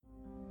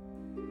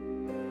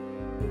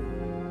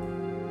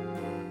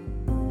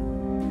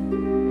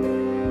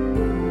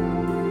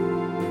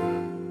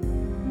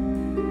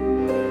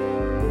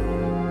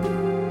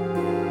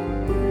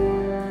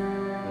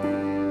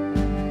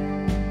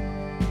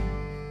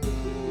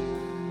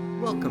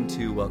Welcome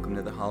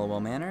to the Hollowell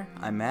Manor.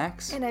 I'm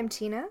Max. And I'm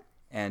Tina.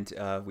 And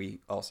we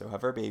also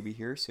have our baby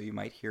here, so you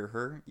might hear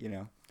her,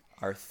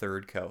 our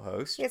third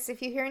co-host. Yes,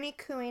 if you hear any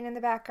cooing in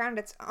the background,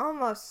 it's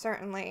almost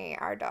certainly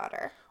our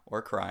daughter.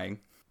 Or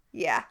crying.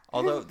 Yeah.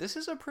 Although, this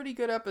is a pretty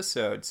good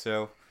episode,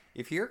 so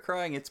if you're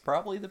crying, it's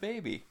probably the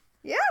baby.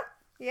 Yeah.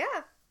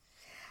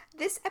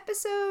 This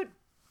episode...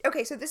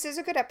 Okay, so this is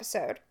a good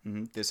episode.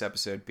 Mm-hmm. This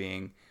episode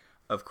being,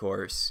 of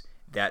course,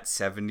 That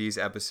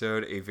 70s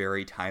episode, a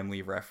very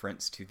timely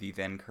reference to the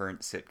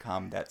then-current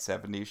sitcom That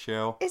 70s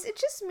Show. Is it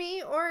just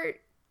me, or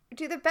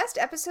do the best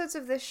episodes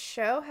of this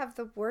show have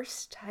the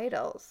worst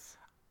titles?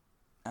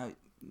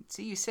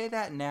 See, you say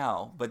that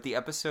now, but the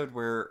episode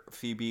where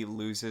Phoebe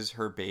loses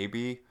her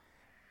baby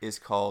is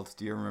called...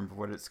 Do you remember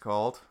what it's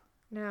called?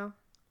 No.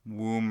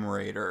 Womb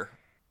Raider.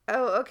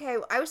 Oh, okay.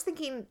 I was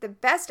thinking the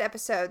best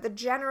episode, the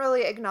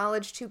generally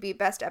acknowledged to be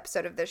best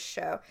episode of this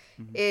show,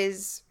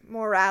 is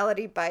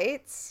Morality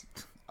Bites.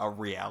 A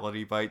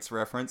Reality Bites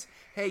reference.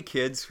 Hey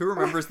kids, who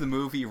remembers the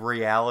movie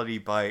Reality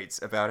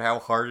Bites about how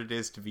hard it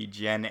is to be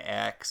Gen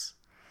X?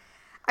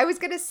 I was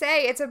going to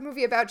say it's a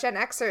movie about Gen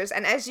Xers,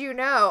 and as you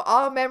know,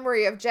 all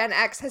memory of Gen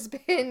X has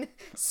been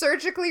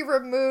surgically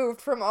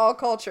removed from all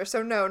culture,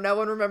 so no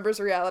one remembers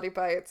Reality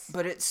Bites.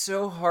 But it's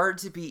so hard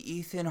to be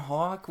Ethan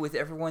Hawke with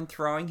everyone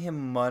throwing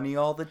him money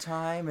all the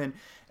time,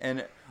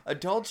 and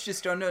adults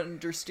just don't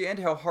understand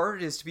how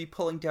hard it is to be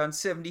pulling down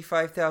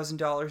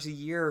 $75,000 a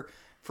year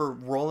for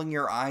rolling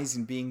your eyes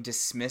and being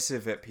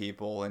dismissive at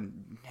people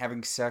and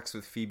having sex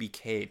with Phoebe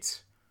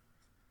Cates.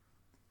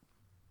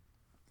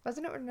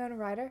 Wasn't it Winona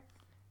Ryder?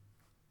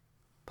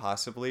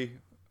 Possibly.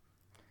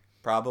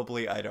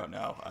 Probably, I don't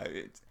know.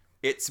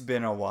 It's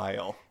been a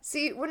while.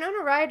 See,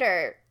 Winona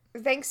Ryder,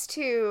 thanks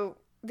to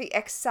the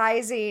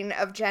excising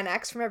of Gen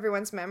X from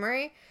everyone's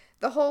memory,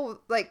 the whole,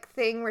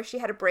 thing where she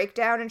had a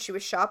breakdown and she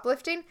was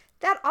shoplifting,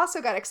 that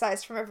also got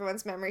excised from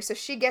everyone's memory, so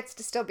she gets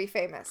to still be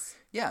famous.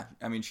 Yeah,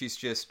 I mean, she's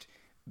just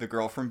the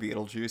girl from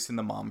Beetlejuice and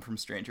the mom from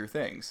Stranger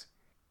Things.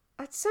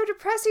 That's so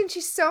depressing.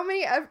 She's so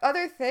many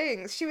other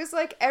things. She was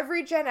like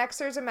every Gen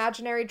Xer's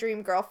imaginary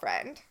dream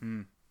girlfriend.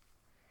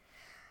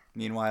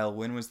 Meanwhile,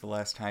 when was the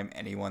last time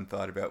anyone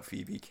thought about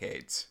Phoebe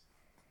Cates?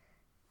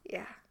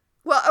 Yeah.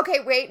 Well, okay,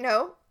 wait,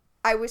 no.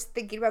 I was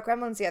thinking about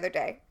Gremlins the other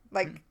day.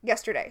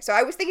 Yesterday. So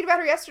I was thinking about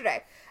her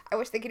yesterday. I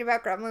was thinking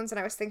about Gremlins, and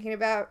I was thinking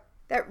about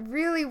that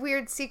really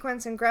weird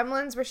sequence in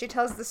Gremlins where she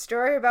tells the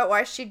story about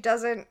why she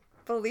doesn't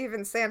believe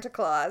in Santa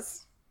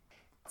Claus.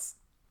 It's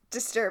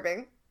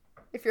disturbing,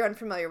 if you're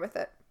unfamiliar with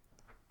it.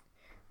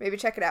 Maybe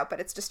check it out, but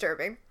it's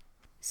disturbing.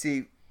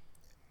 See,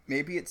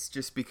 maybe it's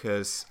just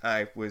because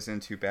I was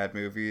into bad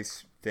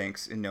movies,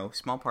 thanks in no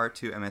small part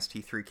to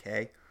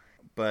MST3K,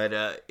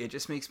 but it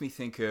just makes me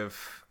think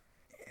of,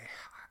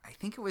 I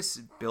think it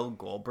was Bill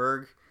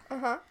Goldberg.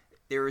 Uh-huh.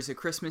 There was a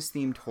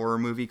Christmas-themed horror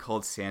movie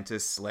called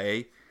Santa's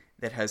Sleigh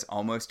that has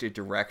almost a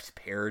direct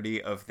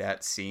parody of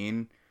that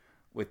scene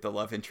with the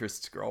love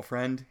interest's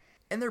girlfriend.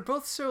 And they're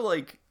both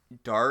so,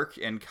 dark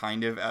and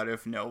kind of out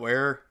of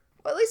nowhere.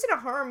 Well, at least in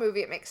a horror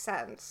movie, it makes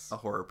sense. A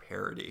horror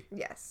parody.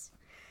 Yes.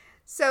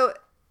 So,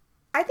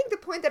 I think the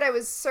point that I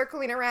was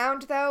circling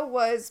around, though,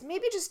 was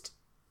maybe just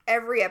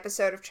every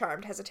episode of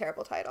Charmed has a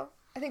terrible title.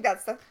 I think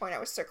that's the point I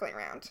was circling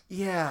around.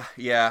 Yeah.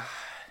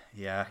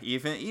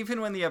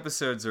 Even when the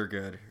episodes are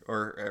good.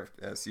 Or,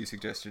 as you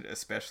suggested,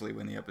 especially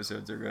when the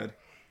episodes are good.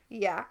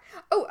 Yeah.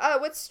 Oh,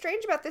 what's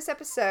strange about this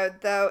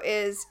episode, though,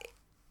 is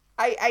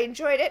I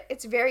enjoyed it.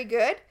 It's very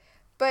good.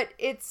 But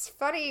it's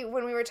funny,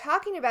 when we were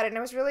talking about it and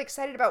I was really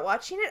excited about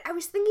watching it, I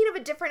was thinking of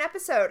a different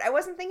episode. I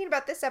wasn't thinking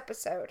about this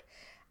episode.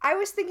 I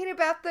was thinking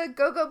about the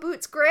Go-Go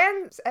Boots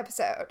Grams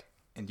episode.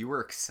 And you were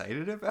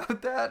excited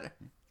about that?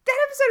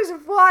 That episode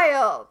is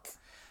wild.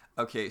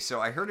 Okay, so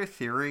I heard a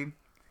theory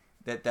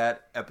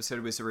that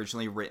episode was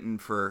originally written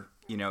for,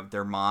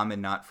 their mom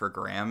and not for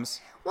Grams.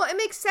 Well, it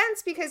makes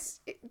sense because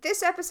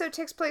this episode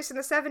takes place in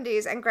the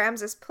 70s and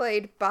Grams is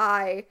played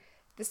by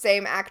the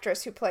same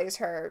actress who plays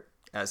her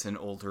as an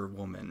older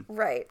woman.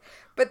 Right.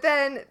 But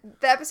then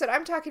the episode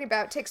I'm talking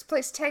about takes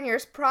place 10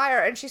 years prior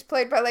and she's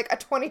played by a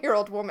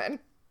 20-year-old woman.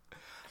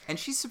 And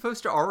she's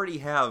supposed to already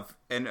have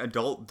an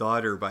adult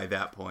daughter by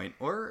that point.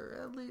 Or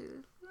at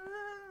least,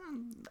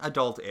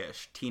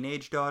 adult-ish.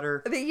 Teenage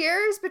daughter. The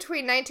years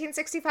between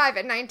 1965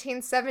 and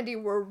 1970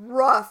 were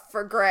rough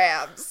for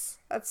Grams.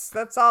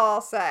 That's all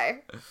I'll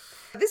say.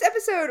 This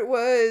episode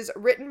was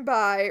written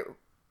by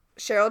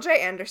Cheryl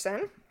J.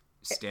 Anderson.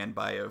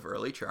 Standby of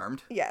Early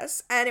Charmed.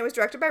 Yes, and it was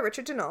directed by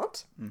Richard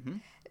Denault. Mm-hmm.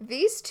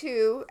 These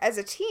two, as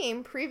a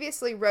team,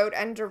 previously wrote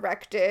and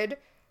directed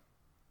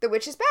The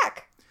Witch is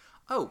Back.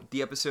 Oh,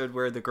 the episode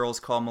where the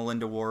girls call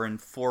Melinda Warren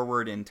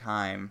Forward in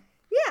Time.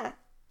 Yeah.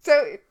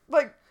 So,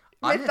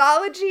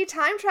 mythology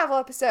time travel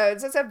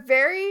episodes. It's a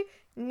very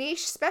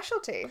niche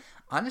specialty.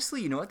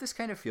 Honestly, you know what this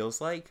kind of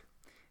feels like?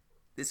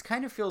 This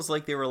kind of feels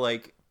like they were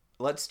like,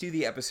 let's do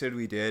the episode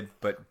we did,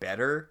 but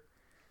better.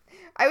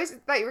 I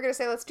thought you were going to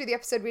say, let's do the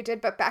episode we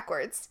did, but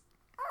backwards.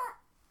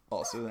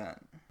 Also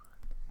that.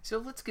 So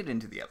let's get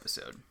into the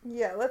episode.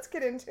 Yeah, let's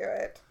get into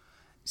it.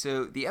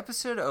 So the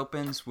episode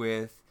opens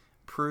with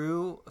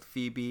Prue,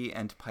 Phoebe,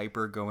 and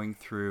Piper going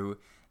through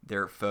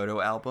their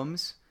photo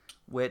albums,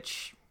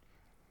 which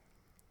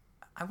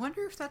I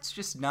wonder if that's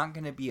just not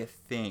going to be a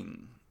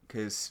thing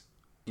because,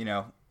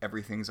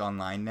 everything's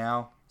online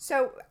now.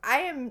 So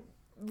I am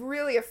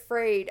really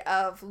afraid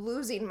of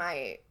losing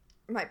my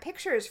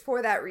pictures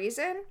for that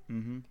reason.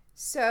 Mm-hmm.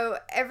 So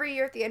every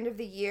year at the end of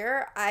the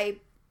year, I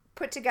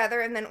put together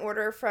and then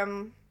order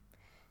from,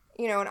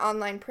 an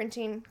online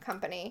printing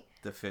company.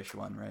 The fish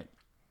one, right?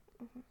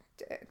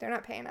 They're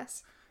not paying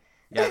us.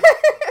 Yeah.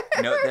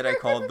 Note that I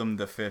called them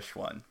the fish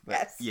one.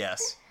 Yes.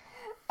 Yes.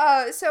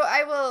 So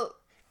I will...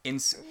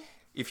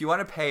 If you want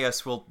to pay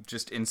us, we'll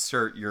just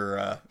insert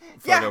your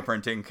photo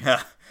printing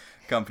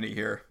company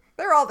here.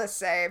 They're all the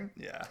same.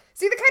 Yeah.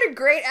 See the kind of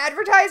great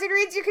advertising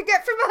reads you could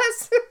get from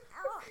us?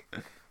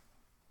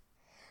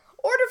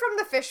 Order from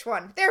the fish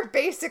one. They're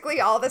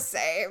basically all the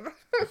same.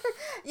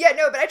 Yeah,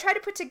 no, but I try to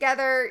put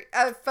together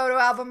a photo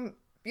album,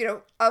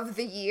 of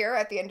the year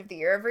at the end of the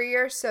year every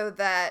year so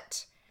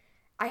that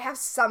I have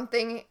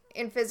something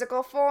in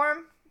physical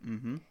form.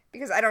 Mm-hmm.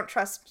 Because I don't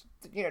trust,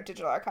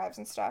 digital archives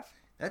and stuff.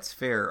 That's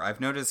fair.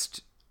 I've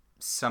noticed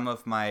some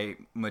of my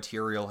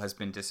material has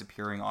been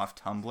disappearing off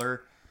Tumblr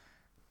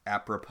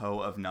apropos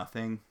of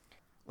nothing.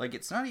 Like,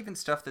 it's not even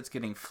stuff that's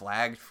getting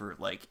flagged for,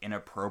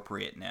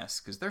 inappropriateness,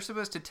 because they're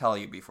supposed to tell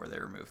you before they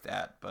remove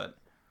that, but...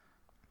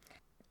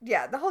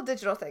 Yeah, the whole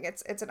digital thing,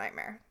 it's a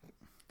nightmare.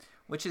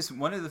 Which is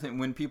one of the things,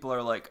 when people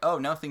are like, oh,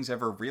 nothing's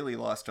ever really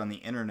lost on the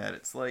internet,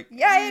 it's like...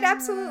 Yeah, it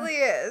absolutely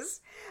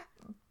is.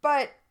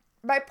 But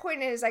my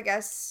point is, I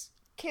guess,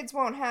 kids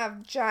won't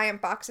have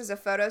giant boxes of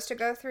photos to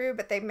go through,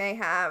 but they may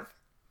have,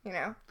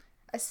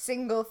 a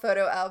single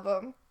photo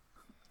album.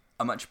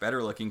 A much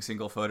better looking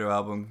single photo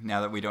album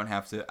now that we don't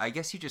have to... I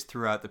guess you just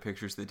threw out the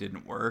pictures that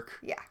didn't work.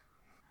 Yeah.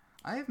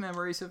 I have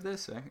memories of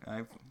this.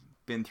 I've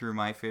been through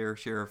my fair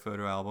share of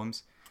photo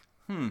albums.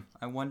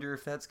 I wonder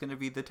if that's going to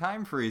be the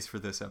time freeze for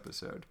this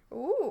episode.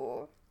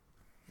 Ooh.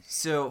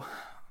 So,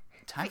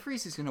 time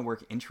freeze is going to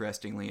work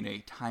interestingly in a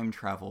time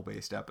travel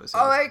based episode.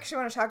 Oh, I actually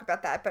want to talk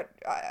about that, but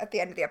at the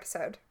end of the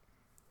episode.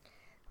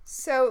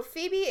 So,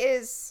 Phoebe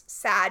is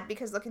sad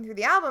because looking through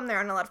the album, there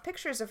aren't a lot of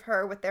pictures of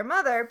her with their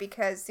mother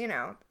because,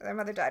 their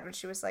mother died when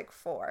she was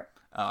 4.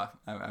 I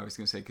was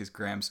going to say because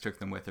Grams took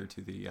them with her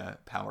to the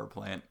power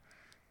plant.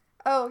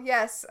 Oh,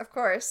 yes, of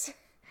course.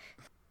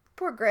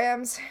 Poor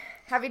Grams,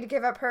 having to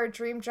give up her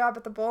dream job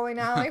at the bowling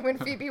alley when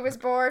Phoebe was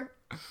born.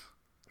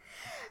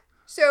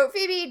 So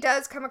Phoebe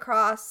does come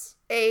across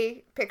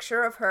a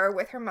picture of her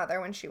with her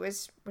mother when she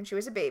was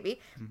a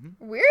baby. Mm-hmm.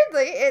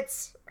 Weirdly,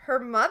 it's her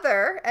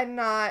mother and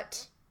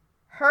not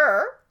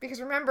her, because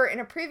remember, in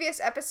a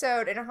previous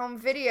episode in a home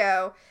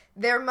video,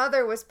 their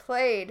mother was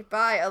played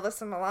by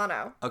Alyssa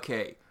Milano.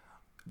 Okay.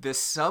 The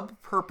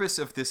sub-purpose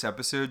of this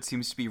episode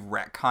seems to be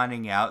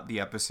retconning out the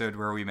episode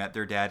where we met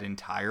their dad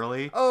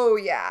entirely. Oh,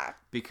 yeah.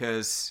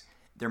 Because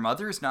their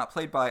mother is not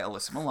played by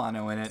Alyssa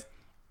Milano in it.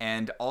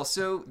 And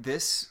also,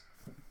 this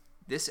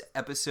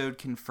episode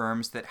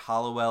confirms that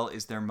Halliwell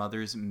is their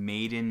mother's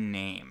maiden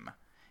name.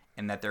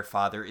 And that their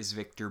father is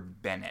Victor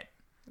Bennett.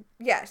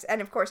 Yes,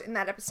 and of course, in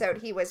that episode,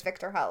 he was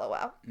Victor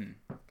Halliwell.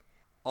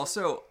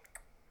 Also,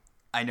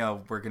 I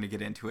know we're going to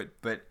get into it,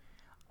 but...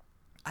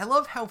 I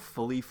love how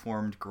fully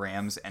formed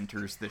Grams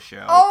enters the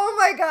show. Oh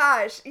my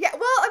gosh. Yeah,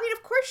 well, I mean,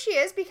 of course she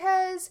is,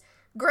 because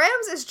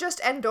Grams is just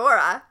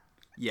Endora.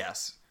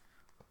 Yes.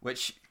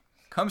 Which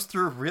comes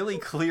through really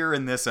clear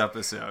in this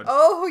episode.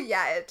 Oh,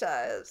 yeah, it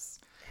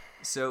does.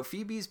 So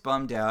Phoebe's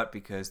bummed out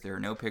because there are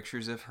no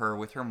pictures of her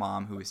with her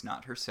mom, who is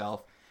not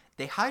herself.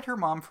 They hide her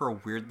mom for a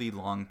weirdly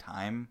long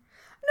time.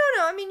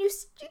 No, I mean, you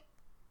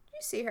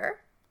see her.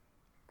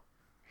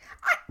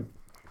 I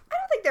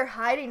don't think they're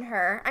hiding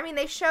her. I mean,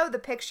 they show the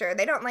picture.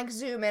 They don't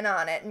zoom in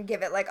on it and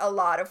give it a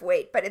lot of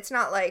weight, but it's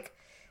not like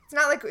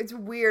it's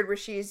weird where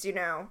she's,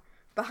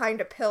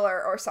 behind a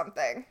pillar or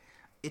something.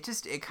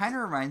 It kind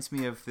of reminds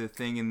me of the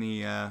thing in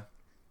the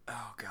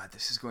oh god,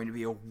 this is going to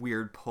be a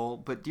weird pull,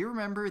 but do you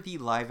remember the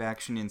live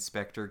action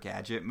Inspector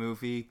Gadget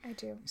movie? I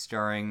do.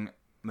 Starring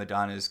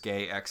Madonna's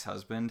gay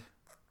ex-husband?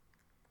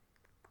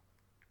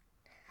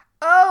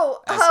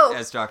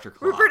 As Dr.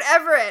 Claw. Rupert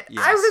Everett.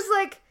 Yes. I was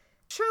like,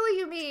 surely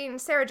you mean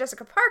Sarah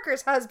Jessica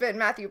Parker's husband,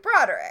 Matthew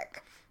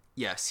Broderick.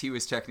 Yes, he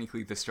was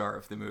technically the star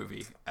of the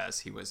movie,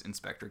 as he was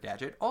Inspector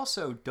Gadget.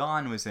 Also,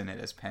 Dawn was in it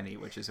as Penny,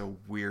 which is a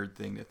weird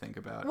thing to think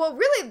about. Well,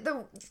 really,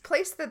 the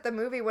place that the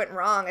movie went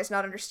wrong is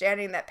not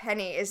understanding that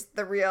Penny is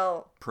the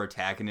real...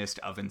 protagonist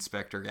of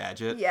Inspector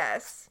Gadget.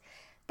 Yes.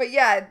 But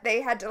yeah,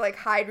 they had to,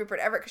 hide Rupert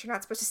Everett because you're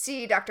not supposed to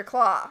see Dr.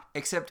 Claw.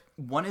 Except,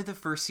 one of the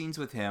first scenes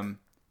with him,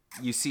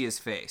 you see his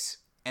face.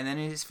 And then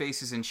his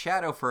face is in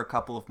shadow for a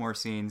couple of more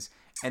scenes,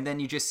 and then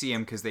you just see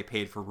him because they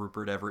paid for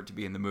Rupert Everett to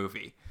be in the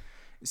movie.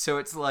 So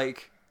it's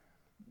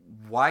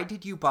why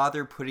did you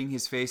bother putting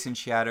his face in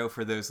shadow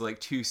for those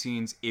 2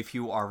 scenes if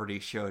you already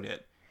showed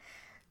it?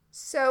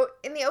 So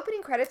in the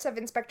opening credits of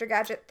Inspector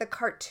Gadget, the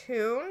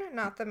cartoon,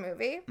 not the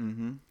movie,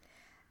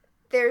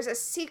 there's a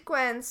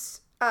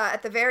sequence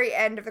at the very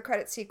end of the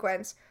credit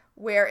sequence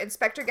where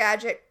Inspector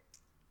Gadget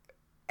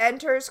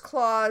enters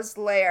Claw's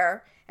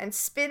lair and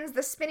spins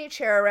the spinny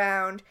chair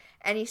around,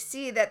 and you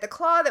see that the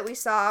Claw that we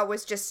saw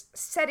was just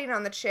sitting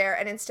on the chair,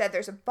 and instead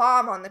there's a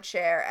bomb on the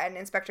chair, and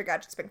Inspector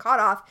Gadget's been caught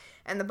off,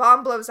 and the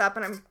bomb blows up,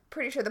 and I'm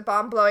pretty sure the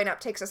bomb blowing up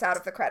takes us out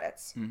of the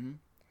credits. Mm-hmm.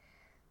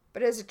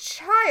 But as a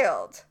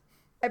child,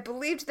 I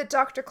believed that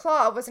Dr.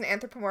 Claw was an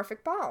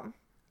anthropomorphic bomb.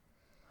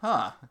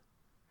 Huh.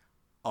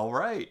 All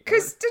right.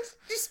 Because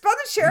you spun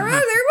the chair around,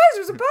 there it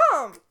was a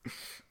bomb.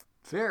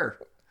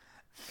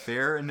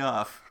 Fair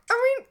enough.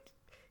 I mean,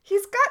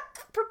 he's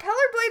got propeller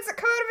blades that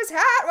come out of his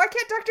hat. Why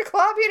can't Dr.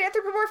 Claw be an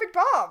anthropomorphic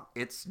bomb?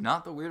 It's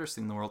not the weirdest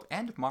thing in the world,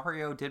 and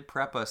Mario did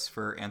prep us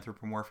for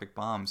anthropomorphic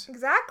bombs.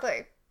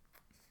 Exactly.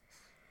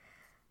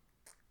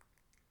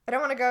 I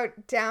don't want to go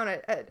down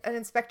an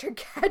Inspector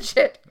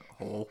Gadget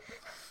Hole.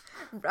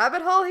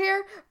 rabbit hole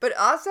here, but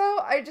also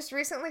I just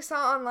recently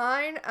saw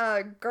online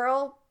a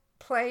girl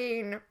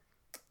playing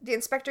the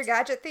Inspector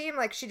Gadget theme.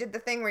 Like, she did the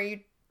thing where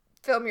you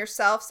film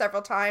yourself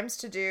several times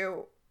to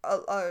do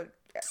a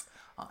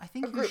I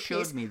think you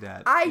showed me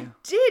that. I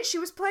did. She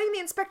was playing the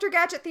Inspector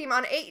Gadget theme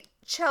on 8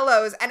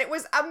 cellos, and it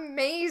was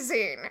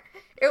amazing.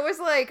 It was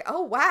like,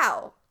 oh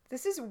wow,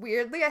 this is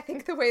weirdly, I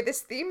think, the way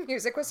this theme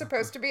music was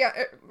supposed to be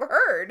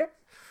heard.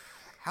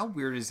 How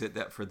weird is it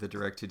that for the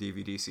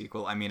direct-to-DVD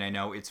sequel, I mean, I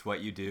know it's what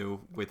you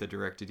do with a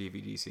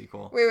direct-to-DVD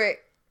sequel. Wait.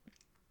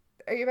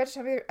 Are you about to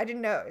tell me? I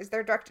didn't know. Is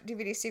there a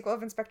direct-to-DVD sequel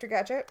of Inspector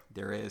Gadget?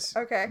 There is.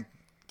 Okay.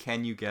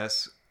 Can you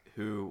guess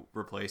who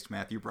replaced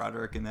Matthew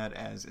Broderick in that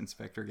as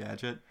Inspector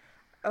Gadget?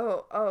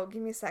 Oh,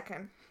 give me a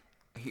second.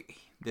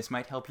 This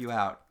might help you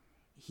out.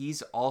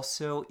 He's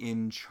also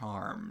in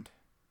Charmed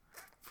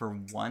for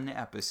one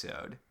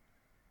episode,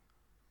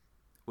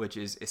 which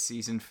is a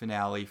season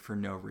finale for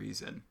no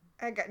reason.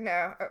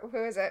 No.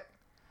 Who is it?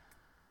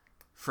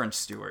 French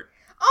Stewart.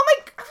 Oh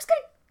my!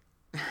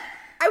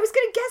 I was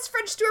gonna guess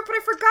French Stewart, but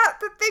I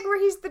forgot the thing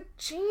where he's the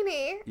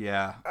genie.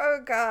 Yeah. Oh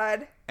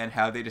God. And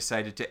how they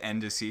decided to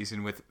end a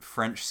season with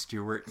French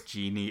Stewart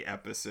genie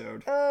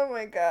episode. Oh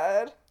my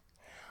God.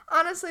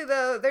 Honestly,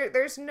 though,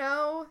 there's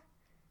no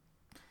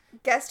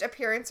guest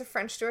appearance of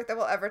French Stewart that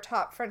will ever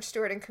top French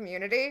Stewart in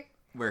Community.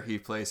 Where he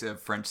plays a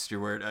French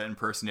Stewart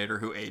impersonator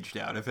who aged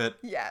out of it.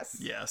 Yes.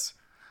 Yes.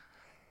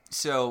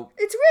 So...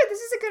 It's weird.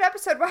 This is a good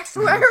episode. Why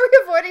are we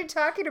avoiding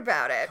talking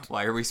about it?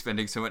 Why are we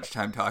spending so much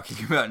time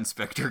talking about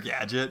Inspector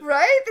Gadget?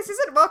 Right? This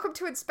isn't Welcome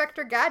to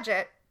Inspector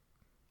Gadget.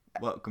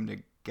 Welcome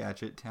to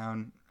Gadget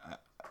Town?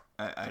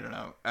 I don't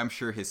know. I'm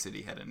sure his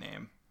city had a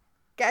name.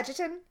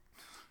 Gadgeton?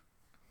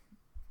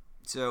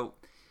 So,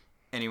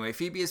 anyway,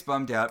 Phoebe is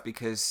bummed out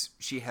because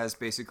she has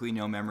basically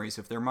no memories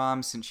of their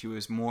mom since she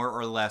was more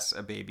or less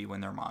a baby when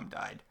their mom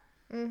died.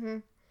 Mm-hmm.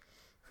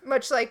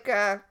 Much like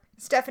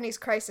Stephanie's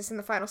crisis in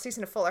the final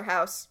season of Fuller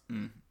House.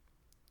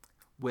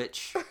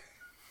 Which,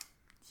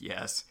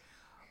 yes.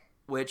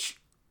 Which,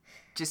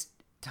 just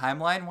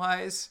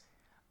timeline-wise,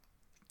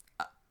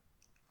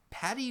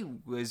 Patty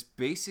was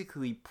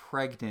basically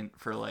pregnant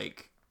for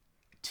like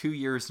 2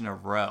 years in a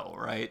row,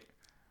 right?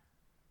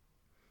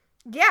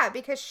 Yeah,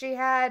 because she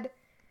had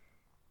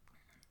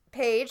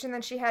Paige and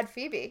then she had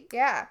Phoebe.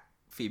 Yeah.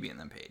 Phoebe and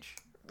then Paige.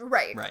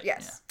 Right.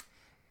 Yes. Yeah.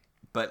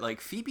 But like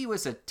Phoebe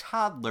was a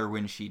toddler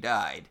when she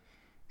died.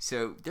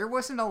 So there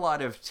wasn't a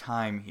lot of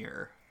time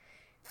here.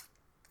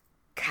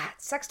 God,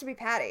 it sucks to be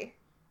Patty.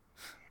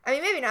 I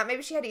mean, maybe not.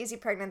 Maybe she had easy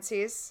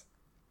pregnancies.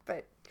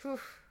 But,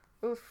 oof.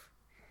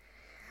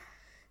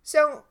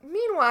 So,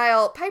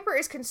 meanwhile, Piper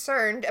is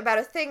concerned about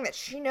a thing that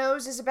she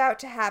knows is about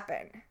to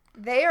happen.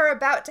 They are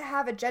about to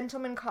have a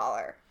gentleman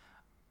caller.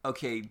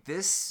 Okay,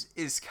 this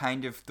is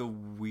kind of the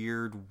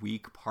weird,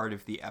 weak part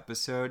of the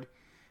episode.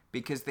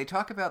 Because they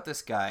talk about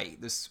this guy.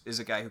 This is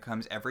a guy who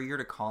comes every year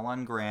to call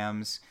on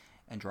Grams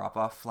and drop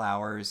off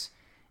flowers,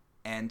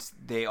 and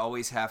they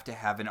always have to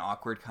have an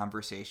awkward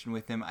conversation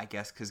with him, I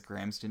guess because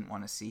Grams didn't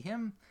want to see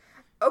him.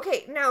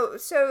 Okay, no,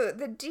 so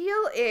the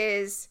deal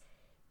is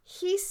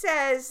he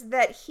says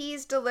that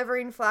he's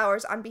delivering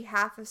flowers on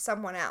behalf of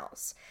someone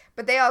else,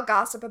 but they all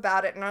gossip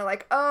about it and are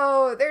like,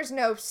 oh, there's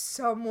no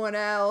someone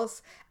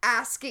else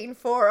asking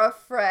for a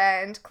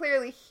friend.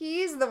 Clearly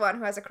he's the one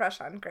who has a crush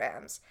on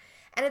Grams.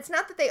 And it's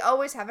not that they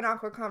always have an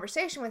awkward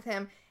conversation with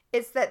him,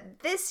 it's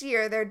that this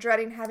year they're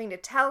dreading having to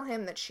tell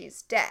him that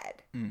she's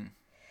dead.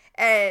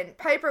 And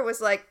Piper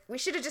was like, we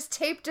should have just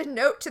taped a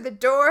note to the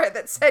door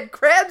that said,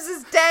 Grams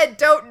is dead,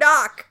 don't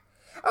knock.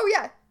 Oh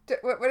yeah,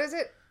 what is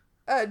it?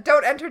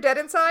 Don't enter dead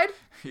inside?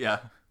 Yeah.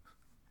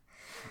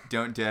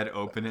 Don't dead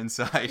open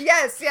inside.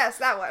 Yes,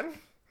 that one.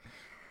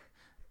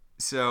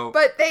 So...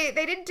 But they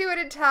didn't do it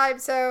in time,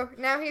 so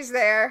now he's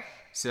there.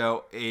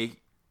 So a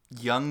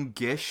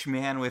youngish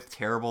man with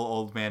terrible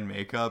old man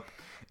makeup...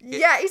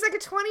 Yeah, he's like a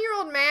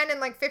 20-year-old man in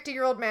like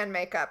 50-year-old man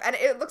makeup. And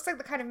it looks like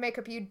the kind of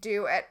makeup you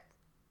do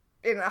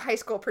in a high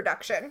school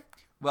production.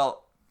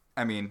 Well,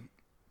 I mean,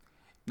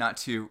 not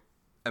to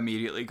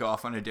immediately go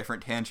off on a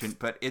different tangent,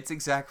 but it's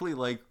exactly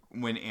like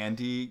when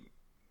Andy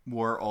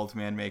wore old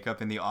man makeup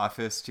in The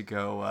Office to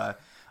go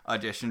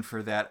audition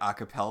for that a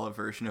cappella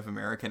version of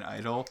American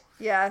Idol.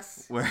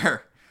 Yes.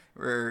 Where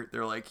where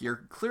they're like,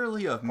 "You're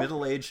clearly a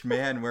middle-aged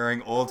man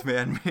wearing old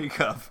man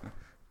makeup."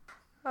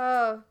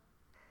 Oh.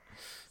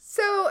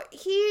 So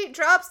he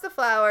drops the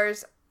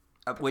flowers.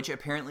 Which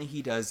apparently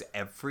he does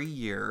every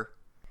year.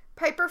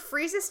 Piper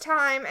freezes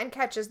time and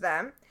catches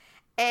them.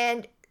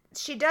 And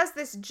she does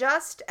this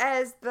just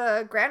as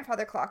the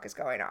grandfather clock is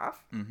going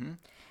off. Mm-hmm.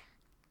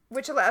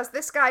 Which allows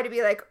this guy to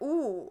be like,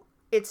 ooh,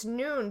 it's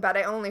noon, but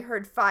I only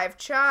heard 5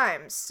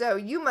 chimes, so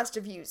you must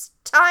have used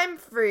time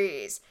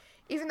freeze.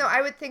 Even though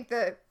I would think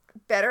the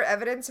better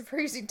evidence of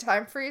her using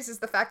time freeze is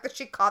the fact that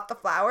she caught the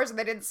flowers and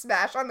they didn't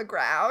smash on the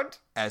ground.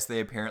 As they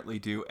apparently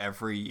do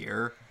every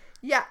year.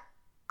 Yeah.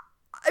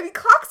 I mean,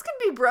 clocks can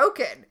be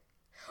broken.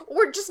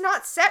 Or just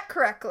not set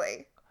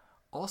correctly.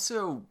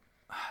 Also,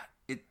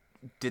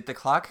 did the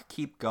clock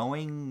keep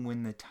going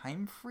when the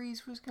time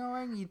freeze was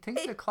going? You'd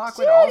think the clock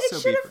would also be...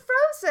 It should have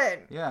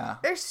frozen. Yeah.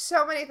 There's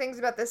so many things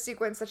about this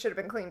sequence that should have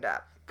been cleaned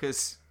up.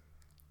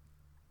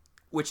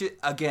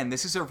 Again,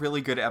 this is a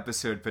really good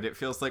episode, but it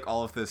feels like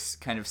all of this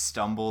kind of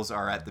stumbles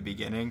are at the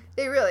beginning.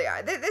 They really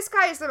are. This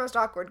guy is the most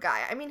awkward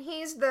guy. I mean,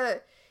 he's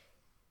the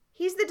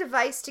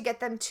device to get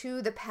them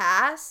to the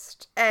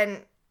past,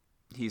 and...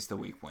 He's the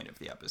weak point of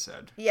the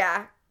episode.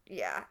 Yeah.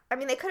 Yeah. I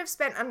mean, they could have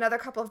spent another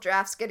couple of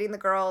drafts getting the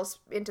girls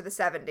into the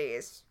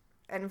 70s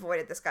and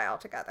avoided this guy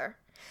altogether.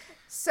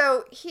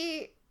 So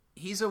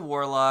he's a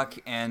warlock,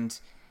 and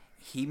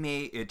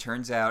it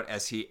turns out,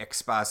 as he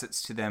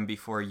exposits to them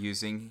before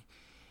using...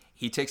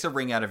 He takes a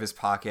ring out of his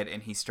pocket,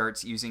 and he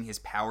starts using his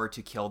power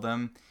to kill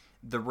them.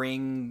 The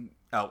ring...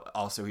 Oh,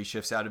 also, he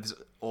shifts out of his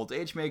old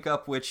age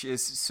makeup, which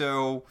is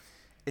so...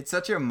 It's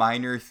such a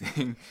minor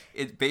thing.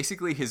 It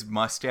basically, his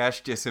mustache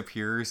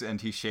disappears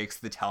and he shakes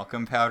the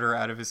talcum powder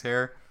out of his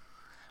hair.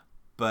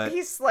 But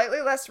he's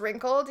slightly less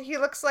wrinkled. He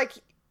looks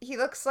like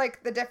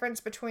the difference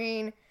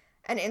between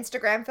an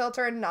Instagram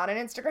filter and not an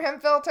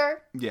Instagram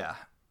filter. Yeah.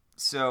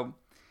 So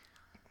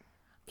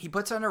he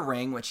puts on a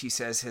ring which he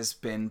says has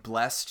been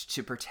blessed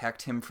to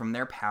protect him from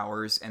their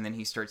powers, and then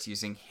he starts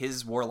using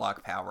his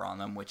warlock power on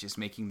them, which is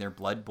making their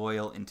blood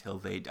boil until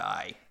they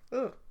die.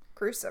 Ooh,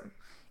 gruesome.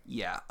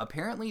 Yeah,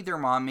 apparently their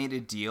mom made a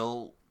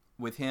deal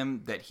with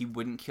him that he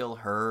wouldn't kill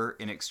her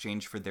in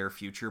exchange for their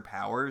future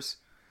powers.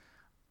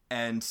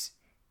 And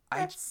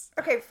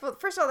okay, well,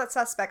 first of all, that's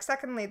suspect.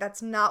 Secondly,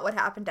 that's not what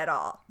happened at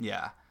all.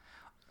 Yeah.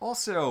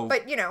 Also...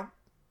 But,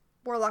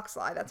 warlocks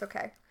lie, that's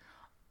okay.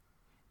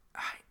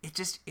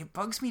 It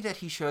bugs me that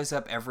he shows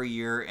up every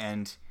year,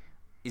 and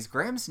is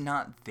Grams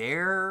not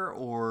there,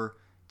 or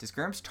does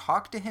Grams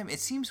talk to him? It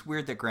seems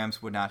weird that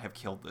Grams would not have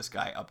killed this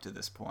guy up to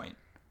this point.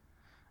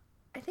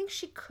 I think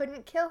she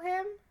couldn't kill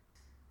him.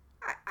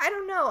 I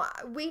don't know.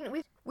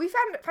 We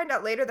find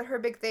out later that her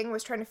big thing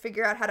was trying to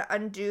figure out how to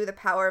undo the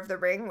power of the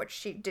ring, which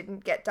she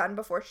didn't get done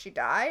before she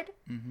died.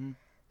 Mm-hmm.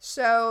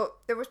 So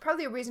there was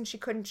probably a reason she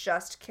couldn't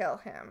just kill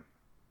him.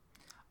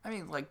 I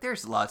mean,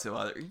 there's lots of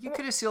other... You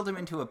could have sealed him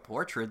into a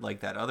portrait like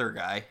that other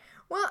guy.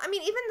 Well, I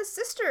mean, even the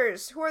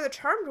sisters, who are the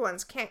charmed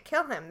ones, can't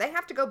kill him. They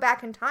have to go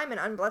back in time and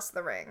unbless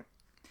the ring.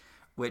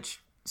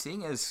 Which,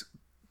 seeing as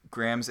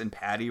Grams and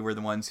Patty were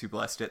the ones who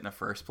blessed it in the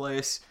first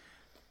place,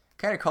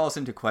 kind of calls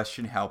into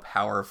question how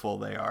powerful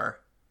they are.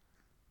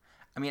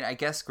 I mean, I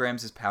guess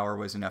Grams' power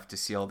was enough to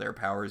seal their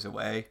powers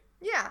away.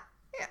 Yeah.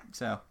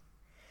 So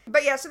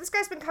this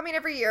guy's been coming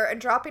every year and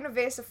dropping a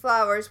vase of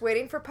flowers,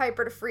 waiting for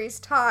Piper to freeze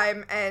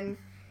time and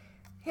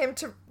him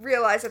to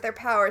realize that their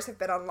powers have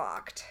been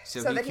unlocked.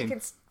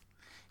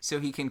 So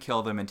he can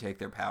kill them and take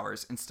their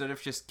powers, instead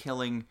of just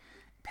killing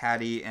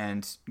Patty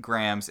and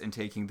Grams and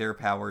taking their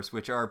powers,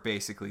 which are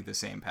basically the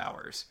same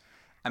powers.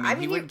 I mean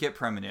he would get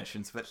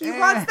premonitions, but... He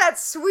wants that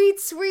sweet,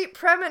 sweet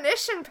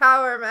premonition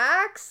power,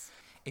 Max!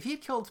 If he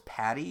had killed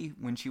Patty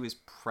when she was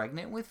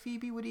pregnant with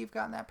Phoebe, would he have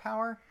gotten that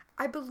power?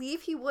 I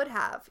believe he would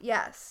have,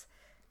 yes.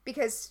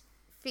 Because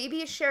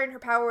Phoebe is sharing her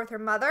power with her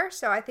mother,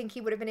 so I think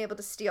he would have been able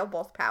to steal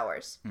both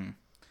powers.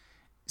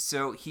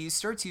 So he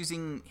starts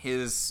using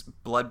his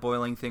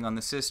blood-boiling thing on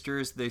the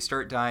sisters. They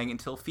start dying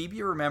until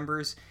Phoebe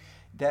remembers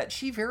that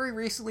she very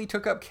recently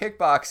took up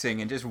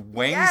kickboxing and just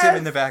wangs him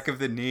in the back of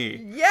the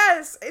knee.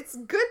 Yes! It's a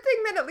good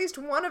thing that at least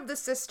one of the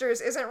sisters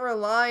isn't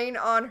relying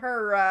on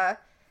her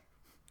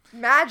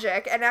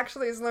magic and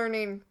actually is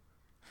learning...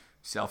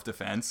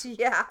 self-defense.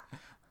 Yeah.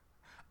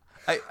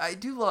 I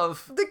do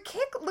love... The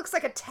kick looks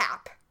like a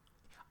tap.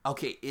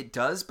 Okay, it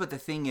does, but the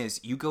thing is,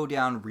 you go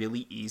down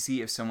really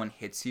easy if someone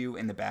hits you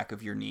in the back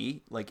of your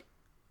knee.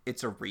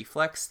 It's a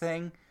reflex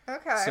thing.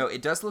 Okay. So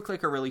it does look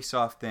like a really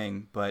soft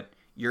thing, but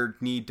your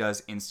knee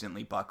does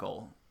instantly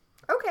buckle.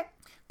 Okay.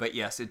 But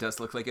yes, it does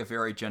look like a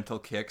very gentle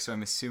kick, so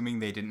I'm assuming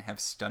they didn't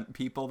have stunt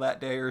people that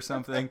day or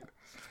something.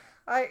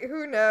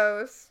 Who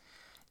knows?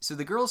 So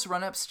the girls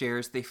run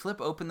upstairs, they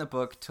flip open the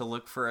book to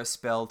look for a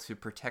spell to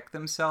protect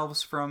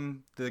themselves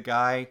from the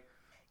guy.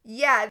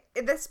 Yeah,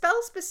 the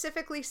spell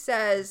specifically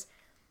says,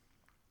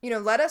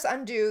 let us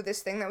undo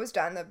this thing that was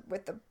done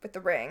with the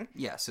ring.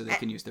 Yeah, so they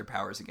can use their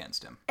powers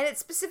against him. And it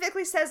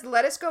specifically says,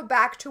 let us go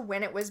back to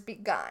when it was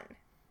begun.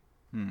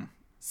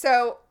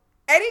 So,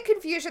 any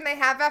confusion they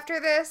have after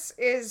this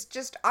is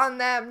just on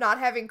them not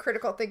having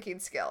critical thinking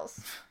skills.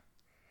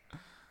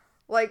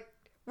 Like,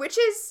 which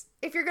is,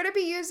 if you're going to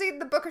be using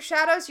the Book of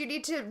Shadows, you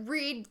need to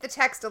read the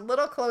text a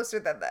little closer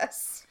than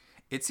this.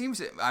 It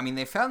seems, I mean,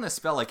 they found the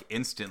spell, like,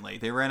 instantly.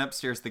 They ran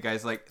upstairs, the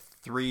guy's, like,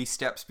 3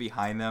 steps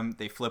behind them.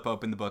 They flip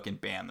open the book, and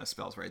bam, the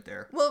spell's right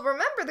there. Well,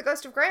 remember, the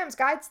Ghost of Grams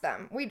guides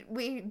them.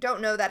 We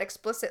don't know that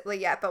explicitly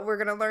yet, but we're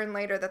going to learn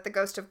later that the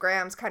Ghost of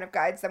Grams kind of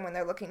guides them when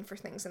they're looking for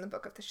things in the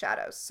Book of the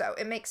Shadows. So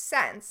it makes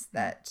sense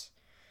that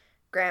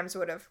Grams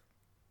would have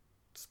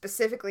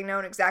specifically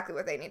known exactly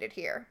what they needed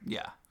here.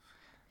 Yeah.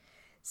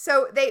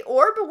 So they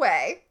orb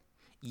away.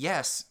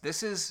 Yes,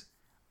 this is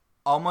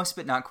almost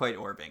but not quite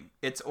orbing.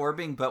 It's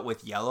orbing but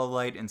with yellow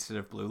light instead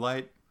of blue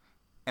light.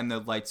 And the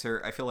lights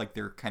are, I feel like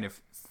they're kind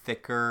of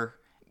thicker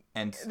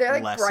and they're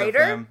like less brighter.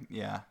 of them.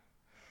 Yeah.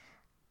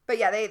 But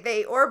yeah,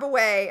 they orb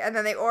away and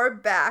then they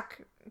orb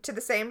back to the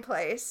same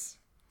place.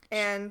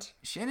 And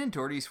Shannon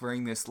Doherty's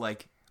wearing this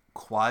like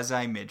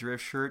quasi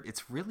midriff shirt.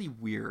 It's really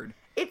weird.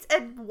 It's a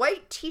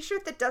white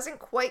t-shirt that doesn't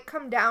quite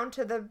come down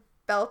to the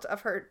belt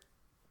of her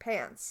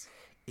pants.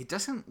 It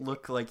doesn't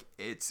look like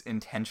it's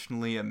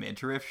intentionally a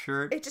midriff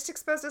shirt. It just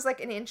exposes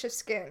like an inch of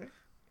skin.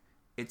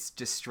 It's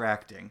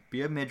distracting.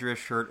 Be a midriff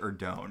shirt or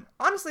don't.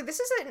 Honestly, this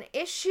is an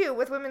issue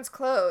with women's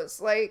clothes.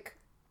 Like,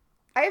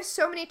 I have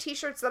so many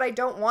t-shirts that I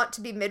don't want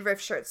to be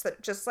midriff shirts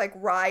that just like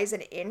rise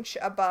an inch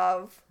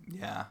above.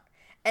 Yeah.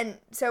 And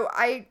so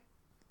I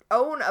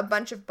own a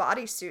bunch of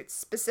bodysuits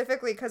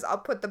specifically because I'll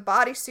put the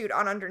bodysuit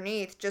on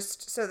underneath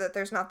just so that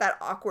there's not that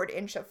awkward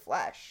inch of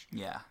flesh.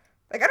 Yeah.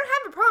 Like, I don't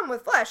have a problem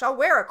with flesh. I'll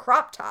wear a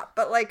crop top,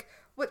 but, like,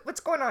 what's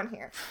going on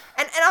here?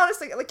 And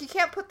honestly, like, you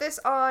can't put this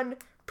on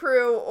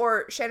Prue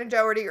or Shannon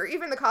Doherty or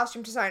even the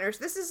costume designers.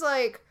 This is,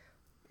 like,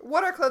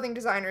 what are clothing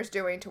designers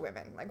doing to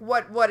women? Like,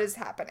 what is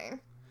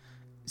happening?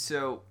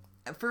 So,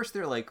 at first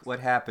they're like, what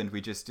happened? We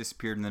just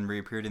disappeared and then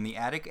reappeared in the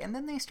attic. And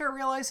then they start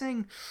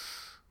realizing,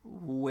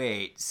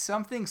 wait,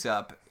 something's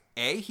up.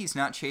 A, he's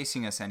not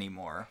chasing us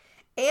anymore.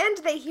 And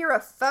they hear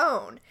a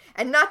phone.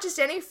 And not just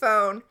any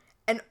phone.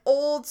 An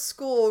old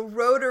school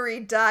rotary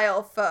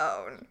dial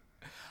phone.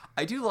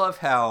 I do love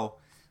how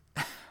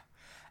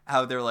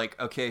they're like,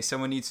 okay,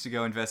 someone needs to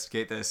go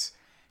investigate this.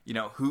 You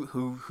know,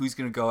 who's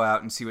going to go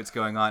out and see what's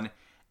going on?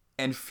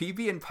 And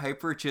Phoebe and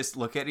Piper just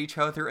look at each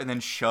other and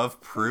then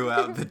shove Prue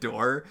out the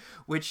door,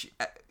 which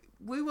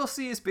we will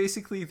see is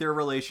basically their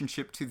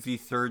relationship to the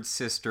third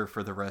sister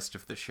for the rest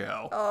of the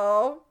show.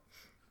 Oh,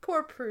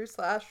 poor Prue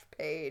 /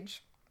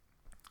 Paige.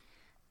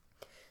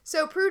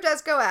 So Prue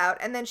does go out,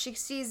 and then she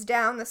sees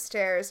down the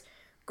stairs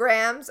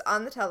Grams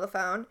on the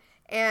telephone,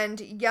 and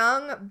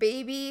young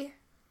baby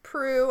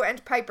Prue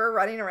and Piper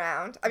running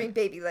around. I mean,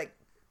 baby, like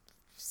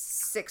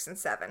 6 and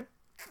 7.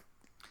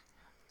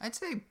 I'd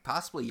say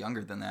possibly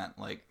younger than that,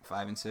 like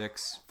 5 and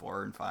 6,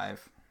 4 and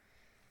 5.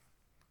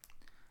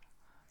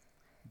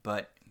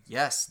 But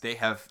yes, they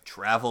have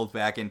traveled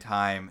back in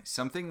time,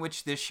 something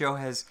which this show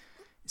has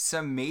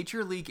some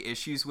major league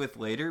issues with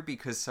later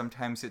because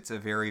sometimes it's a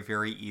very,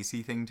 very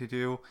easy thing to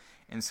do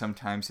and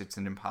sometimes it's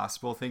an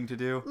impossible thing to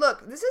do.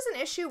 Look, this is an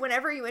issue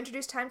whenever you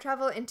introduce time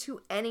travel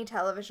into any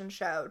television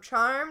show.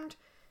 Charmed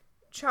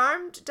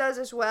does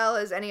as well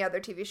as any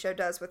other TV show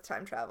does with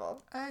time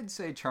travel. I'd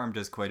say Charmed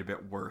does quite a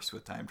bit worse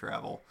with time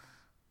travel.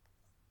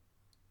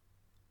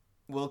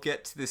 We'll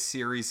get to the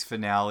series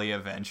finale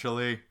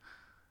eventually.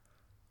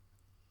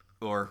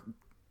 Or,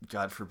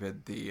 God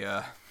forbid,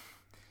 the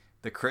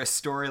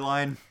Chris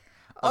storyline.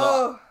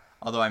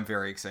 Although I'm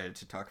very excited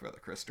to talk about the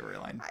Chris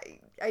storyline.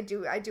 I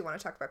do want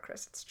to talk about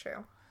Chris, it's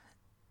true.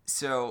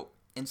 So,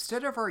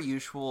 instead of our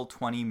usual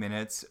 20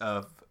 minutes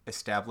of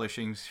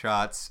establishing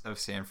shots of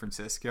San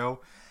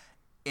Francisco,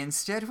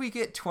 instead we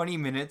get 20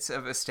 minutes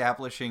of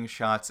establishing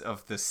shots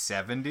of the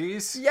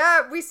 70s.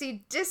 Yeah, we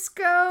see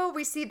disco,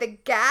 we see the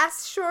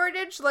gas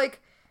shortage,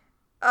 like,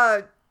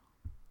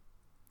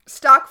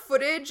 stock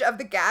footage of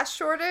the gas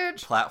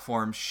shortage.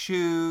 Platform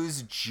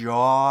shoes,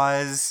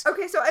 Jaws.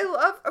 Okay, so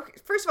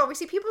first of all, we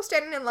see people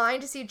standing in line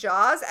to see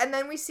Jaws, and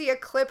then we see a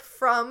clip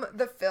from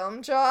the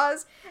film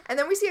Jaws, and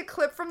then we see a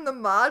clip from the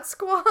Mod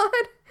Squad,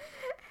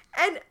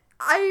 and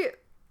I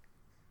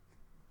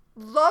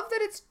love that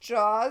it's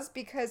Jaws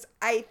because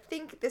I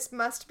think this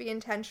must be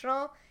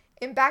intentional.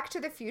 In Back to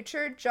the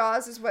Future,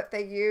 Jaws is what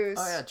they use.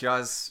 Oh yeah,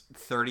 Jaws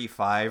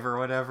 35 or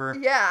whatever.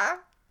 Yeah.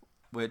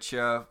 Which,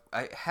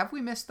 have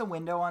we missed the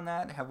window on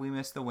that? Have we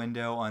missed the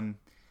window on...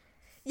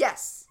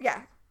 Yes,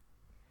 yeah.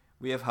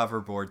 We have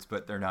hoverboards,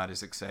 but they're not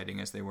as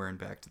exciting as they were in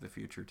Back to the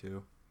Future,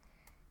 too.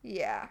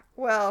 Yeah,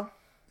 well,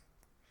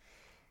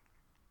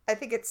 I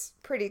think it's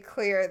pretty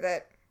clear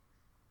that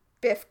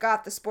Biff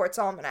got the sports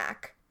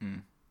almanac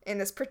in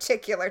this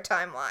particular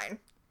timeline.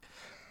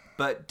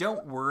 But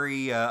don't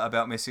worry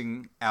about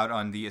missing out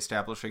on the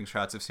establishing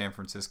shots of San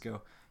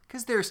Francisco,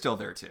 because they're still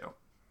there, too.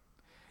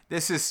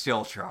 This is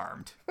still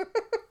Charmed.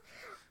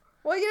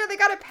 Well, they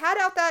gotta pad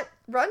out that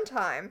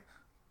runtime.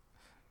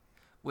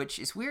 Which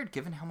is weird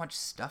given how much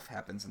stuff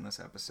happens in this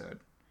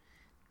episode.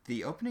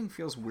 The opening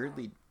feels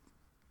weirdly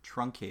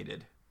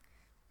truncated.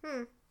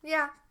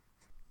 Yeah.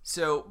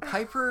 So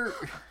Piper...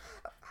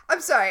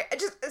 I'm sorry.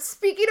 Just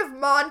speaking of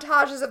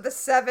montages of the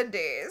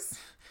 70s.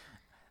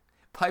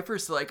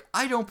 Piper's like,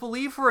 I don't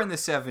believe we're in the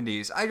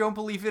 70s. I don't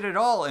believe it at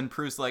all. And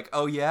Prue's like,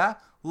 oh yeah?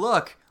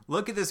 Look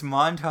at this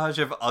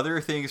montage of other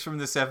things from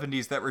the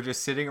 70s that were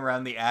just sitting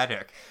around the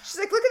attic. She's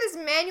like, look at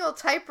this manual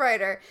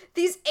typewriter.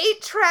 These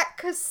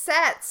 8-track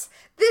cassettes.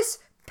 This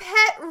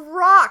pet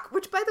rock,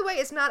 which by the way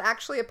is not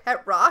actually a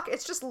pet rock.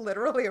 It's just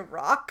literally a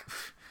rock.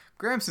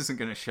 Gramps isn't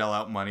going to shell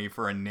out money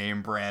for a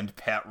name brand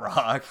pet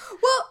rock.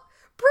 Well,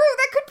 Prue,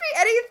 that could be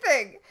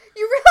anything.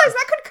 You realize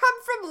that could come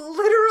from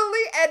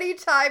literally any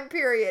time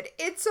period.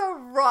 It's a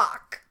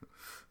rock.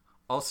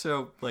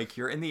 Also, like,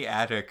 you're in the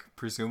attic.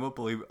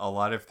 Presumably, a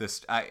lot of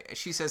this...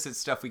 she says it's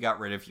stuff we got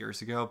rid of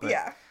years ago, but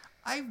yeah.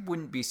 I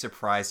wouldn't be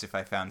surprised if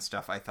I found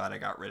stuff I thought I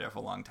got rid of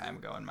a long time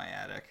ago in my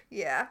attic.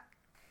 Yeah.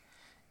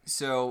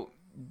 So,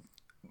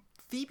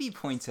 Phoebe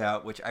points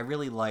out, which I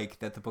really like,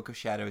 that the Book of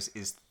Shadows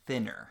is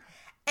thinner.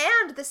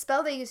 And the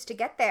spell they used to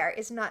get there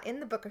is not in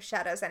the Book of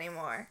Shadows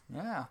anymore.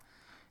 Yeah.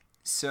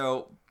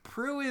 So,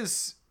 Prue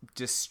is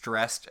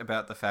distressed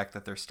about the fact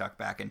that they're stuck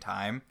back in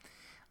time.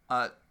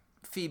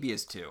 Phoebe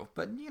is too.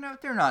 But,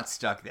 they're not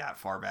stuck that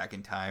far back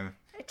in time.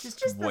 It's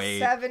just wait.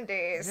 The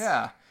 70s.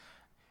 Yeah.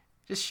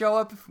 Just show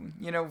up,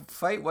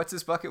 fight What's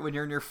His Bucket when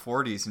you're in your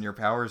 40s and your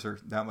powers are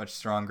that much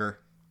stronger.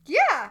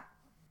 Yeah.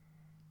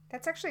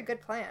 That's actually a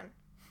good plan.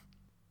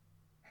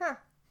 Huh.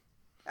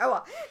 Oh,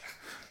 well.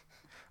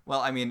 Well,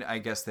 I mean, I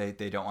guess they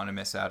don't want to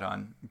miss out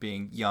on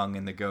being young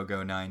in the go-go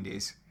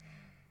 90s.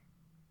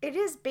 It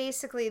is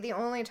basically the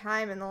only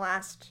time in the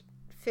last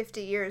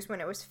 50 years when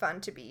it was fun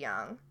to be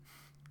young.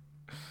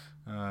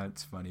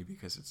 It's funny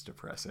because it's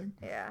depressing.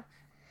 Yeah.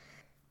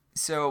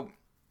 So,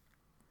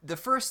 the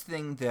first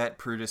thing that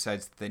Prue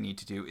decides that they need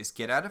to do is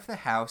get out of the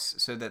house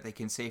so that they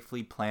can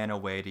safely plan a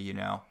way to,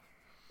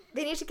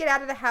 They need to get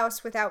out of the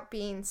house without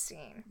being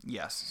seen.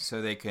 Yes,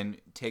 so they can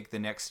take the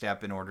next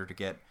step in order to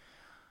get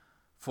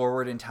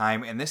forward in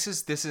time. And this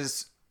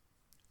is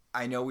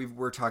I know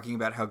we're talking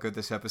about how good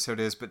this episode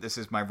is, but this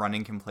is my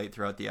running complaint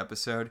throughout the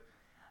episode.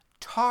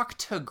 Talk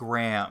to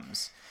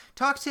Grams.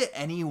 Talk to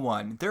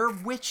anyone. They're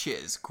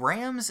witches.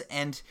 Grams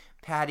and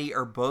Patty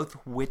are both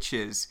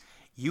witches.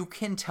 You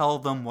can tell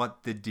them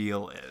what the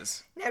deal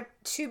is. Now,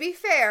 to be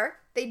fair,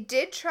 they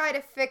did try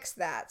to fix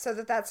that so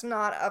that that's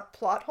not a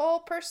plot hole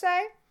per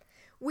se.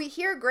 We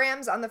hear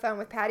Grams on the phone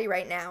with Patty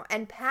right now,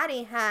 and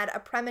Patty had a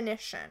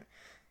premonition,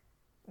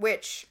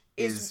 which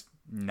is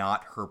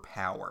not her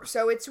power.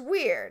 So it's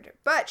weird.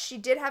 But she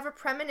did have a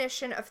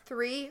premonition of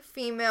 3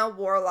 female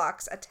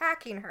warlocks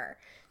attacking her.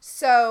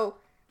 So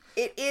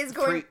it is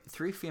going...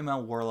 Three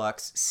female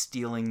warlocks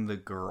stealing the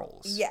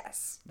girls.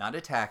 Yes. Not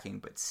attacking,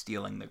 but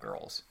stealing the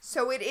girls.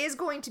 So it is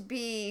going to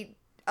be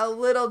a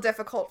little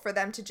difficult for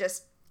them to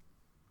just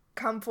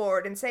come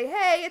forward and say,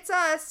 hey, it's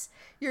us.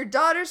 Your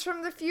daughter's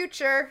from the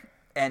future.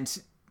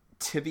 And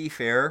to be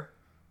fair,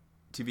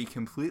 to be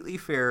completely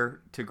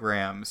fair to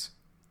Grams...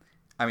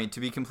 to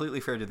be completely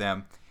fair to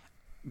them,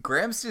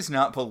 Grams does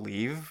not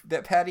believe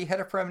that Patty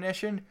had a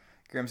premonition.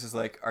 Grams is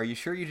like, are you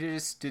sure you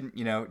just didn't,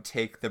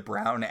 take the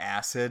brown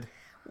acid?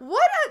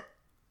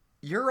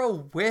 You're a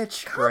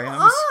witch, Grams.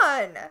 Come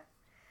on!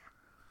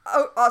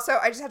 Oh, also,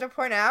 I just have to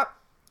point out,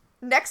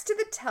 next to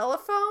the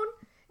telephone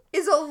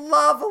is a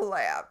lava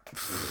lamp.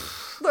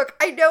 Look,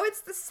 I know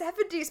it's the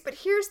 70s, but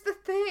here's the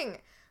thing.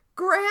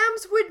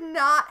 Grams would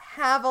not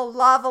have a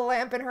lava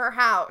lamp in her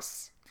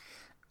house.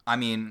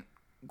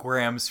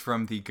 Grams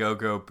from the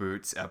Go-Go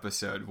Boots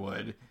episode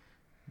would,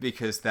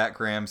 because that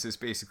Grams is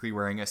basically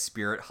wearing a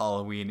Spirit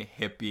Halloween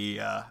hippie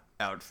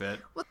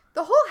outfit. Well,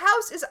 the whole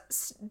house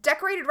is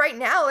decorated right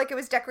now like it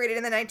was decorated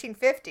in the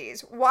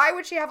 1950s. Why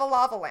would she have a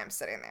lava lamp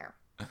sitting there?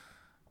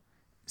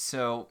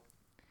 So,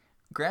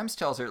 Grams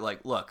tells her,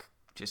 look,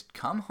 just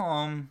come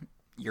home.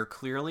 You're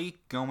clearly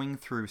going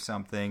through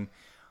something.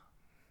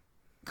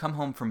 Come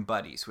home from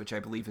Buddy's, which I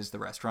believe is the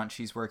restaurant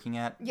she's working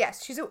at.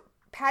 Yes,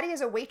 Patty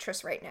is a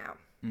waitress right now.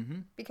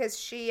 Mm-hmm. Because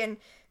she and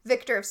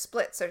Victor have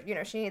split, so,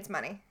 she needs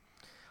money.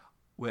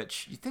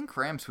 Which, you think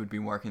Grams would be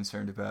more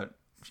concerned about.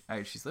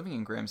 She's living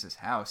in Grams'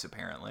 house,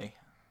 apparently.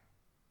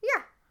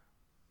 Yeah.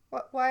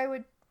 Why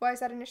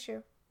is that an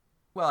issue?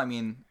 Well,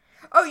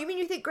 Oh, you mean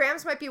you think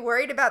Grams might be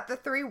worried about the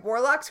 3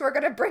 warlocks who are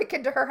going to break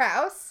into her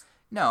house?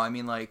 No,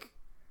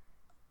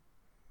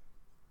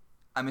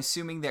 I'm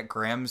assuming that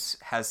Grams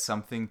has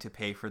something to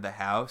pay for the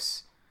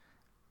house.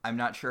 I'm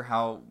not sure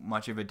how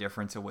much of a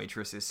difference a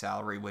waitress's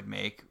salary would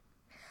make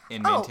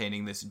in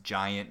maintaining this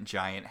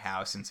giant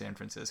house in San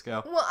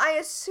Francisco. Well, I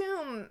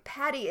assume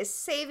Patty is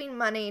saving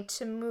money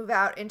to move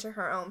out into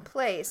her own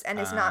place and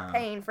is not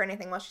paying for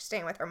anything while she's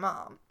staying with her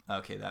mom.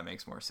 Okay, that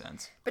makes more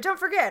sense. But don't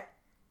forget,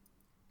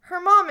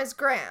 her mom is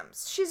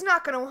Grams. She's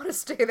not going to want to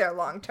stay there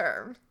long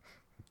term.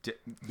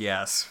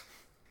 Yes.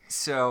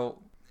 So,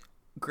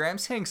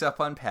 Grams hangs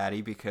up on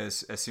Patty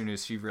because as soon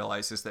as she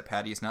realizes that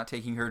Patty is not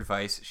taking her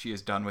advice, she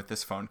is done with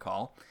this phone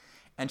call.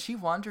 And she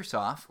wanders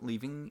off,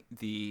 leaving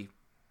the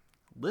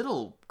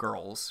little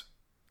girls,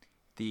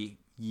 the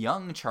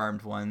young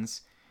charmed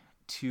ones,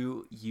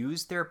 to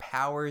use their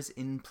powers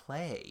in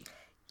play.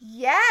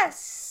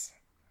 Yes.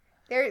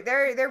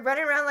 They're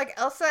running around like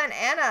Elsa and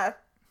Anna,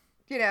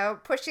 you know,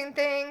 pushing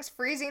things,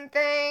 freezing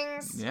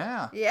things.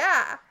 Yeah.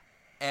 Yeah.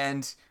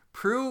 And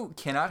Prue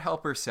cannot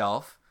help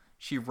herself.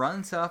 She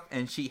runs up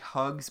and she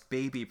hugs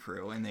baby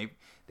Prue, and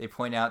they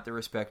point out the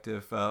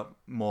respective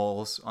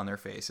moles on their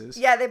faces.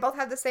 Yeah, they both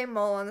have the same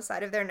mole on the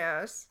side of their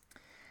nose.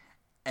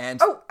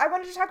 And oh, I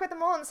wanted to talk about the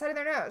mole on the side of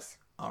their nose.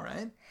 All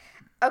right.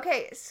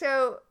 Okay,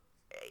 so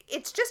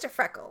it's just a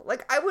freckle.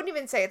 Like, I wouldn't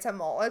even say it's a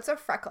mole. It's a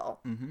freckle.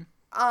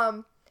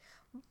 Mm-hmm.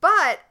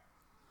 But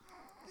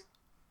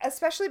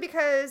especially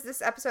because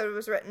this episode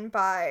was written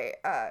by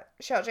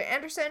Shel J.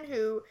 Anderson,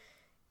 who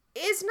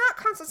is not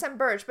Constance M.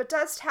 Burge, but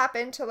does tap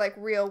into, like,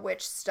 real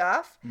witch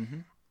stuff. Mm-hmm.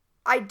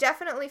 I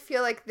definitely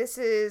feel like this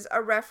is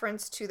a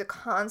reference to the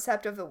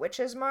concept of the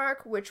witch's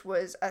mark, which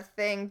was a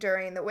thing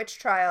during the witch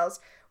trials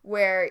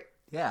where...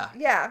 Yeah.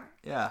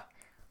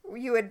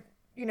 You would,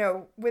 you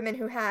know, women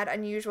who had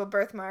unusual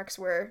birthmarks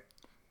were...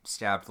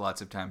 stabbed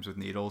lots of times with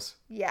needles.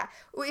 Yeah.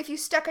 If you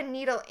stuck a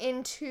needle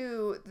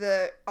into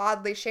the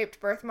oddly shaped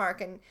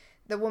birthmark and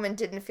the woman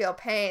didn't feel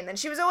pain, then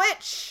she was a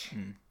witch.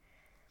 Mm.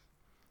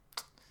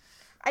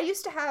 I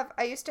used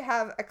to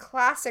have a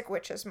classic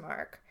witch's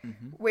mark,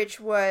 Mm-hmm. which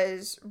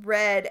was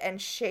red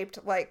and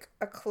shaped like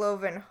a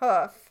cloven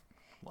hoof.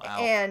 Wow.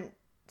 And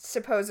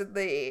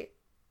supposedly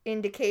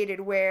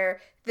indicated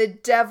where the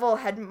devil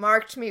had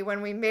marked me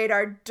when we made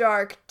our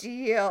dark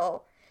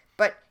deal.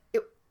 But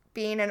it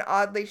being an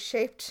oddly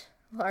shaped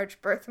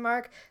large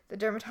birthmark, the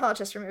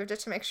dermatologist removed it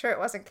to make sure it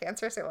wasn't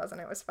cancerous. It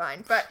wasn't. It was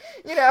fine. But,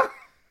 you know.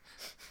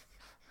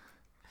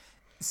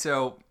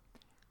 So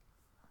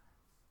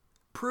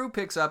Prue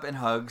picks up and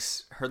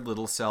hugs her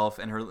little self,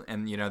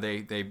 and you know,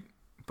 they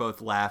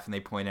both laugh and they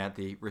point at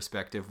the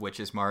respective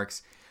witches'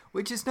 marks,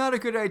 which is not a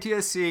good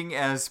idea, seeing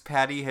as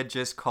Patty had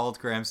just called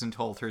Grams and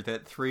told her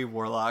that 3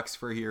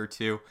 warlocks were here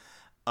to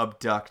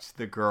abduct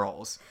the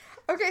girls.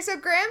 Okay, so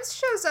Grams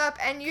shows up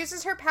and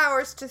uses her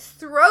powers to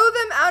throw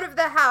them out of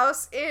the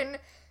house in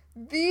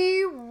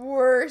the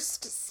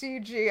worst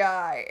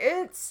CGI.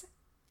 It's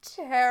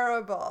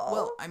terrible.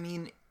 Well, I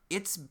mean,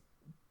 it's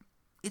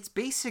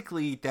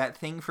basically that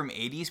thing from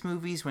 80s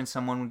movies when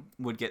someone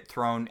would get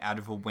thrown out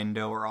of a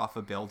window or off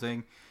a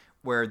building,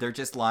 where they're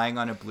just lying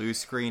on a blue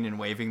screen and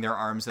waving their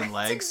arms and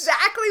legs. That's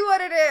exactly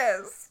what it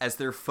is. As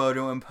they're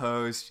photo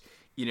imposed,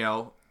 you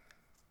know,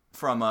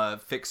 from a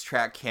fixed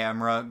track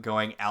camera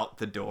going out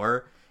the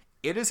door.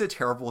 It is a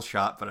terrible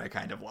shot, but I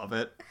kind of love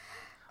it.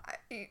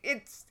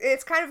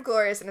 It's kind of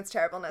glorious in its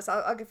terribleness.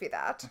 I'll give you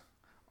that.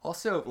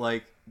 Also,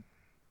 like,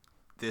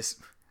 this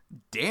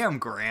damn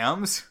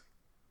Grams.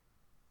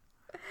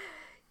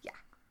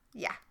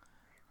 Yeah.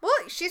 Well,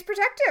 she's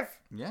protective.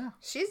 Yeah.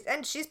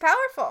 She's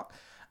powerful.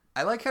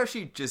 I like how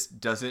she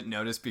just doesn't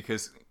notice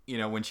because, you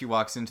know, when she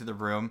walks into the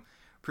room,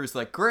 Prue's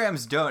like,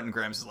 Grams don't, and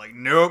Grams is like,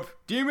 nope,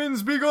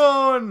 demons be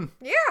gone.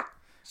 Yeah.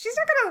 She's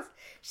not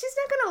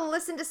gonna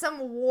listen to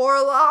some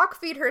warlock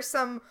feed her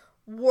some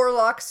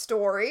warlock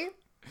story.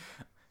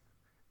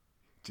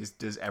 Just,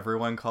 does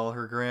everyone call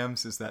her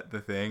Grams? Is that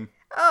the thing?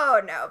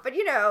 Oh, no. But,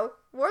 you know,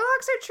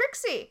 warlocks are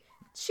tricksy.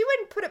 She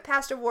wouldn't put it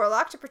past a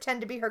warlock to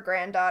pretend to be her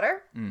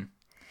granddaughter. Mm.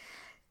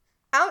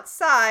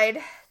 Outside,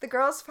 the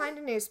girls find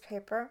a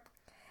newspaper,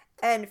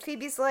 and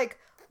Phoebe's like,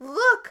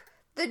 look,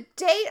 the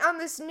date on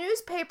this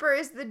newspaper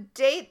is the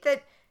date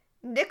that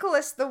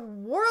Nicholas the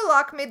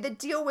warlock made the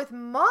deal with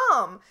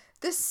Mom.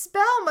 The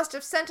spell must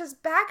have sent us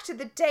back to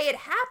the day it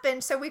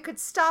happened so we could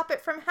stop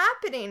it from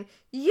happening.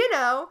 You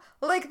know,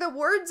 like the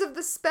words of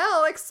the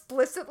spell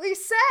explicitly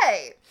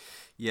say.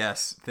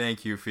 Yes,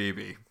 thank you,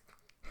 Phoebe.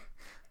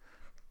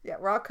 Yeah,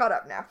 we're all caught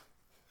up now.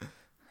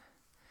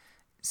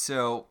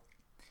 So,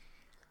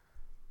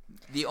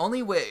 the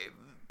only way...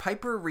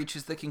 Piper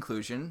reaches the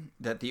conclusion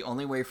that the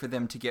only way for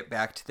them to get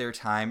back to their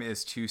time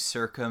is to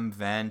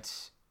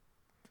circumvent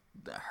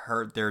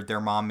their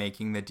mom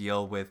making the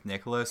deal with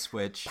Nicholas,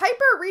 which...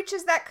 Piper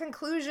reaches that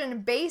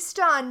conclusion based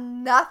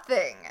on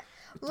nothing.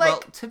 Like,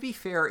 well, to be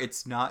fair,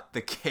 it's not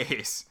the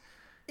case.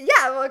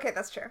 Yeah, well, okay,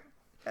 that's true.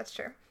 That's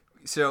true.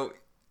 So,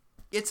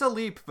 it's a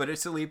leap, but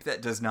it's a leap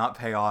that does not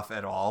pay off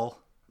at all.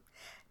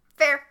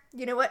 Fair.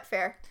 You know what?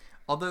 Fair.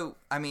 Although,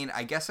 I mean,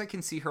 I guess I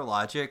can see her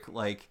logic.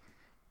 Like,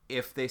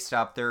 if they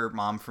stop their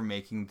mom from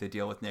making the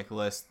deal with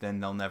Nicholas, then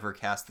they'll never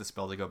cast the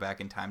spell to go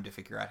back in time to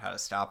figure out how to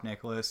stop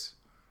Nicholas.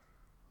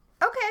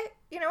 Okay.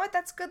 You know what?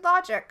 That's good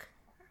logic.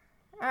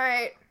 All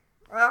right.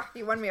 Well,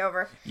 you won me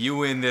over. You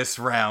win this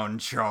round,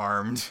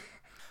 Charmed.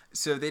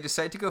 So they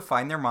decide to go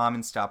find their mom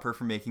and stop her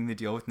from making the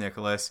deal with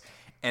Nicholas.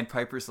 And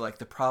Piper's like,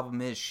 the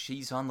problem is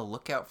she's on the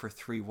lookout for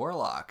 3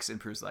 warlocks. And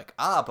Prue's like,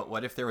 but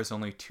what if there was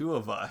only 2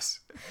 of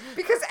us?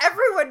 Because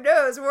everyone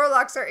knows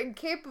warlocks are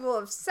incapable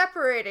of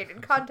separating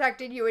and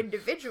contacting you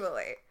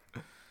individually.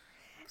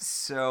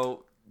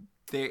 So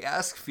they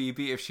ask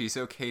Phoebe if she's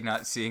okay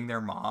not seeing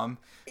their mom.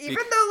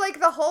 Even though,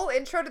 like, the whole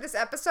intro to this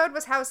episode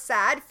was how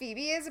sad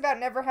Phoebe is about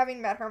never having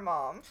met her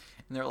mom.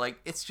 And they're like,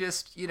 it's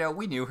just, you know,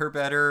 we knew her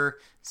better.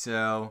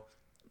 So,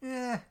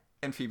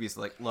 And Phoebe's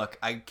like, look,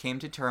 I came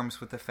to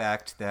terms with the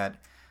fact that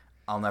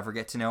I'll never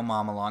get to know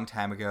Mom a long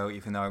time ago,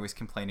 even though I was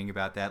complaining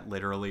about that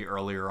literally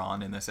earlier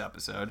on in this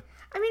episode.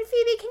 I mean,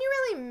 Phoebe, can you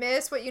really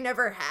miss what you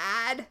never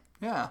had?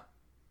 Yeah.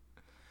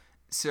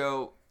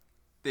 So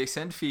they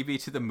send Phoebe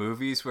to the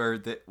movies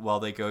while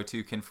they go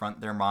to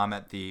confront their mom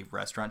at the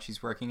restaurant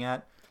she's working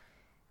at.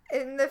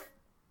 In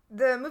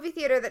the movie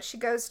theater that she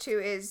goes to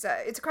is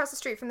it's across the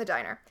street from the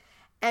diner,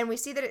 and we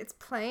see that it's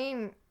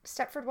playing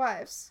Stepford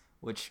Wives.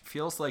 Which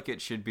feels like it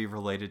should be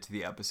related to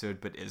the episode,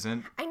 but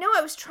isn't. I know,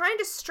 I was trying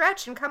to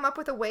stretch and come up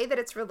with a way that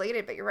it's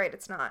related, but you're right,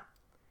 it's not.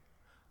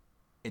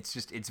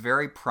 It's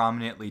very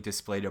prominently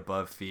displayed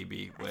above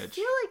Phoebe, which... I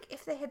feel like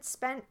if they had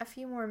spent a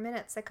few more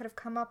minutes, they could have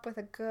come up with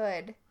a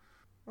good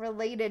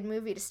related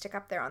movie to stick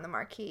up there on the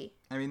marquee.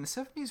 I mean, the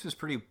 70s was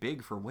pretty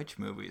big for witch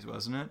movies,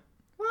 wasn't it?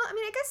 Well, I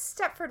mean, I guess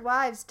Stepford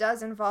Wives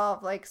does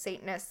involve, like,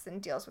 Satanists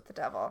and deals with the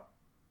devil.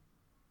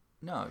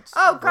 No, it's...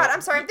 Oh, God, I'm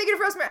sorry. I'm thinking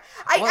of Rosemary.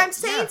 I'm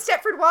saying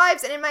Stepford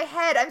Wives, and in my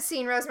head, I'm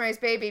seeing Rosemary's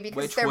Baby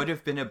because which would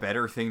have been a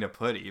better thing to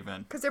put,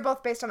 even. Because they're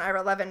both based on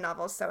Ira Levin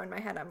novels, so in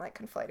my head, I'm, like,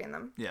 conflating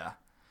them. Yeah.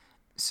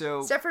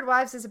 So... Stepford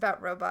Wives is about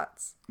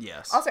robots.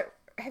 Yes. Also,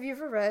 have you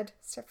ever read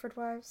Stepford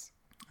Wives?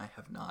 I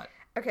have not.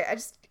 Okay,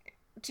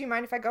 do you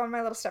mind if I go on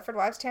my little Stepford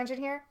Wives tangent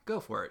here? Go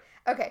for it.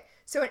 Okay,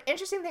 so an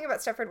interesting thing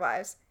about Stepford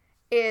Wives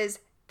is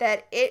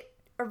that it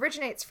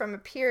originates from a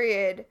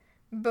period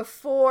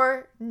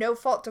before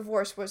no-fault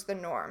divorce was the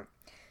norm.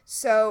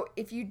 So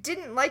if you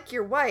didn't like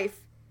your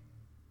wife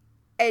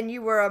and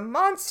you were a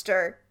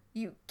monster,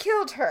 you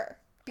killed her.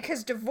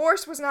 Because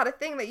divorce was not a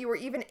thing that you were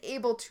even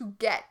able to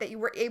get, that you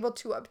were able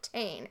to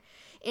obtain.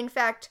 In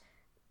fact,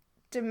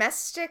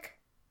 domestic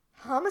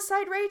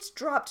homicide rates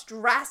dropped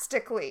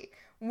drastically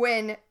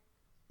when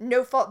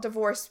no-fault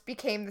divorce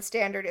became the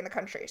standard in the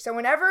country. So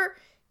whenever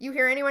you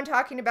hear anyone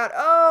talking about,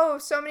 oh,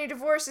 so many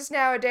divorces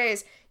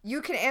nowadays,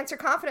 you can answer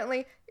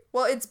confidently,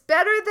 well, it's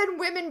better than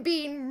women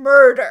being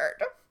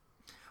murdered.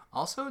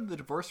 Also, the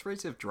divorce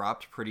rates have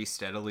dropped pretty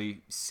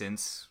steadily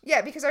since...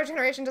 Yeah, because our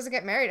generation doesn't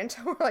get married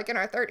until we're, like, in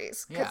our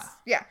 30s. Yeah.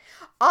 Yeah.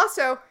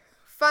 Also,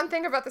 fun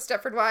thing about the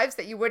Stepford Wives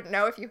that you wouldn't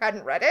know if you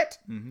hadn't read it.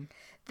 Mm-hmm.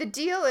 The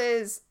deal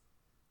is...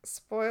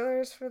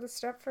 Spoilers for the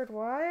Stepford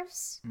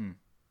Wives?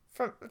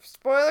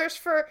 Spoilers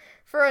for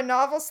a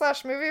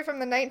novel/movie from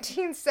the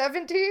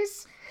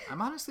 1970s? I'm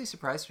honestly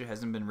surprised it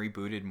hasn't been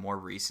rebooted more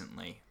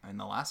recently. And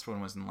the last one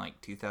was in, like,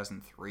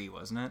 2003,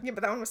 wasn't it? Yeah,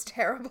 but that one was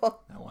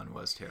terrible. That one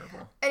was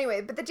terrible.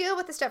 Anyway, but the deal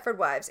with the Stepford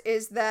Wives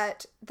is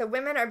that the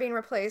women are being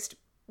replaced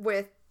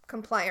with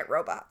compliant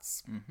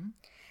robots. Mm-hmm.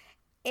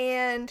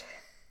 And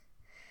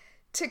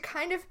to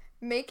kind of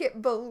make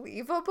it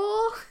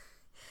believable,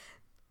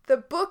 the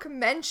book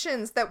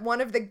mentions that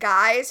one of the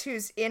guys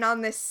who's in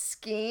on this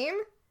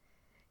scheme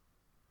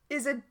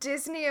is a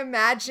Disney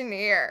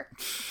Imagineer.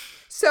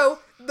 So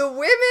the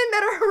women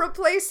that are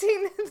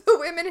replacing the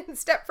women in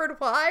Stepford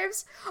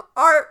Wives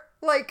are,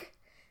 like,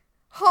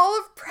 Hall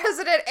of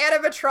President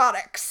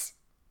animatronics.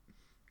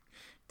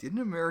 Didn't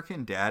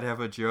American Dad have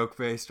a joke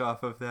based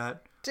off of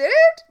that? Did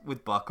it?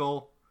 With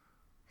Buckle?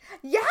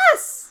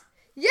 Yes!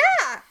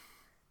 Yeah!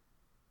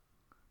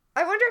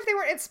 I wonder if they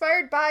weren't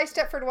inspired by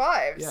Stepford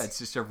Wives. Yeah, it's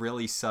just a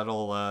really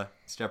subtle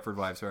Stepford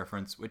Wives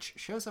reference, which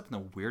shows up in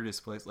the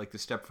weirdest place, like the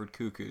Stepford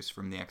Cuckoos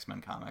from the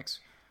X-Men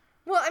comics.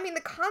 Well, I mean, the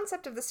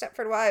concept of the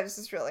Stepford Wives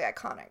is really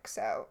iconic,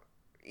 so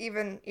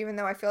even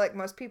though I feel like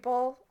more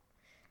people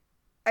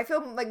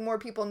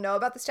know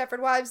about the Stepford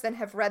Wives than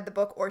have read the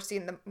book or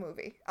seen the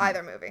movie.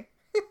 Either movie.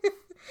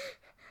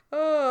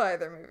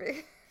 Either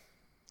movie.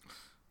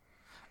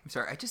 I'm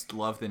sorry, I just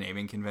love the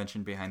naming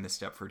convention behind the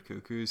Stepford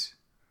Cuckoos.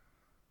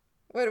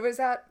 What was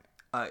that?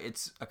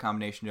 It's a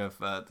combination of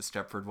the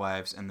Stepford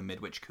Wives and the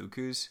Midwich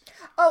Cuckoos.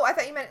 Oh, I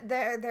thought you meant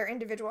their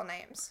individual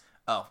names.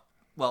 Oh,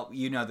 well,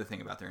 you know the thing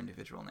about their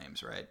individual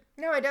names, right?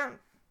 No, I don't.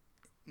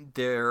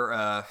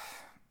 They're,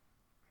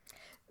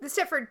 The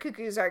Stepford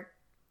Cuckoos are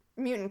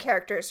mutant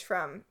characters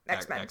from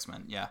X-Men.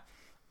 X-Men, yeah.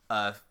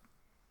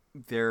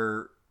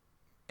 They're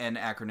an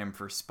acronym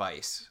for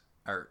SPICE.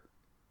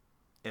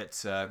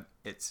 It's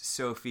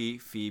Sophie,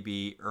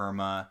 Phoebe,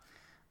 Irma,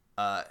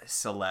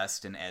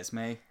 Celeste, and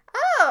Esme.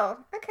 Oh,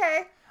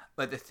 okay.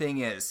 But the thing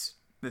is,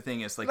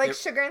 like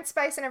Sugar and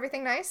Spice and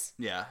Everything Nice?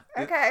 Yeah.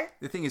 Okay.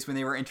 The thing is, when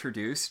they were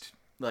introduced,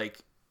 like,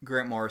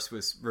 Grant Morris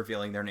was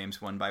revealing their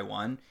names one by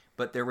one,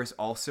 but there was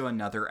also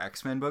another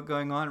X-Men book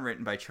going on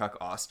written by Chuck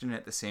Austin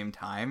at the same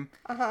time.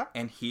 Uh-huh.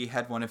 And he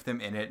had one of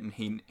them in it, and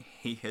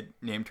he had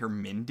named her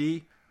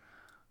Mindy.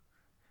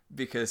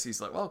 Because he's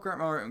like, well,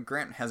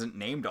 Grant hasn't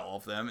named all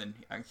of them,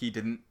 and he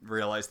didn't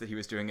realize that he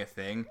was doing a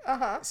thing.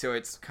 Uh-huh. So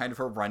it's kind of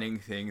a running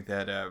thing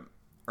that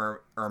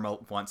Irma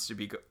wants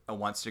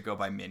to go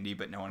by Mindy,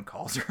 but no one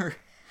calls her.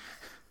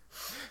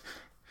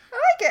 I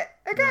like it.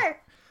 Okay. Yeah.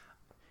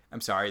 I'm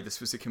sorry, this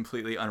was a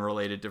completely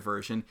unrelated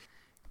diversion.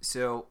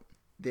 So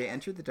they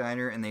enter the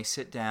diner and they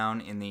sit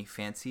down in the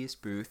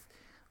fanciest booth.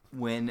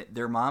 When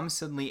their mom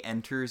suddenly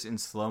enters in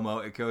slow-mo,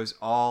 it goes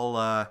all...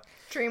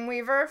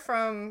 Dreamweaver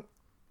from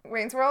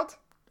Wayne's World?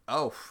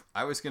 Oh,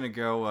 I was going to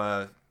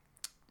go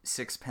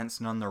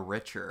sixpence none the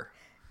richer.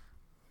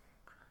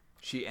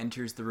 She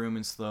enters the room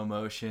in slow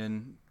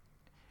motion.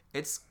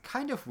 It's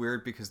kind of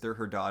weird because they're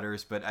her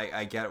daughters, but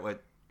I get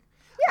what...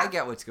 Yeah. I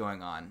get what's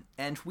going on.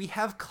 And we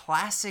have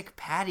classic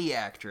Patty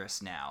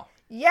actress now.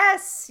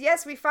 Yes,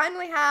 we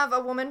finally have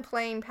a woman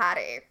playing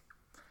Patty.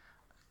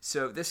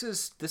 So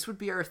this would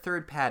be our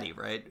third Patty,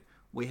 right?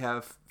 We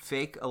have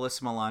fake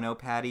Alyssa Milano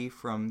Patty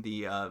from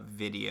the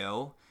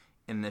video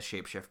in the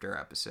Shapeshifter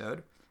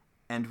episode.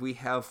 And we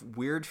have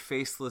weird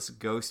faceless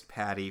ghost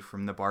Patty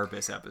from the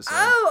Barbas episode.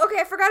 Oh,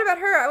 okay, I forgot about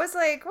her. I was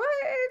like, what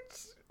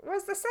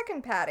was the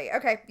second Patty?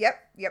 Okay, yep.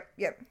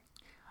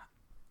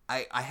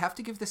 I have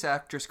to give this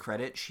actress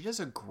credit. She does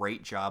a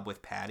great job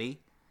with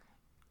Patty,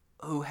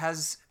 who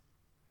has...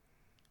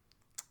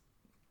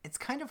 It's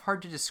kind of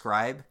hard to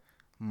describe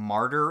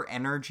martyr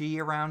energy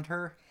around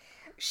her.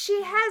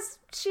 She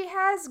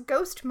has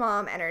ghost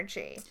mom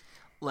energy.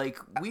 Like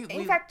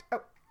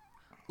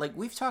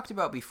we've talked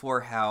about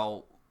before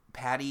how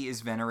Patty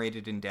is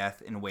venerated in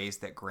death in ways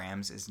that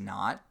Grams is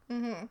not.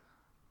 Mm-hmm.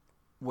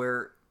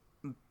 Where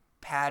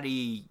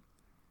Patty,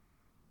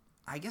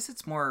 I guess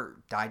it's more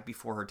died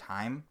before her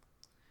time.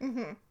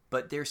 Mm-hmm.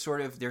 But there's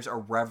a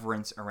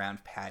reverence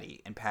around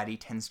Patty, and Patty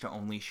tends to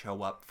only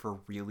show up for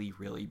really,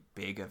 really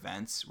big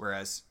events,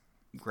 whereas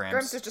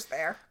Grams is just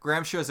there.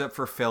 Grams shows up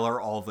for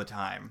filler all the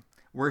time.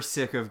 We're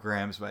sick of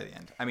Grams by the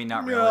end. I mean,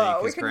 not really.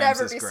 No, we can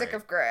never be sick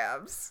of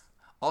Grams.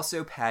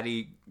 Also,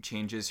 Patty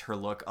changes her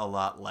look a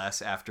lot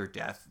less after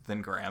death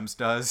than Grams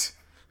does.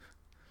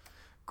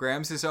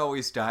 Grams is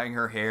always dyeing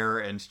her hair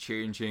and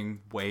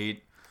changing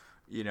weight,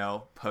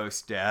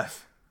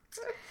 post-death.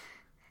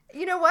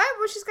 You know what?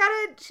 Well,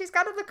 she's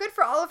gotta look good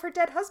for all of her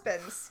dead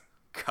husbands.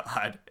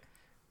 God.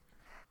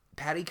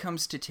 Patty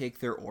comes to take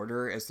their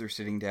order as they're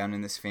sitting down in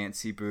this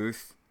fancy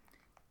booth.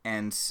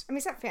 And I mean,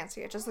 it's not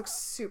fancy. It just looks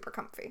super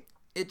comfy.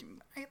 It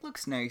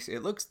looks nice.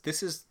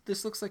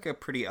 This looks like a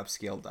pretty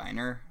upscale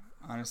diner,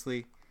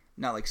 honestly.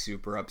 Not like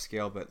super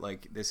upscale, but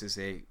like this is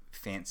a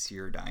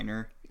fancier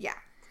diner. Yeah.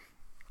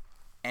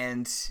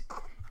 And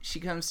she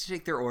comes to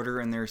take their order,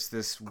 and there's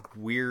this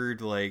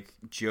weird, like,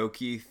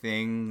 jokey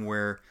thing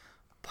where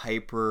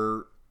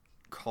Piper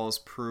calls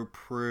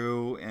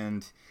Prue,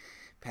 and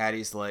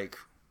Patty's like,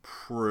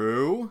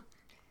 Prue?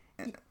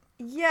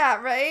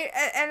 Yeah, right?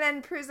 And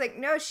then Prue's like,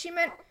 no, she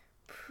meant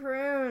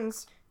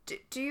prunes.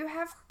 Do you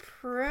have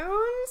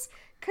prunes?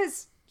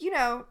 Because,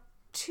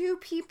 two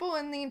people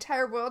in the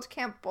entire world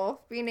can't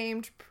both be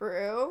named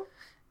Prue.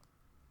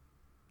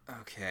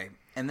 Okay.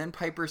 And then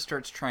Piper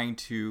starts trying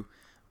to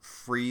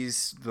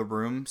freeze the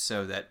room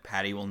so that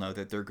Patty will know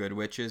that they're good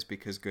witches,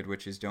 because good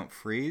witches don't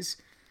freeze.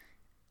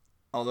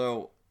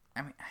 Although,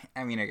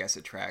 I mean, I guess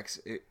it tracks.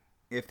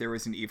 If there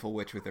was an evil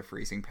witch with a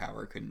freezing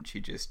power, couldn't she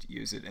just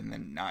use it and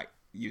then not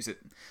use it?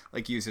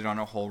 Like, use it on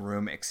a whole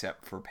room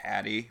except for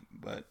Patty?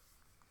 But,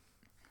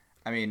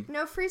 I mean...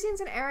 No,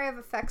 freezing's an area of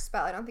effect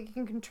spell. I don't think you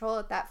can control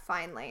it that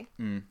finely.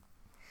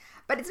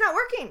 But it's not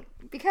working,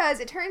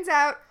 because it turns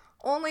out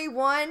only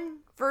one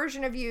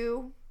version of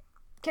you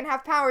can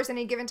have powers in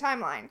a given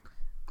timeline.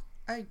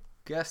 I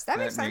guess that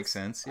makes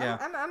sense. Yeah.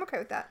 I'm okay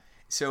with that.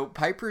 So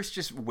Piper's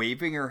just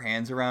waving her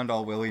hands around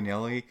all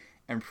willy-nilly,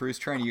 and Prue's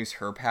trying to use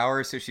her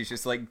power, so she's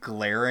just, like,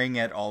 glaring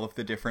at all of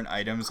the different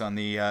items on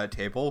the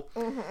table.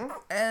 Mm-hmm.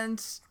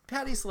 And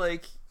Patty's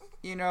like,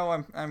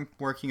 I'm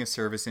working a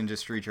service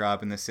industry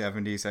job in the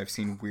 70s. I've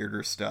seen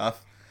weirder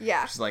stuff.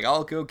 Yeah. She's like,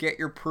 I'll go get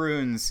your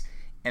prunes.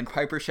 And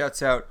Piper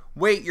shouts out,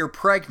 wait, you're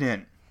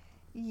pregnant.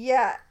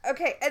 Yeah.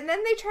 Okay, and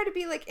then they try to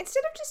be like,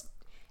 instead of just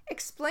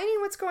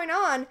explaining what's going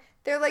on,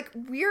 they're like,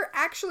 we're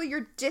actually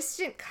your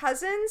distant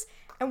cousins,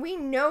 and we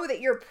know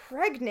that you're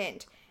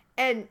pregnant.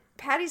 And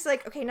Patty's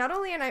like, okay, not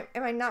only am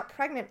I not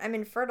pregnant, I'm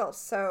infertile,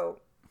 so,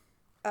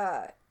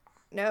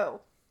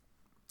 no.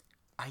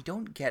 I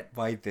don't get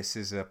why this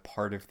is a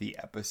part of the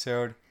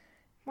episode.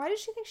 Why did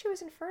she think she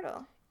was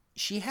infertile?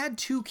 She had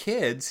 2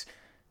 kids.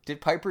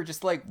 Did Piper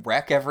just, like,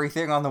 wreck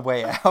everything on the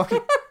way out?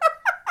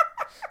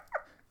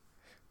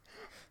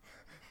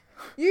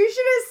 You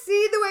should have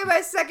seen the way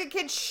my second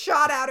kid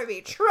shot out of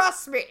me.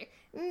 Trust me.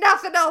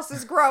 Nothing else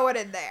is growing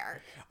in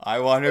there. I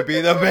want to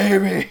be the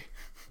baby.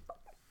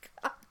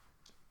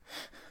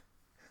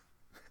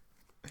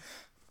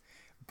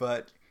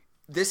 But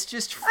this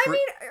just... okay,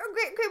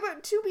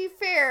 but to be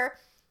fair,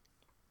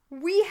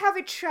 we have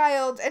a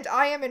child and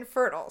I am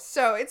infertile,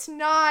 so it's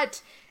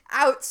not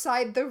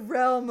outside the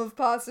realm of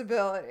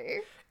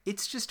possibility.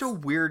 It's just a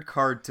weird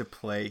card to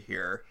play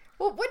here.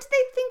 Well, what did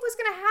they think was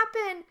going to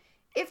happen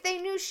if they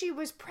knew she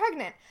was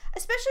pregnant?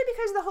 Especially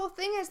because the whole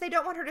thing is they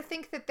don't want her to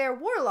think that they're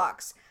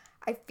warlocks.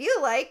 I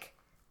feel like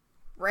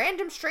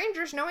random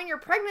strangers knowing you're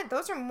pregnant,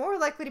 those are more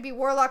likely to be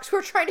warlocks who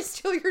are trying to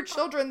steal your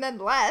children than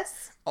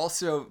less.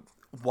 Also,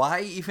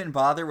 why even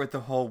bother with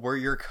the whole we're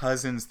your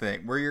cousins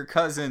thing? We're your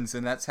cousins,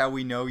 and that's how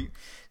we know you.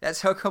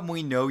 That's how come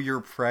we know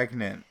you're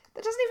pregnant.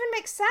 That doesn't even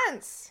make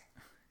sense.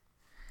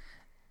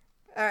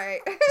 All right.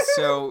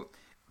 So,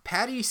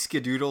 Patty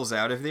skedoodles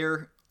out of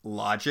there,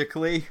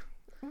 logically.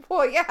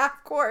 Well, yeah,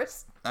 of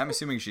course. I'm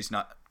assuming she's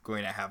not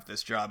going to have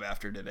this job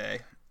after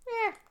today.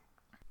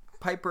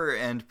 Piper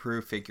and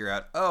Prue figure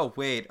out, oh,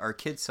 wait, our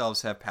kid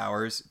selves have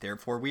powers,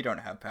 therefore we don't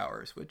have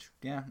powers, which,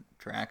 yeah,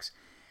 tracks.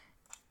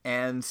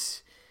 And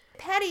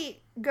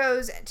Patty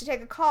goes to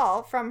take a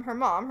call from her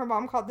mom. Her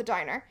mom called the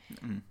diner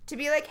to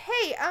be like,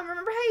 hey,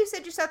 remember how you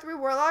said you saw 3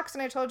 warlocks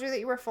and I told you that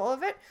you were full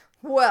of it?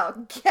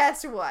 Well,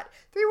 guess what?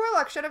 3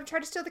 warlocks showed up and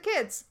tried to steal the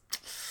kids.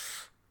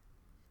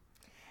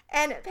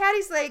 And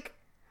Patty's like,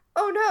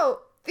 oh no,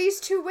 these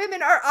 2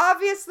 women are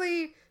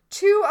obviously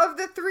 2 of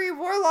the 3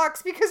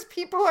 warlocks because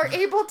people are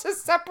able to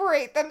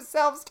separate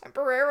themselves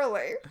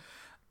temporarily.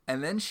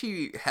 And then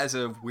she has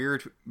a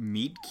weird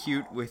meet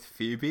cute with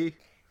Phoebe.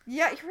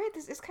 Yeah, you're right.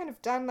 This is kind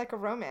of done like a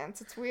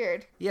romance. It's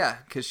weird. Yeah,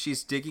 because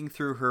she's digging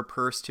through her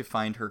purse to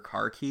find her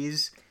car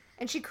keys.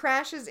 And she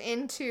crashes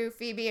into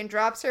Phoebe and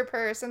drops her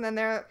purse, and then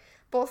they're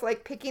both,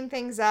 like, picking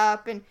things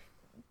up. And,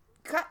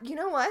 God, you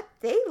know what?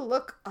 They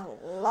look a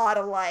lot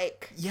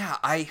alike. Yeah,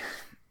 I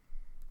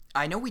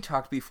know we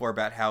talked before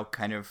about how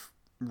kind of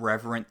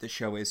reverent the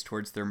show is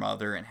towards their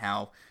mother and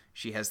how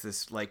she has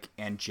this, like,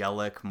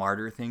 angelic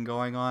martyr thing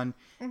going on.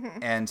 Mm-hmm.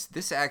 And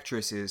this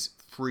actress is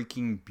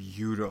freaking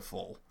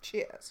beautiful. She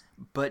is.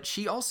 But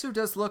she also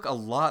does look a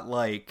lot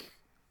like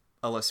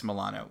Alyssa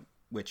Milano,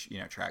 which, you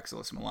know, tracks.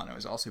 Alyssa Milano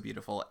is also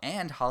beautiful.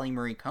 And Holly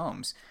Marie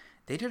Combs.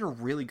 They did a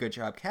really good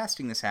job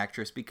casting this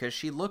actress because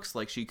she looks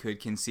like she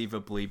could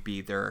conceivably be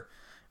their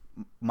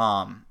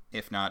mom,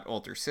 if not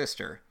older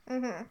sister.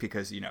 Mm-hmm.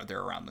 Because, you know,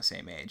 they're around the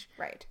same age.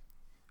 Right.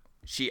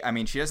 She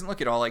doesn't look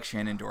at all like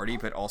Shannon Doherty,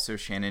 but also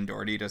Shannon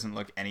Doherty doesn't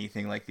look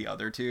anything like the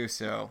other 2,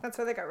 so... That's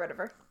why they got rid of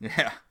her.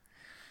 Yeah.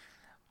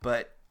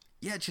 But,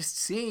 yeah, just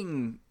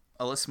seeing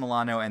Alyssa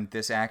Milano and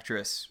this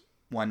actress,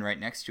 one right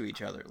next to each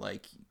other,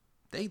 like,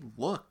 they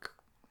look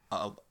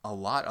a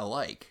lot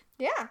alike.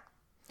 Yeah.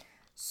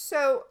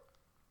 So,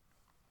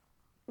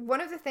 one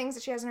of the things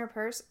that she has in her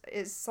purse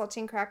is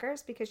saltine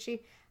crackers because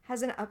she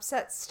has an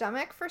upset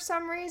stomach for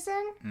some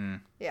reason. Mm.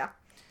 Yeah.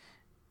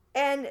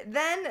 And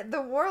then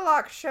the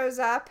warlock shows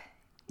up.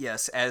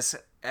 Yes, as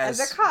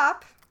a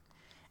cop.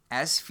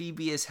 As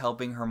Phoebe is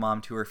helping her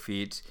mom to her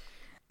feet,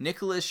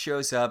 Nicholas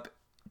shows up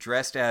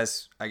dressed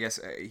as, I guess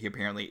he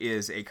apparently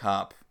is a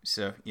cop.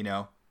 So, you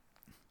know,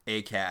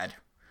 a cad.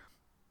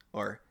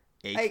 Or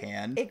a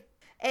can.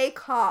 A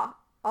caw.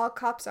 All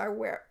cops are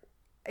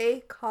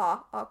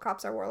all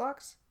cops are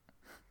warlocks.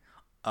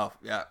 Oh,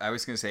 yeah, I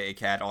was going to say a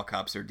cad, all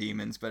cops are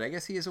demons, but I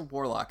guess he is a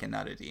warlock and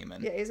not a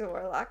demon. Yeah, he's a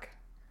warlock.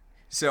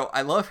 So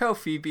I love how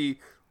Phoebe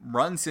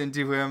runs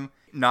into him,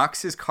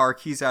 knocks his car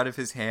keys out of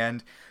his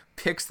hand,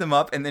 picks them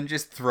up, and then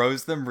just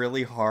throws them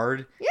really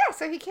hard. Yeah,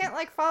 so he can't,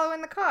 like, follow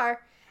in the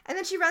car. And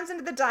then she runs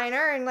into the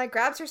diner and, like,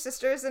 grabs her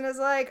sisters and is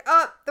like,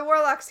 oh, the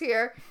warlock's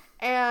here.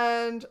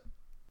 And,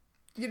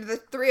 you know, the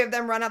 3 of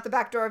them run out the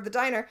back door of the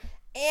diner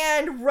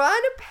and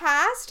run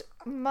past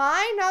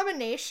my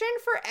nomination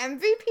for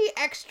MVP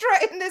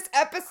Extra in this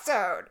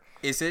episode.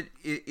 Is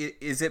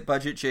it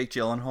budget Jake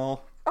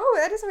Gyllenhaal? Oh,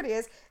 that is what he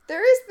is.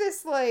 There is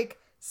this, like,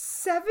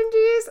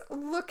 70s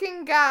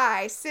looking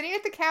guy sitting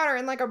at the counter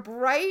in, like, a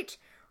bright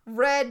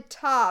red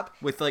top.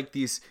 With, like,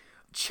 these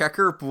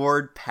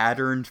checkerboard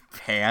patterned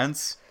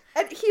pants.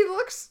 And he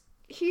looks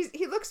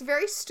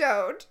very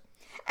stoned.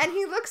 And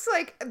he looks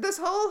like this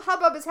whole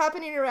hubbub is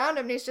happening around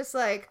him. And he's just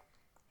like,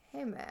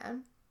 hey,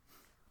 man.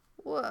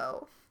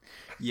 Whoa.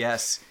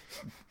 Yes.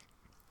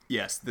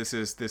 Yes, this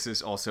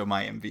is also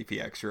my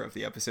MVP Extra of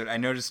the episode. I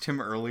noticed him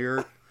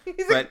earlier,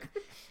 but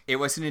it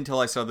wasn't until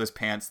I saw those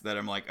pants that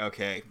I'm like,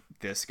 okay,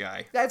 this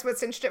guy. That's what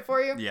cinched it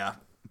for you? Yeah.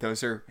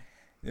 Those are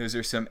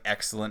some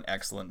excellent,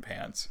 excellent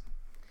pants.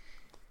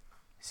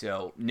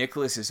 So,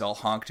 Nicholas is all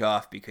honked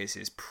off because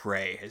his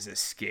prey has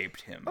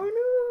escaped him.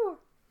 Oh, no.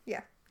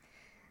 Yeah.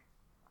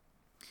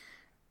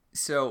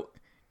 So,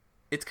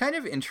 it's kind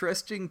of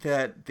interesting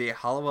that the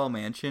Halliwell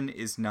Mansion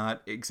is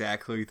not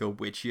exactly the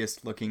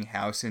witchiest looking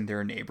house in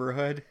their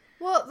neighborhood.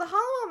 Well, the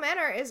Halliwell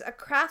Manor is a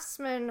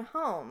craftsman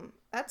home.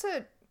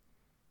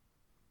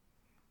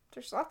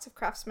 There's lots of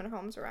craftsman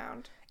homes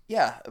around.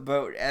 Yeah,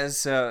 but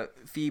as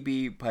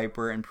Phoebe,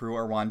 Piper, and Prue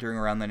are wandering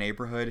around the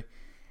neighborhood,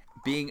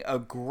 being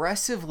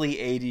aggressively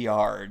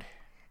ADR'd.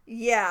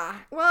 Yeah.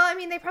 Well, I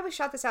mean, they probably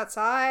shot this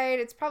outside.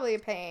 It's probably a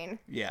pain.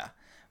 Yeah.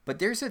 But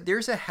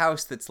there's a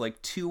house that's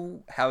like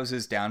 2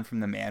 houses down from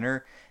the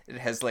manor. It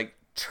has like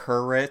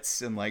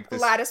turrets and like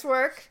this lattice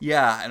work.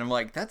 Yeah, and I'm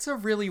like, that's a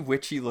really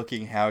witchy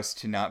looking house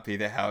to not be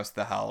the house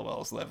the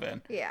Halliwells live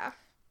in. Yeah.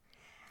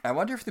 I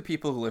wonder if the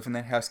people who live in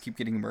that house keep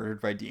getting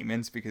murdered by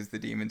demons because the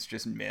demons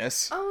just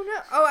miss. Oh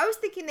no. Oh, I was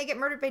thinking they get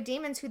murdered by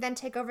demons who then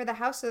take over the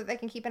house so that they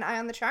can keep an eye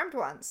on the charmed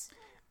ones.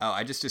 Oh,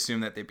 I just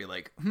assumed that they'd be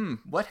like,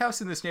 what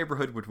house in this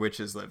neighborhood would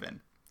witches live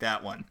in?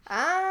 That one.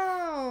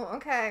 Oh,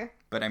 okay.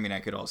 But I mean,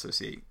 I could also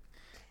see.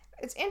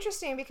 It's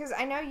interesting because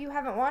I know you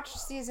haven't watched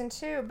season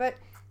 2, but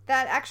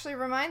that actually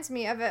reminds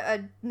me of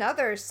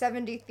another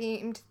 70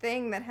 themed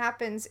thing that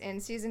happens in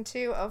season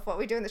 2 of What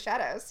We Do in the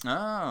Shadows.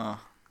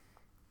 Oh.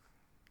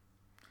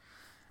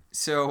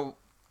 So,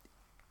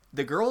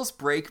 the girls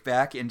break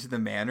back into the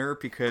manor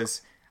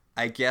because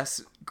I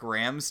guess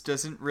Grams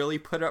doesn't really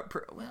put up...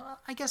 well,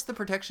 I guess the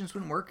protections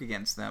wouldn't work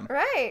against them.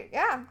 Right,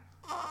 yeah.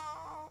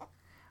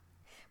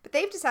 But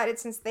they've decided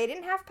since they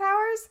didn't have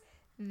powers,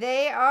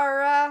 they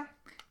are,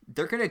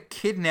 They're gonna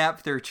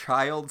kidnap their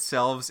child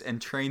selves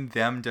and train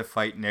them to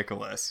fight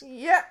Nicholas.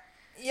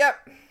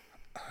 Yep.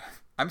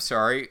 I'm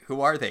sorry,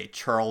 who are they?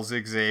 Charles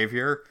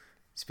Xavier?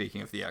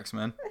 Speaking of the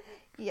X-Men.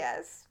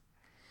 Yes.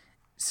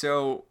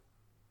 So,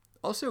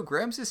 also,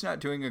 Grams is not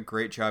doing a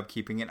great job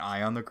keeping an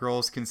eye on the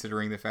girls,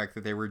 considering the fact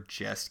that they were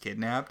just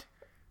kidnapped.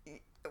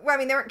 Well, I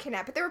mean, they weren't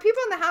kidnapped, but there were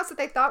people in the house that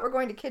they thought were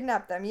going to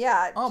kidnap them,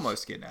 yeah.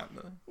 Almost kidnapped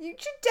them. You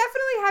should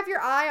definitely have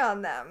your eye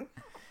on them.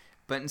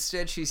 But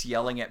instead, she's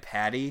yelling at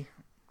Patty.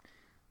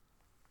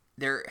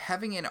 They're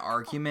having an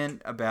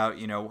argument about,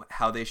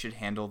 how they should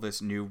handle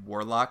this new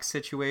warlock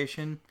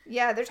situation.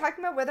 Yeah, they're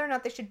talking about whether or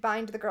not they should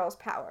bind the girls'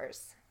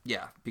 powers.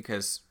 Yeah,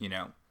 because,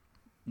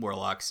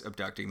 warlocks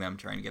abducting them,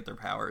 trying to get their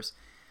powers.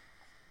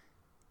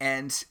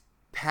 And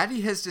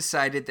Patty has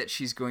decided that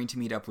she's going to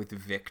meet up with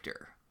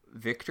Victor.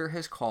 Victor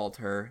has called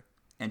her,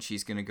 and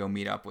she's going to go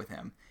meet up with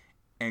him.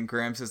 And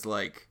Grams is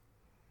like,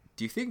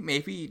 do you think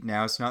maybe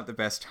now's not the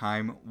best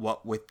time,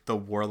 what with the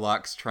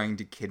warlocks trying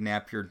to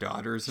kidnap your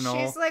daughters and all?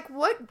 She's like,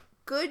 what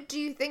good do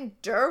you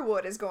think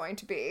Durwood is going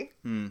to be?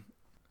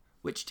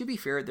 Which, to be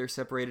fair, they're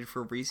separated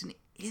for a reason.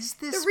 Is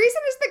this... The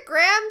reason is that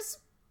Grams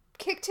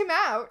kicked him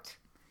out.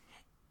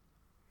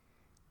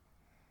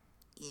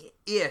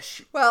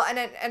 Ish. Well,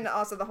 and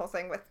also the whole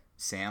thing with...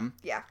 Sam?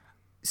 Yeah.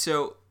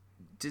 So,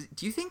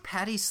 do you think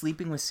Patty's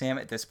sleeping with Sam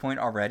at this point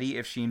already,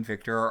 if she and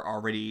Victor are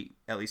already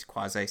at least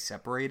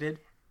quasi-separated?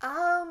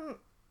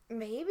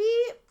 Maybe?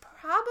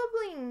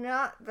 Probably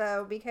not,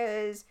 though,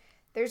 because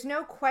there's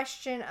no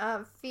question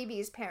of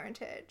Phoebe's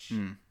parentage.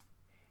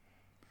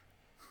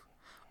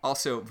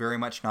 Also, very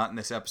much not in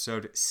this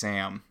episode,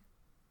 Sam.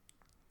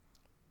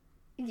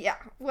 Yeah,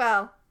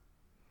 well,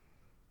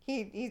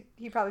 he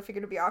probably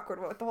figured it'd be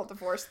awkward with the whole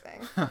divorce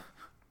thing.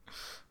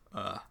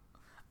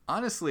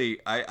 Honestly,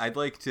 I'd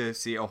like to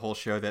see a whole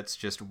show that's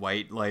just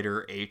white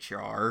lighter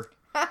HR.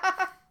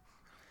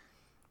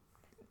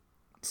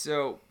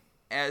 So,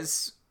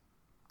 as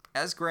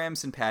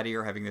Grams and Patty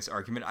are having this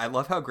argument, I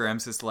love how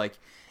Grams is like,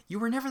 you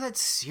were never that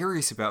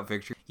serious about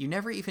Victor. You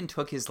never even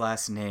took his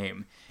last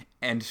name.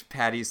 And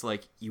Patty's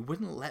like, you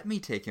wouldn't let me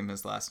take him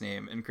his last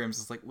name. And Grams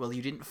is like, well,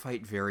 you didn't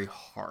fight very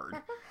hard.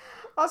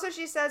 Also,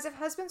 she says if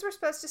husbands were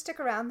supposed to stick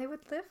around, they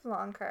would live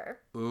longer.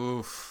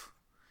 Oof.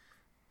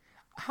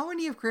 How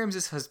many of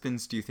Grams'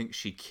 husbands do you think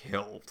she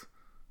killed?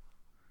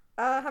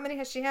 How many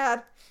has she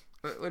had?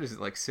 What is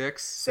it, like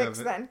 6? 6,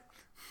 7? then.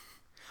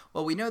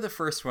 Well, we know the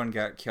first one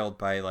got killed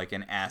by, like,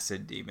 an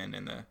acid demon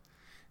in the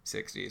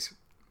 60s.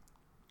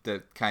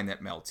 The kind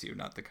that melts you,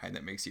 not the kind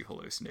that makes you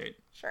hallucinate.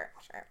 Sure.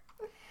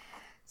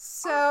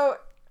 So,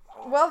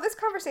 while this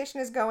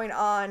conversation is going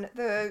on,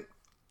 the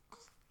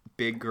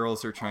big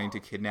girls are trying to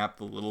kidnap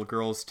the little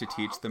girls to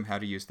teach them how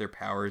to use their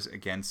powers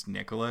against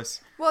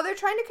Nicholas. Well, they're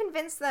trying to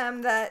convince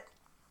them that,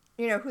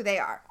 who they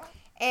are.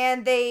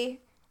 And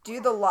they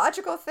do the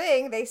logical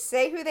thing. They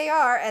say who they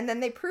are, and then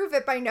they prove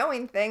it by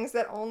knowing things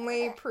that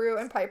only Prue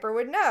and Piper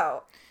would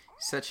know.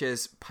 Such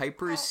as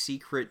Piper's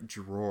secret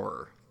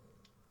drawer.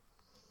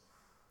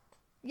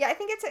 Yeah, I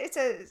think it's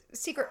a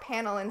secret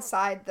panel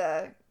inside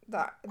the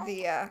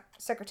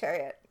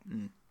Secretariat.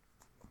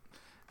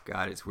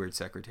 God, it's weird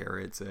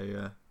Secretariat. It's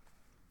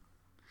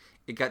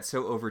it got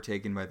so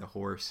overtaken by the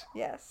horse.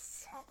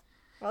 Yes.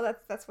 Well,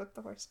 that's what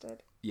the horse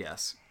did.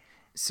 Yes.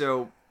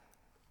 So,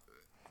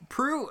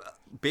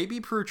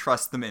 Baby Prue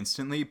trusts them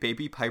instantly.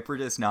 Baby Piper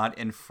does not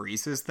and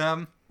freezes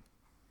them.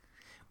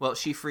 Well,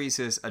 she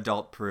freezes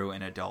adult Prue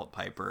and adult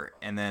Piper,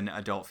 and then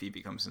adult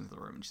Phoebe comes into the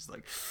room and she's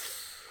like...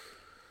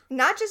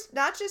 Not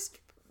just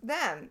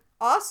them.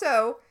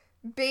 Also,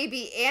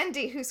 baby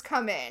Andy, who's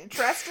come in,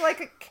 dressed like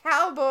a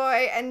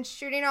cowboy and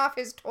shooting off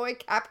his toy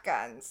cap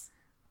guns.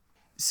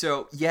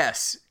 So,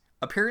 yes,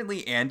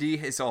 apparently Andy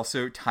has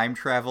also time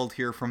traveled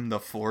here from the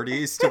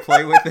 40s to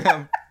play with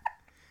them.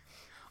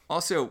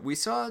 Also, we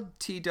saw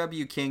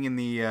T.W. King in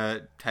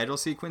the title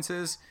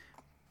sequences,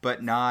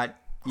 but not,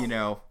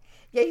 Yeah,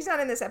 he's not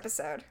in this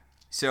episode.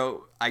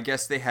 So, I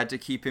guess they had to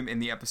keep him in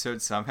the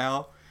episode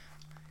somehow.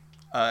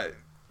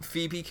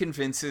 Phoebe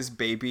convinces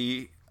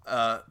baby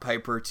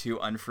Piper to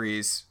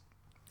unfreeze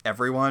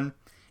everyone,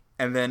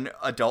 and then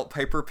adult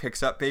Piper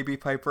picks up baby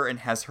Piper and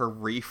has her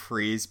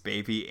refreeze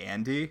baby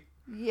Andy.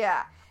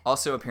 Yeah.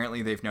 Also,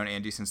 apparently they've known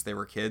Andy since they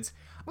were kids.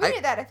 We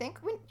knew that, I think.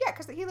 Yeah,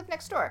 because he lived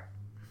next door.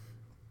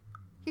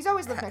 He's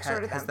always lived next door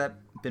to them. Has that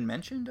been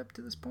mentioned up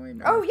to this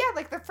point? Or? Oh, yeah,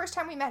 like the first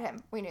time we met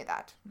him, we knew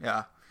that.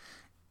 Yeah.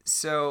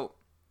 So,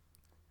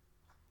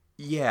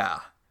 yeah.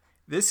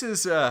 This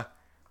is, I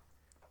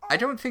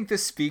don't think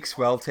this speaks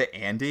well to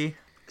Andy.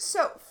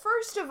 So,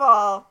 first of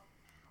all,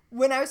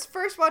 when I was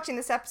first watching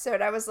this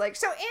episode, I was like,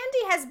 so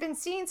Andy has been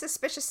seeing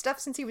suspicious stuff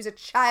since he was a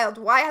child.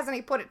 Why hasn't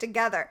he put it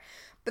together?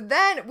 But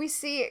then we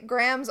see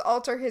Grams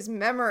alter his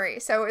memory.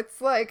 So it's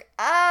like,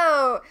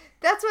 oh,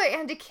 that's why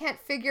Andy can't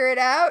figure it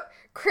out.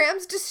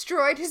 Grams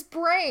destroyed his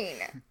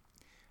brain.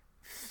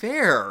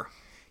 Fair.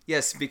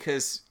 Yes,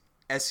 because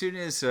as soon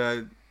as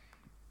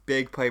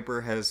Big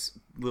Piper has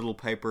little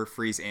Piper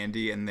freeze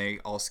Andy, and they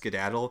all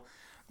skedaddle.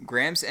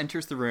 Grams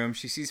enters the room.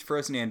 She sees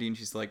frozen Andy, and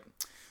she's like,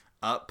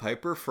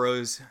 Piper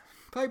froze.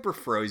 Piper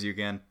froze you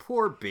again.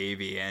 Poor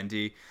baby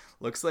Andy.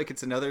 Looks like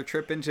it's another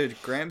trip into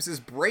Grams'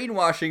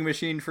 brainwashing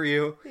machine for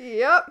you.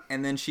 Yep.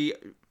 And then she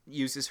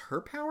uses her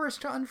powers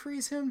to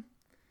unfreeze him.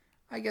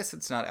 I guess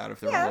it's not out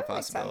of the realm of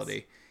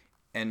possibility.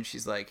 And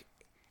she's like,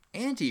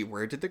 Andy,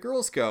 where did the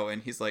girls go?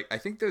 And he's like, I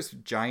think those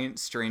giant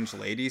strange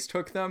ladies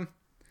took them.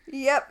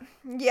 Yep.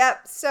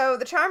 So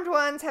the Charmed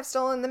Ones have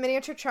stolen the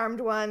miniature Charmed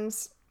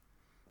Ones.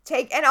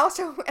 And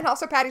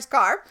also Patty's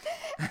car.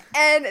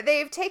 And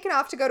they've taken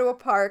off to go to a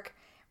park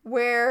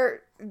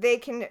where they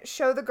can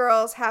show the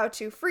girls how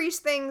to freeze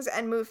things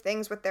and move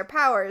things with their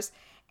powers.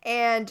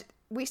 And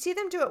we see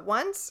them do it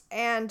once,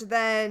 and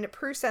then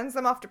Prue sends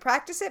them off to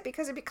practice it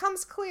because it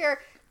becomes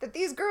clear that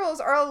these girls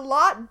are a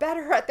lot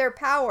better at their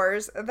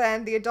powers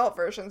than the adult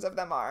versions of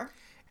them are.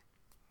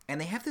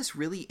 And they have this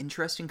really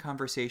interesting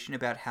conversation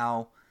about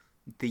how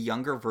the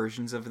younger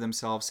versions of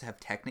themselves have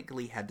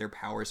technically had their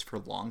powers for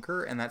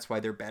longer, and that's why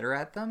they're better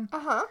at them.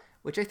 Uh-huh.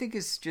 Which I think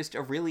is just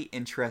a really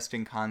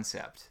interesting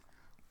concept.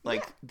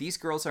 Like, these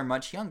girls are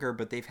much younger,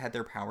 but they've had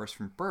their powers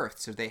from birth,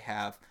 so they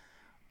have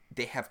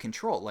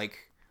control.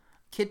 Like,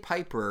 Kid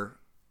Piper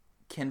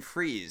can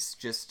freeze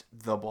just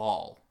the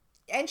ball.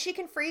 And she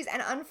can freeze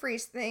and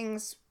unfreeze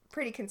things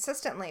pretty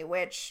consistently,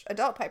 which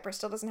adult Piper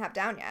still doesn't have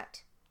down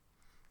yet.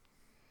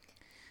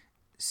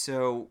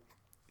 So,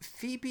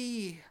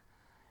 Phoebe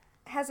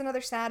has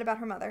another sad about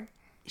her mother.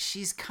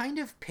 She's kind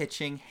of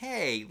pitching,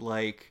 hey,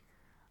 like,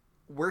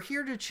 we're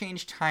here to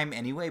change time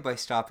anyway by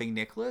stopping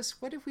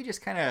Nicholas. What if we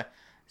just kind of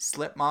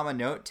slip Mom a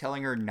note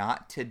telling her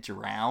not to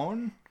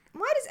drown?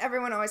 Why does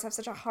everyone always have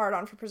such a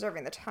hard-on for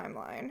preserving the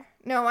timeline?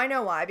 No, I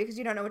know why. Because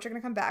you don't know what you're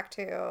going to come back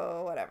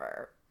to.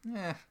 Whatever.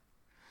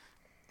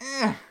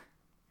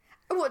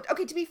 Well,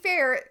 okay, to be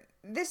fair,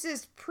 this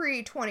is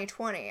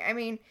pre-2020. I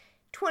mean,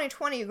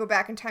 2020, you go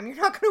back in time, you're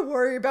not going to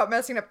worry about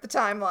messing up the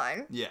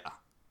timeline. Yeah.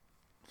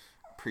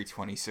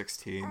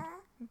 Pre-2016.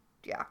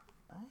 Yeah.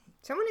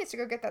 Someone needs to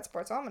go get that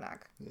sports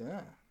almanac.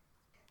 Yeah.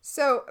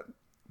 So,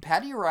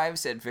 Patty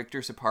arrives at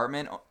Victor's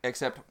apartment,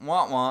 except,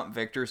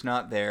 Victor's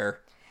not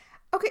there.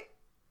 Okay,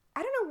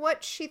 I don't know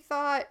what she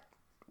thought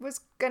was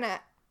gonna...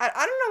 I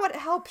don't know what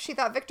help she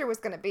thought Victor was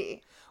gonna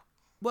be.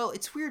 Well,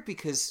 it's weird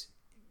because,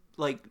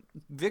 like,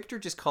 Victor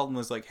just called and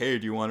was like, hey,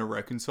 do you want to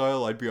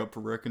reconcile? I'd be up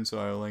for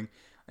reconciling.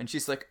 And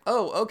she's like,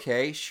 oh,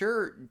 okay,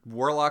 sure,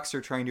 warlocks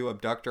are trying to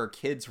abduct our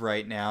kids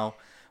right now,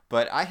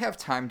 but I have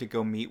time to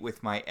go meet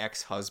with my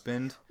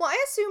ex-husband. Well,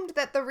 I assumed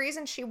that the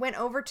reason she went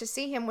over to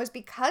see him was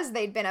because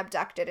they'd been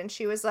abducted, and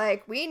she was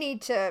like, we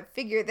need to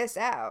figure this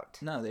out.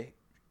 No,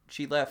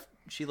 she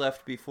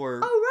left before...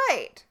 Oh,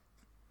 right.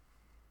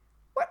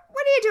 What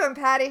are you doing,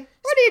 Patty?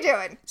 What are you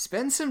doing?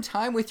 Spend some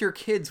time with your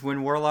kids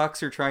when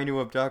warlocks are trying to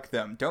abduct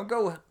them. Don't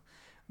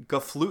go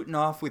fluting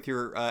off with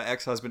your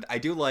ex-husband. I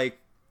do like...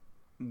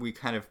 We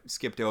kind of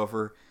skipped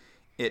over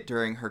it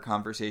during her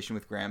conversation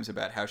with Grams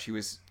about how she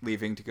was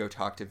leaving to go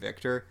talk to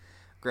Victor.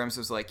 Grams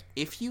was like,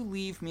 if you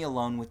leave me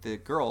alone with the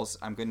girls,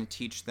 I'm going to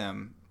teach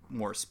them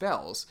more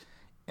spells.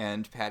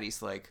 And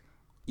Patty's like,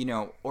 you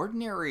know,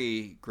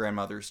 ordinary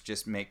grandmothers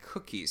just make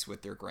cookies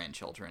with their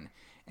grandchildren.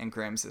 And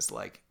Grams is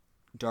like,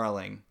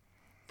 darling,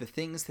 the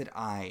things that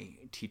I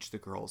teach the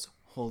girls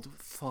hold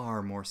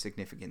far more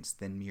significance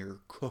than mere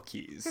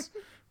cookies.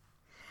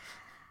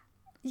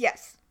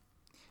 Yes.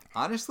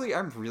 Honestly,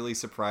 I'm really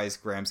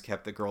surprised Grams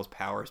kept the girl's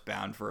powers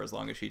bound for as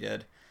long as she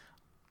did.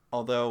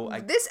 Although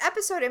This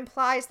episode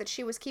implies that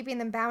she was keeping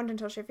them bound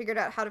until she figured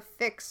out how to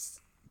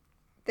fix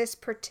this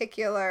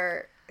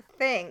particular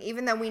thing,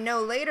 even though we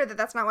know later that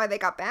that's not why they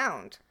got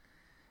bound.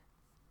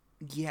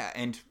 Yeah,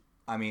 and,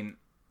 I mean,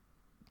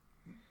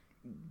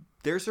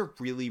 there's a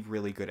really,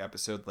 really good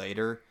episode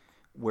later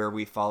where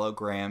we follow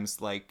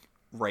Grams, like,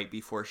 right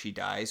before she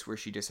dies, where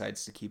she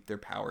decides to keep their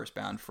powers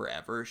bound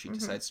forever. She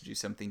decides to do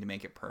something to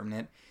make it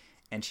permanent,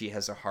 and she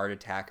has a heart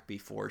attack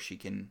before she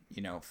can,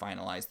 you know,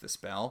 finalize the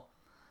spell.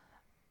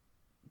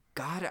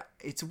 God,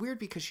 it's weird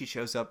because she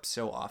shows up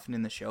so often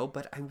in the show,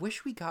 but I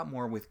wish we got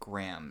more with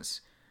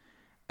Grams.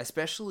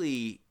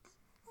 Especially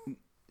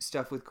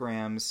stuff with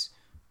Grams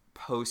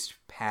post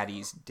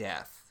Patty's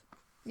death.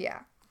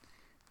 Yeah.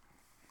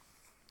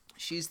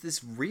 She's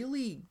this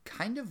really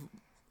kind of,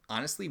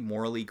 honestly,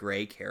 morally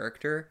gray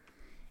character.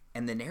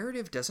 And the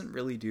narrative doesn't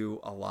really do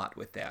a lot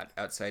with that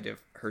outside of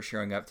her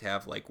showing up to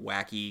have, like,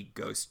 wacky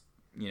ghost,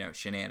 you know,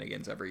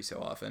 shenanigans every so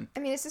often. I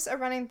mean, is this a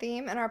running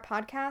theme in our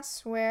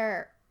podcasts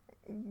where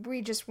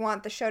we just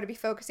want the show to be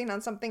focusing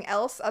on something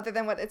else other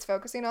than what it's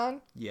focusing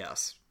on?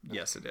 Yes.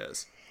 Yes, it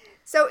is.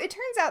 So it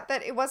turns out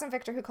that it wasn't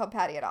Victor who called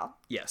Patty at all.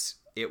 Yes.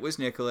 It was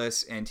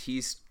Nicholas, and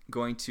he's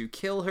going to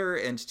kill her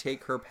and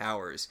take her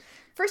powers.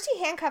 First,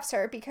 he handcuffs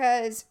her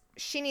because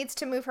she needs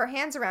to move her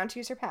hands around to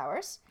use her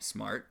powers.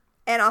 Smart.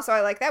 And also, I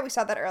like that. We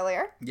saw that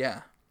earlier.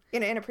 Yeah.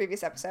 In a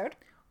previous episode.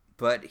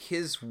 But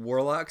his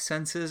warlock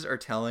senses are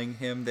telling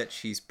him that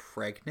she's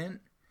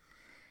pregnant.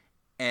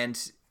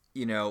 And,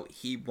 you know,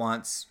 he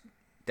wants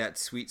that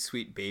sweet,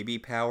 sweet baby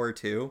power,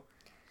 too.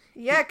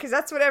 Yeah, because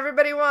that's what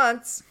everybody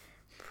wants.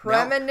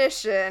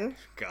 Premonition.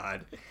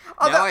 God.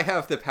 Although, now I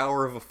have the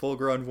power of a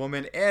full-grown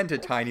woman and a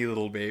tiny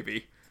little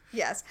baby.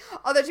 Yes.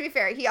 Although, to be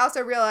fair, he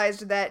also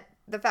realized that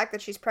the fact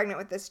that she's pregnant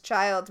with this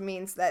child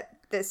means that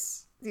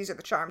these are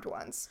the charmed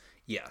ones.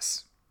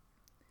 Yes.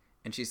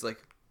 And she's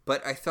like,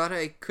 but I thought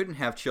I couldn't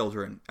have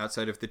children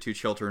outside of the 2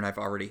 children I've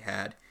already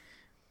had.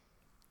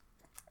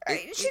 There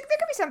could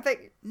be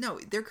something. No,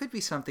 there could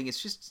be something.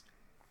 It's just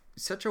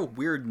such a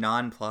weird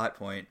non-plot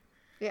point.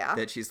 Yeah.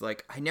 That she's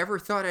like, I never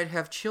thought I'd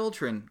have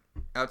children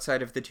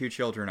outside of the 2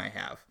 children I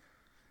have.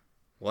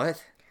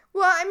 What?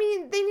 Well, I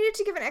mean, they needed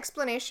to give an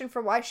explanation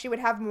for why she would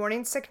have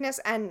morning sickness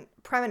and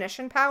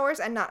premonition powers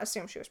and not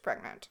assume she was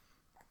pregnant.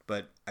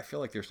 But I feel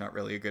like there's not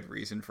really a good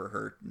reason for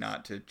her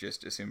not to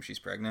just assume she's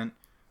pregnant.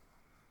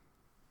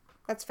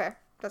 That's fair.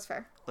 That's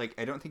fair. Like,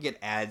 I don't think it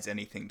adds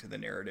anything to the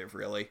narrative,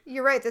 really.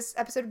 You're right. This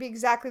episode would be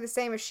exactly the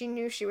same if she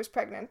knew she was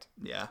pregnant.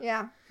 Yeah.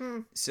 Yeah.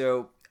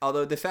 So,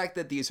 although the fact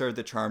that these are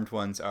the charmed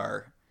ones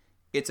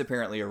it's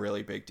apparently a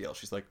really big deal.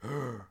 She's like,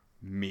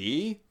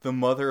 me? The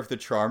mother of the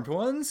charmed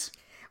ones?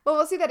 Well,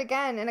 we'll see that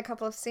again in a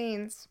couple of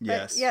scenes.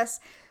 But yes.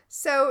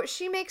 So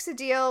she makes a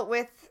deal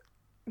with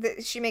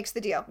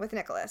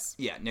Nicholas.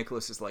 Yeah,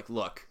 Nicholas is like,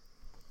 look,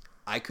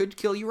 I could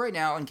kill you right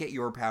now and get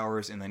your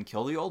powers and then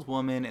kill the old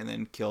woman and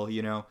then kill,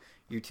 your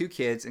 2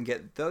 kids and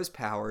get those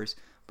powers.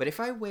 But if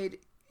I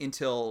wait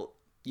until,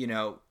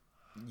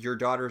 your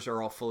daughters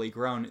are all fully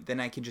grown,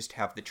 then I can just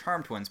have the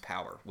charmed one's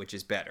power, which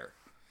is better.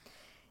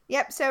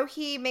 Yep, so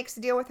he makes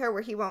a deal with her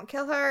where he won't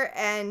kill her,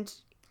 and...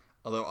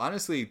 Although,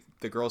 honestly,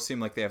 the girls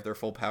seem like they have their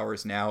full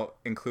powers now,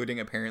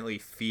 including apparently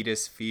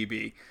fetus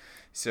Phoebe.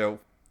 So,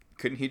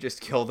 couldn't he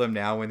just kill them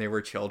now when they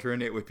were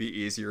children? It would be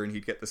easier and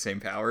he'd get the same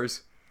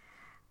powers.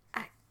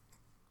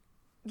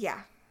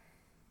 Yeah.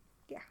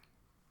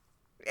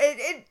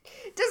 It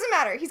doesn't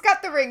matter. He's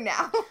got the ring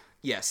now.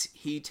 Yes,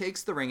 he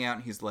takes the ring out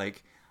and he's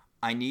like,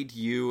 I need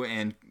you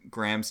and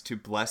Grams to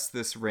bless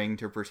this ring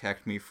to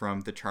protect me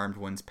from the charmed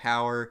one's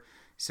power,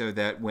 so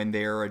that when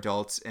they are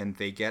adults and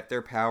they get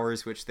their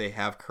powers, which they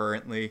have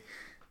currently,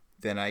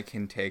 then I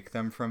can take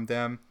them from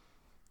them.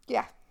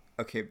 Yeah.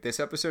 Okay, this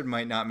episode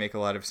might not make a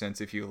lot of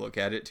sense if you look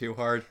at it too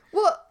hard.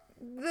 Well,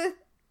 the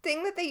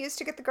thing that they used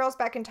to get the girls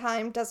back in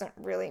time doesn't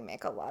really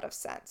make a lot of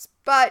sense.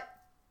 But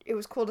it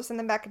was cool to send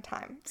them back in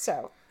time,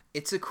 so...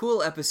 It's a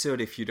cool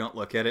episode if you don't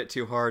look at it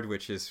too hard,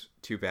 which is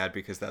too bad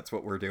because that's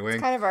what we're doing.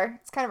 It's kind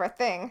of our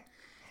thing.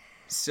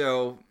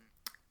 So...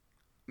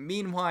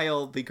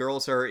 Meanwhile, the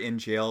girls are in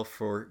jail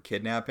for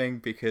kidnapping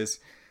because,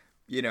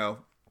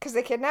 Because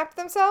they kidnapped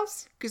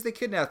themselves? Because they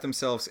kidnapped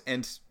themselves,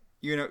 and,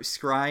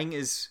 Scrying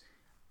is...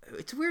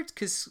 It's weird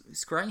because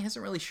Scrying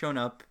hasn't really shown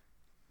up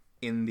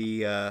in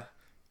the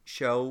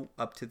show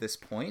up to this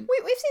point.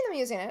 We've seen them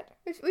using it.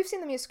 We've seen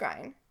them use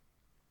Scrying.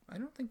 I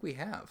don't think we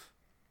have.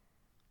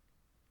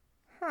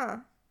 Huh.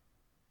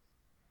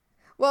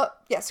 Well,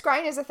 yeah,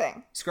 scrying is a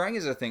thing. Scrying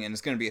is a thing, and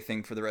it's going to be a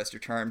thing for the rest of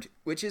Charmed,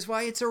 which is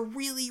why it's a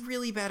really,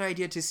 really bad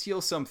idea to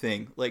steal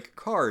something, like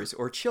cars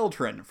or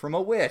children, from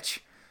a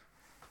witch.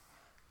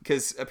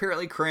 Because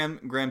apparently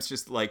Grams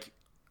just,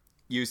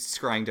 used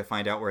scrying to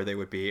find out where they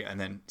would be, and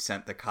then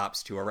sent the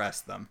cops to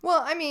arrest them.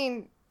 Well, I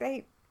mean,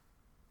 they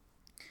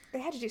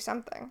had to do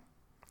something.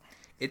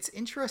 It's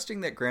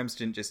interesting that Grams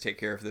didn't just take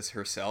care of this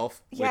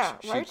herself. Yeah,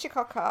 why would she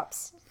call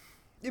cops?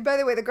 By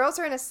the way, the girls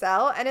are in a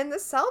cell, and in the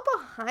cell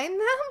behind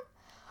them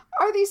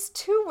are these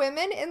 2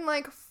 women in,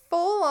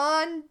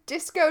 full-on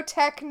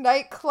discotheque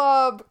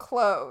nightclub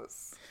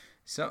clothes.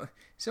 So,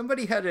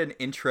 somebody had an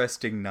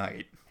interesting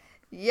night.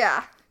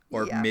 Yeah.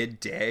 Or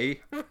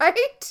midday.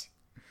 Right?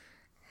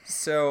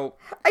 So...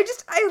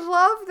 I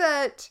love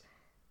that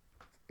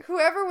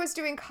whoever was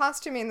doing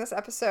costuming this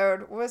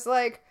episode was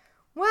like,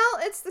 well,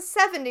 it's the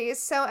 70s,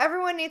 so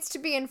everyone needs to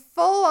be in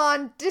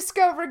full-on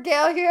disco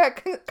regalia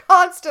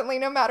constantly,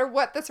 no matter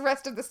what this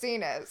rest of the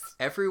scene is.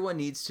 Everyone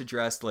needs to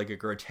dress like a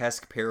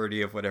grotesque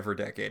parody of whatever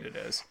decade it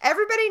is.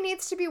 Everybody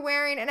needs to be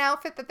wearing an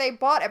outfit that they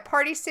bought at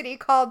Party City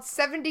called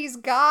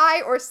 70s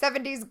Guy or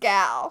 70s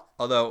Gal.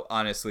 Although,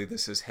 honestly,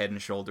 this is head and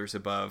shoulders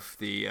above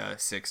the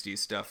 60s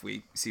stuff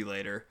we see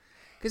later.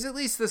 Because at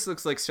least this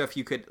looks like stuff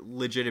you could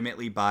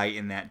legitimately buy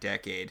in that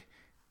decade.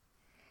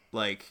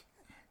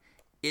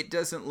 It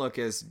doesn't look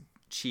as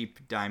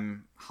cheap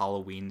dime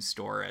Halloween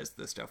store as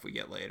the stuff we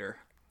get later.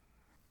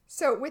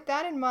 So with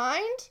that in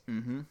mind,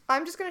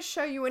 I'm just going to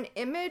show you an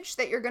image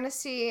that you're going to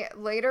see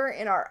later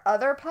in our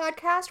other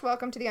podcast,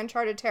 Welcome to the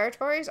Uncharted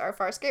Territories, our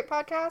Farscape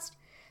podcast.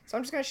 So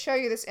I'm just going to show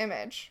you this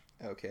image.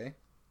 Okay.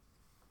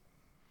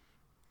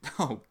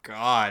 Oh,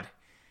 God.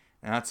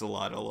 That's a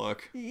lot of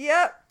look.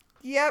 Yep.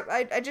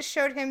 I just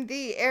showed him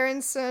the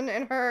Aronson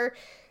in her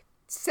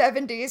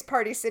 70s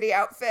Party City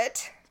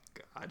outfit.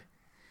 God.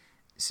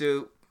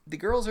 So, the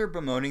girls are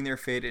bemoaning their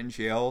fate in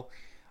jail.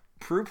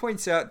 Prue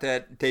points out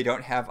that they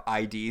don't have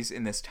IDs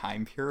in this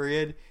time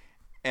period,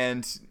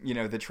 and,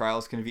 the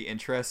trial's going to be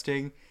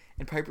interesting.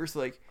 And Piper's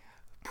like,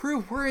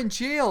 Prue, we're in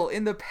jail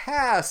in the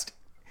past!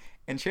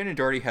 And Shannon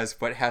Doherty has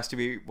what has to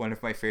be one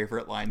of my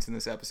favorite lines in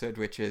this episode,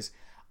 which is,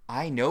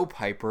 "I know,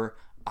 Piper,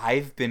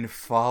 I've been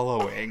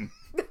following."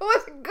 It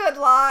was a good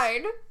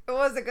line. It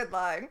was a good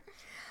line.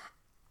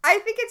 I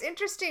think it's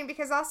interesting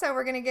because also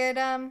we're gonna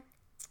get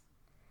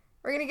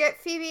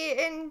Phoebe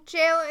in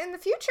jail in the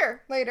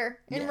future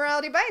later in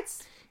Morality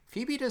Bites.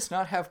 Phoebe does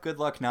not have good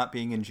luck not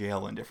being in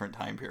jail in different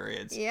time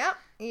periods. Yep.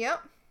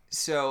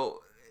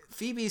 So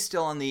Phoebe's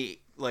still on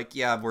the, like,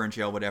 yeah, we're in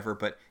jail, whatever,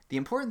 but the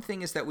important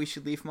thing is that we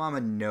should leave Mom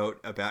a note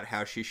about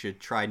how she should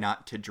try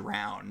not to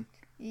drown.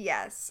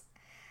 Yes.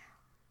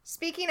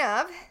 Speaking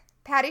of,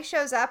 Patty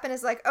shows up and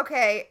is like,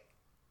 okay,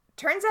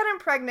 turns out I'm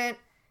pregnant.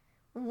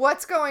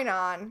 What's going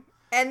on?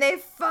 And they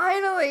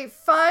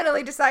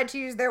finally decide to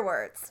use their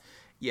words.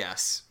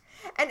 Yes.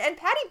 And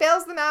Patty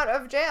bails them out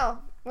of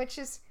jail, which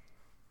is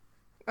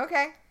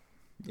okay.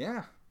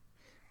 Yeah.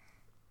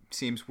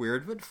 Seems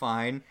weird, but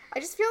fine. I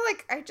just feel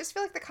like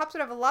the cops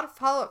would have a lot of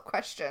follow-up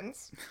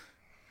questions.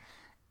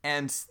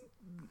 And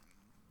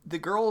the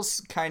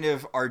girls kind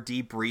of are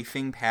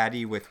debriefing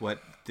Patty with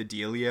what the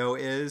dealio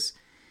is.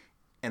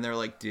 And they're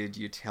like, "Did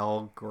you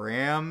tell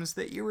Grams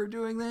that you were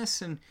doing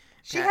this?" And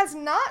she has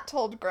not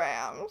told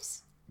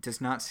Grams.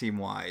 Does not seem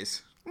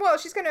wise. Well,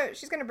 she's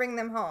gonna bring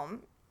them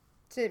home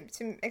to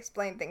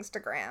explain things to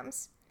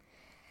Grams.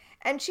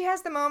 And she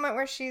has the moment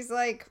where she's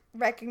like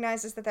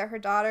recognizes that they're her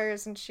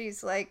daughters, and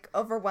she's like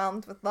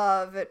overwhelmed with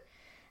love at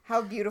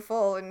how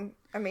beautiful and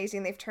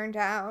amazing they've turned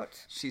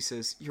out. She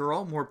says, "You're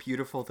all more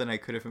beautiful than I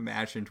could have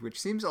imagined,"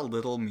 which seems a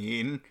little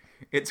mean.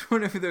 It's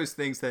one of those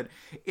things that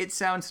it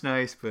sounds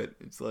nice, but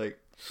it's like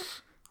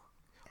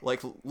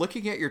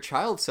looking at your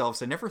child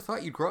selves, I never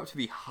thought you'd grow up to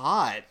be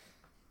hot.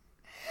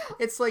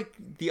 It's like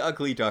the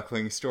ugly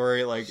duckling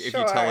story. Like, if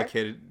you tell a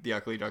kid the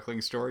ugly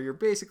duckling story, you're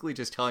basically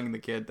just telling the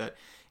kid that,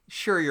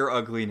 sure, you're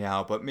ugly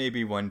now, but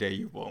maybe one day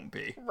you won't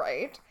be.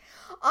 Right.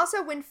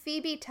 Also, when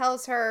Phoebe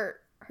tells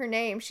her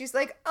name, she's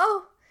like,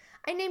 "Oh,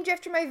 I named you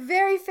after my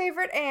very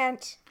favorite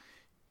aunt."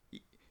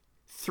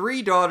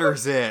 3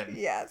 daughters in.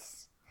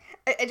 Yes.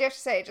 I do have to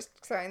say, just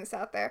throwing this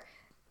out there,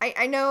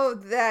 I know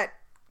that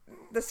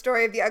the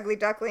story of the ugly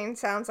duckling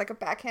sounds like a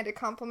backhanded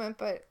compliment,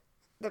 but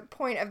the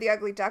point of the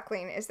ugly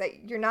duckling is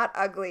that you're not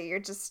ugly, you're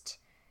just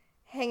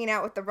hanging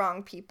out with the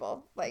wrong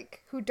people,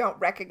 like, who don't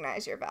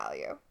recognize your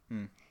value.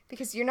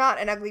 Because you're not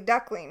an ugly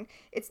duckling.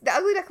 The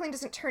ugly duckling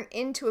doesn't turn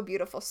into a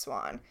beautiful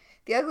swan.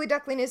 The ugly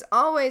duckling is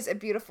always a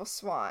beautiful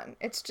swan.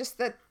 It's just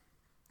that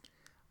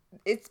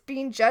it's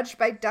being judged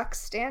by duck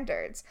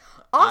standards.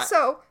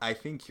 Also, I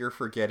think you're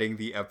forgetting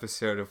the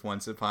episode of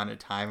Once Upon a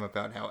Time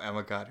about how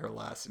Emma got her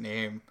last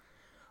name,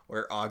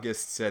 where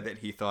August said that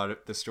he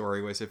thought the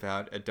story was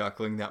about a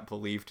duckling that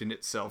believed in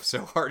itself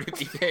so hard it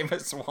became a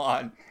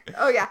swan.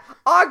 Oh yeah,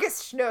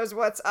 August knows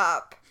what's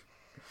up.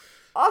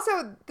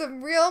 Also, the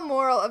real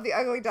moral of the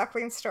ugly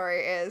duckling story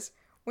is,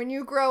 when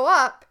you grow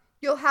up,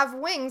 you'll have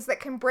wings that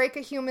can break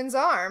a human's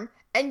arm,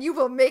 and you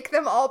will make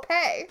them all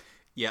pay.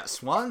 Yeah,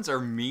 swans are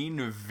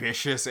mean,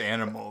 vicious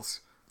animals.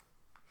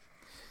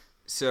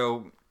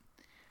 So,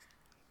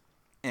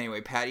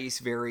 anyway, Patty's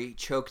very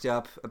choked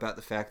up about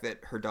the fact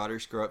that her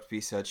daughters grow up to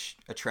be such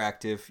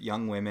attractive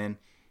young women,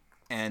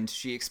 and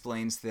she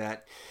explains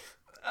that,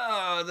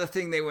 the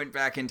thing they went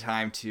back in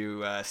time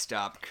to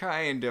stop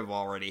kind of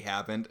already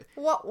happened.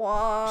 What?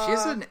 She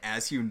has an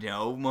 "as you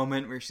know"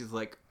 moment where she's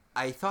like,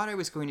 "I thought I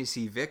was going to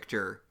see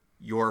Victor,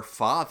 your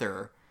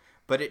father,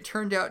 but it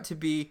turned out to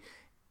be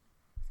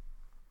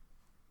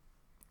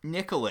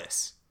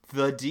Nicholas,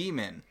 the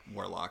demon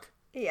warlock."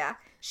 Yeah.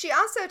 She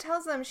also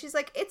tells them, she's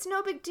like, "It's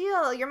no big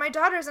deal. You're my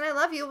daughters and I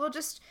love you. We'll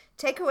just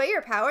take away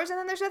your powers and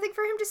then there's nothing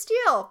for him to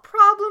steal.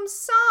 Problem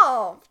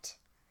solved."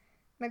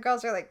 And the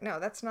girls are like, "No,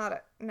 that's not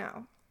a...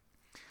 No.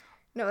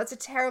 No, that's a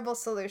terrible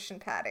solution,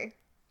 Patty."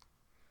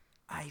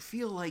 I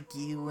feel like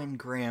you and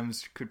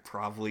Grams could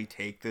probably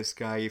take this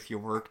guy if you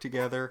work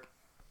together.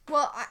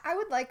 Well, I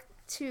would like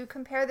to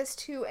compare this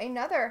to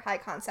another high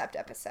concept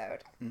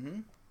episode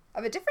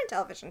of a different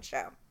television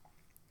show.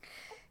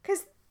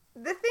 Because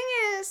the thing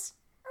is,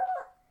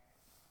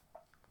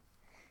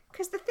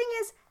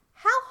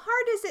 how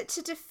hard is it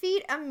to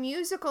defeat a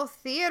musical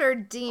theater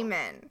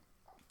demon?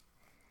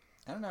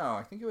 I don't know.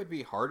 I think it would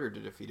be harder to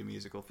defeat a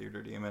musical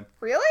theater demon.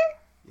 Really?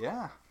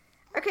 Yeah.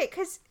 Okay,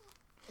 because...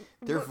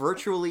 They're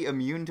virtually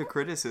immune to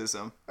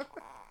criticism.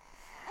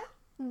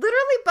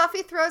 Literally,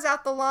 Buffy throws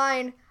out the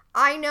line,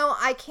 "I know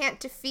I can't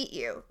defeat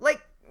you."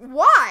 Like,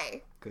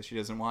 why? Because she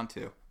doesn't want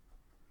to.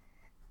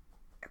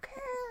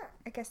 Okay,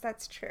 I guess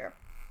that's true.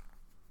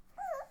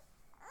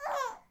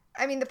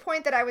 I mean, the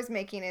point that I was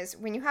making is,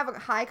 when you have a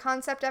high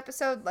concept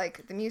episode,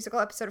 like the musical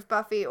episode of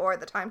Buffy or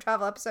the time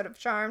travel episode of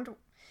Charmed,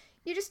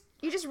 you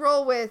just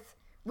roll with,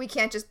 we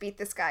can't just beat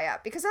this guy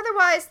up. Because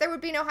otherwise, there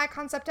would be no high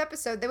concept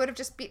episode. They would have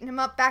just beaten him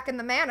up back in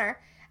the manor,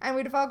 and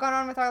we'd have all gone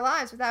on with our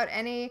lives without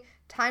any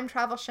time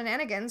travel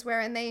shenanigans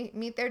wherein they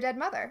meet their dead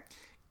mother.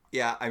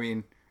 Yeah, I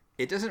mean,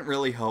 it doesn't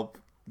really help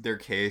their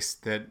case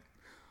that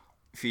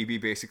Phoebe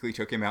basically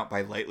took him out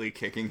by lightly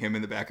kicking him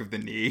in the back of the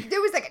knee.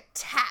 There was like a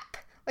tap.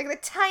 Like the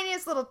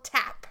tiniest little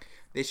tap.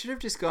 They should have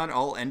just gone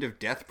all end of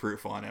death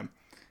proof on him.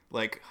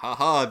 Like,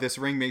 haha, this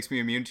ring makes me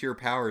immune to your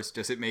powers.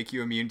 Does it make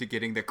you immune to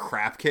getting the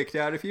crap kicked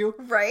out of you?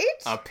 Right?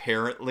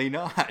 Apparently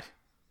not.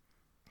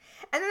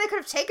 And then they could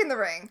have taken the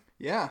ring.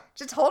 Yeah.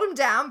 Just hold him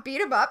down,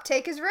 beat him up,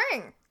 take his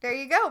ring. There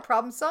you go.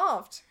 Problem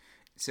solved.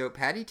 So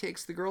Patty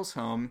takes the girls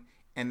home,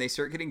 and they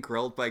start getting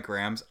grilled by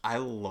Grams. I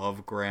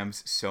love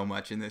Grams so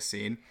much in this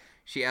scene.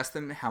 She asks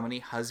them how many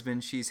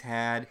husbands she's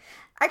had.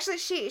 Actually,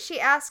 she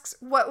asks,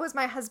 what was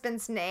my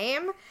husband's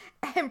name?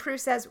 And Prue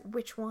says,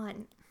 which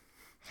one?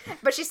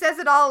 But she says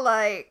it all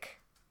like...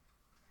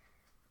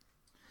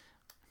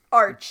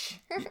 Arch.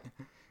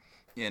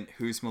 And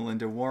who's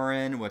Melinda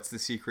Warren? What's the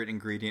secret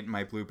ingredient in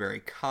my blueberry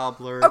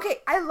cobbler? Okay,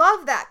 I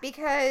love that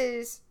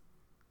because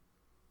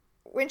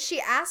when she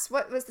asks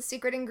what was the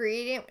secret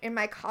ingredient in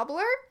my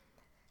cobbler,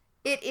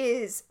 it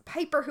is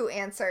Piper who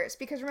answers.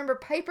 Because remember,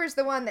 Piper's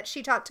the one that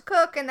she taught to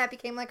cook, and that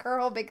became like her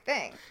whole big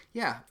thing.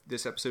 Yeah,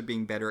 this episode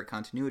being better at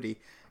continuity.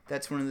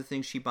 That's one of the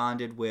things she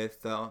bonded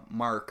with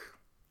Mark.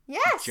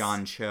 Yes.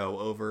 John Cho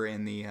over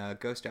in the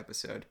Ghost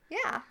episode.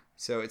 Yeah.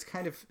 So it's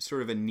kind of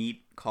sort of a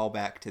neat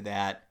callback to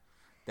that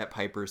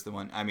Piper's the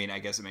one. I mean, I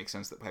guess it makes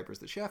sense that Piper's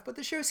the chef, but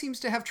the show seems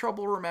to have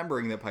trouble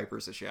remembering that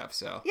Piper's the chef,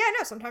 so. Yeah,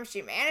 no, sometimes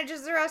she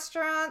manages the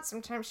restaurant,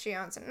 sometimes she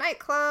owns a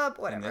nightclub,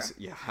 whatever. And this,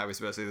 yeah, I was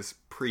about to say this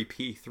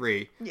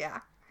pre-P3.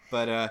 Yeah.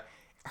 But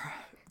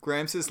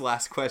Grams'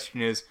 last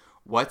question is,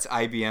 what's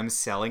IBM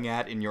selling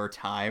at in your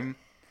time?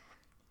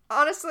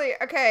 Honestly,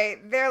 okay,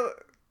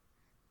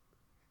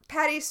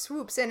 Patty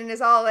swoops in and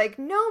is all like,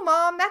 no,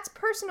 Mom, that's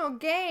personal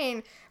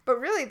gain. But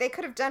really, they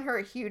could have done her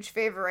a huge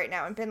favor right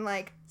now and been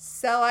like,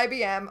 sell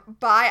IBM,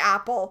 buy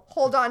Apple,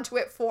 hold on to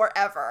it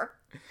forever.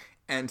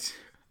 And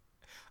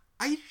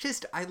I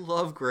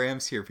love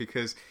Grams here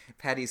because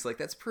Patty's like,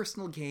 that's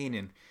personal gain.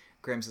 And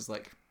Grams is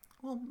like,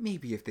 well,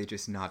 maybe if they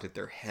just nodded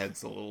their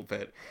heads a little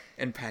bit.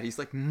 And Patty's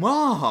like,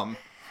 Mom!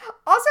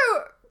 Also...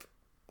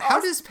 How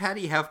does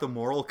Patty have the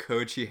moral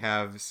code she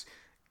has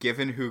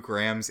given who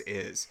Grams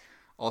is?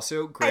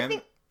 Also, I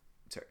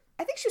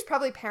think she was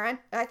probably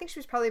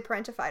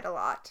parentified a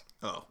lot.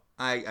 Oh,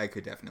 I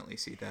could definitely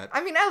see that.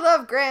 I mean, I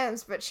love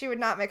Grams, but she would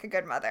not make a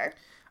good mother.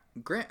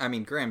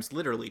 Grams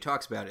literally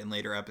talks about it in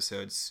later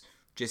episodes,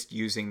 just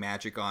using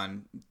magic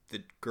on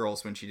the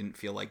girls when she didn't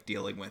feel like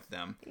dealing with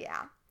them.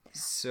 Yeah.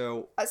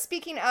 So...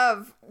 speaking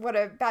of what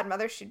a bad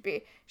mother should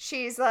be,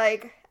 she's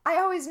like, I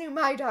always knew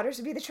my daughters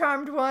would be the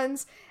charmed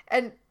ones.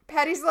 And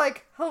Patty's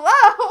like,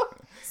 hello?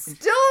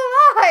 Still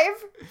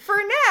alive for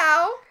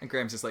now. And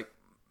Grams is like,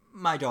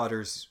 my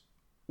daughter's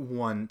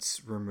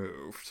once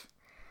removed.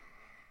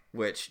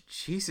 Which,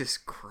 Jesus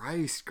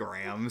Christ,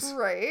 Grams.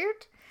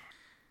 Right.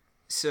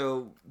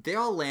 So they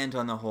all land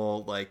on the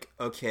whole, like,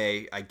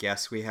 okay, I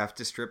guess we have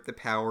to strip the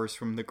powers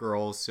from the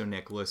girls so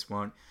Nicholas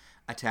won't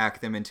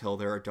attack them until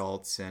they're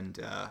adults and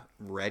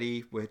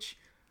ready, which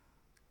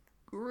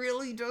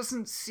really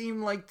doesn't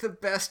seem like the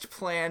best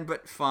plan,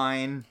 but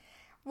fine.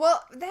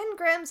 Well, then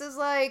Grams is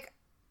like,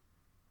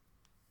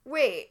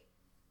 wait,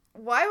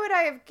 why would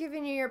I have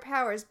given you your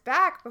powers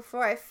back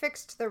before I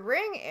fixed the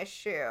ring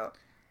issue?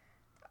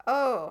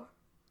 Oh,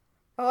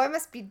 I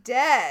must be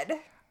dead.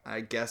 I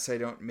guess I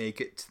don't make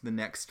it to the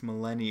next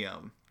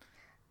millennium.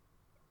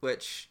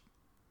 Which...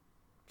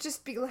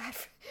 Just be glad.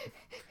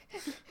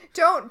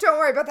 Don't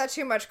worry about that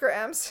too much,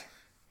 Grams.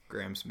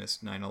 Grams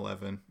missed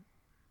 9/11.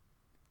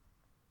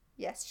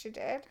 Yes, she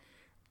did.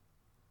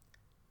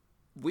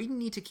 We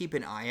need to keep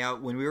an eye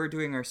out. When we were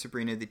doing our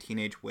Sabrina the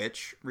Teenage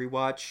Witch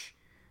rewatch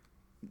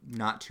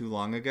not too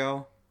long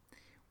ago,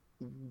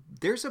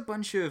 there's a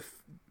bunch of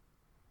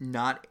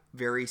not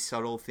very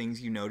subtle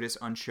things you notice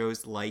on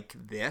shows like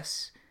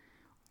this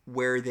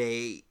where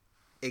they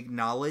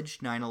acknowledge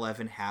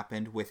 9/11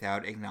 happened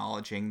without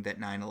acknowledging that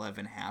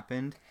 9/11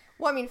 happened.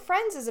 Well, I mean,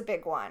 Friends is a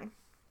big one.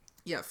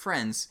 Yeah,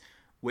 Friends,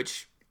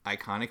 which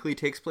iconically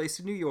takes place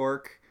in New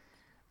York.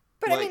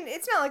 But, I mean,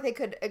 it's not like they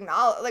could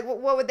acknowledge... Like,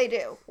 what would they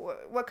do?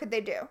 What could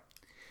they do?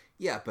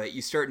 Yeah, but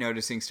you start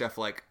noticing stuff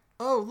like,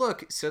 oh,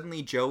 look,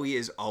 suddenly Joey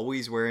is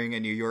always wearing a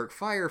New York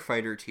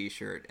firefighter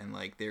t-shirt. And,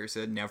 like, there's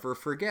a never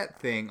forget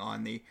thing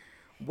on the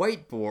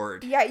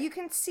whiteboard. Yeah, you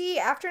can see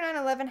after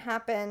 9/11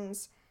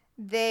 happens,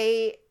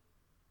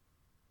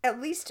 at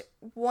least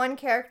one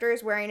character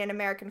is wearing an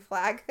American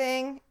flag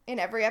thing in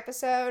every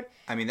episode.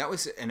 I mean, that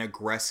was an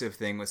aggressive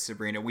thing with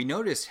Sabrina. We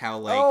noticed how,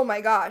 like... Oh my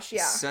gosh,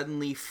 yeah.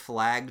 Suddenly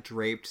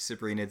flag-draped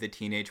Sabrina the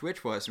Teenage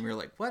Witch was. And we were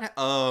like, what?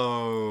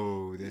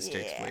 Oh, this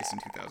takes place in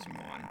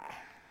 2001.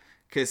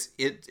 Because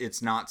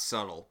it's not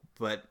subtle.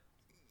 But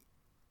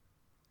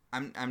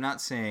I'm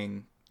not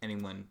saying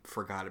anyone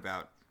forgot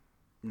about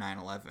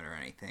 9/11 or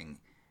anything.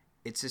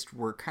 It's just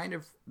we're kind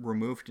of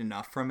removed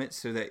enough from it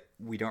so that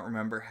we don't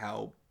remember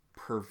how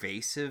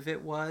pervasive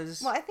it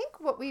was. Well, I think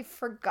what we've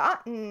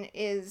forgotten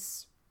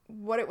is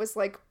what it was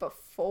like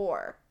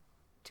before,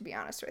 to be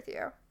honest with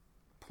you.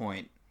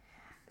 Point.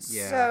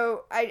 Yeah.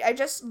 So I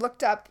just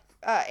looked up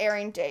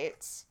airing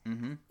dates,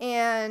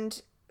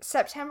 and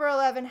September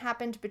 11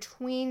 happened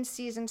between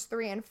seasons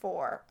 3 and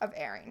 4 of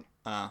airing.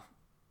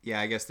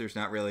 Yeah, I guess there's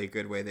not really a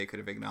good way they could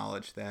have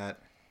acknowledged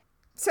that.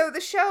 So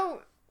the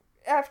show,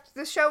 after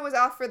the show was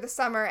off for the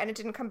summer, and it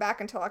didn't come back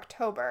until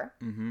October.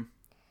 Mm-hmm.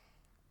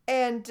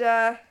 And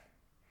I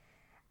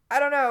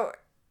don't know,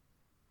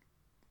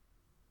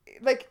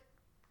 like,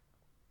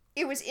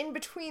 it was in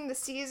between the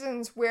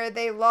seasons where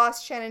they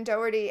lost Shannon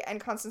Doherty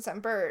and Constance M.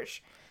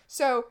 Burge.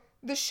 So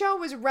the show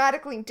was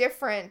radically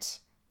different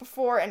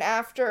before and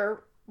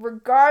after,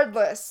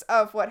 regardless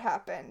of what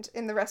happened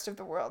in the rest of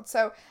the world.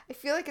 So I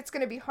feel like it's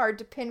going to be hard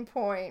to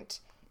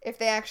pinpoint if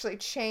they actually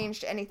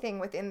changed anything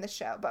within the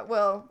show. But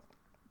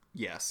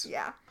Yes.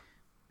 Yeah.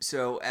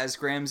 So as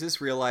Grams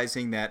is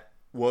realizing that,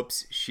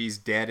 whoops, she's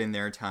dead in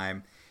their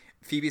time,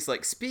 Phoebe's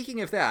like, speaking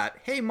of that,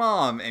 hey,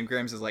 Mom. And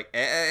Grams is like,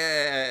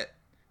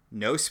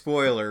 no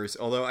spoilers.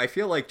 Although I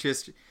feel like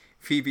just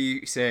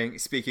Phoebe saying,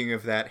 speaking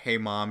of that, hey,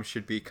 Mom,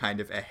 should be kind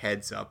of a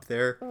heads up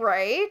there.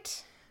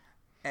 Right?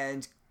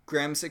 And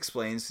Grams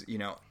explains,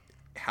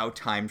 how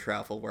time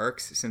travel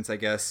works, since I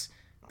guess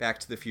Back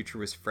to the Future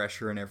was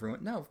fresher and everyone...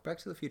 No, Back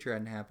to the Future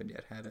hadn't happened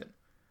yet, had it?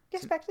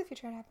 Yes, Back to the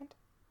Future had happened.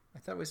 I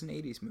thought it was an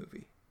 80s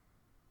movie.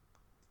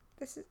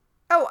 This is...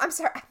 Oh, I'm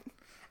sorry.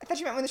 I thought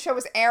you meant when the show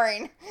was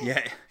airing.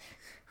 Yeah.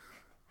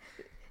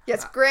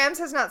 Yes, Grams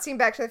has not seen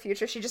Back to the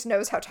Future. She just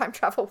knows how time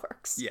travel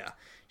works. Yeah.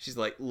 She's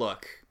like,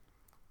 look,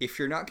 if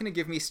you're not going to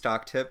give me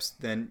stock tips,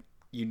 then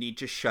you need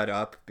to shut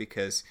up,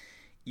 because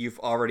you've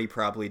already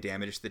probably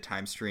damaged the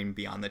time stream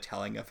beyond the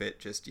telling of it,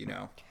 just,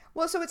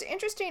 Well, so what's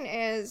interesting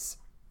is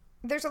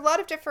there's a lot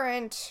of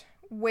different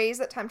ways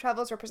that time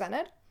travel is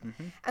represented.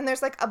 Mm-hmm. And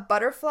there's like a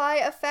butterfly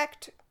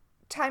effect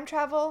time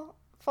travel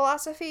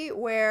philosophy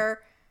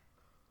where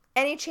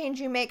any change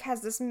you make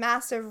has this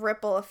massive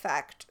ripple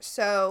effect.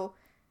 So,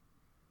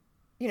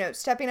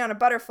 stepping on a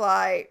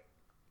butterfly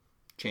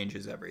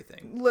changes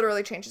everything.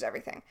 Literally changes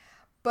everything.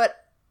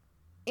 But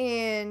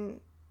in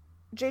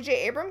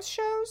J.J. Abrams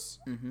shows,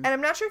 and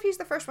I'm not sure if he's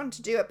the first one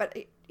to do it, but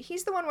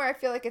he's the one where I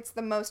feel like it's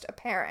the most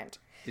apparent.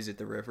 Is it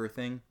the river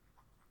thing?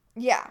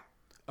 Yeah.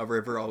 A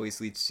river always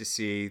leads to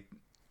sea.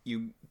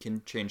 You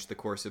can change the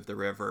course of the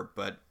river,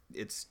 but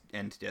its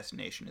end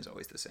destination is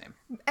always the same.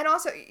 And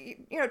also,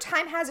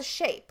 time has a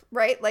shape,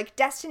 right? Like,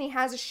 destiny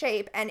has a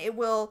shape, and it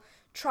will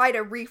try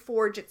to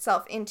reforge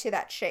itself into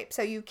that shape.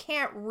 So you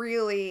can't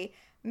really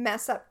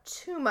mess up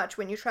too much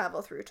when you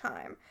travel through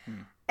time.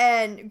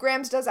 And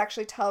Grams does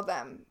actually tell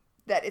them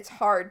that it's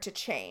hard to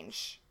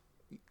change.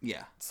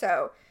 Yeah.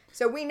 So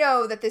we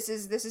know that this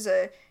is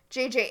a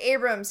J.J.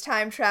 Abrams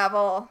time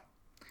travel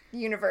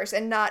universe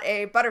and not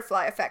a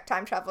butterfly effect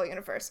time travel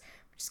universe,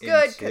 which is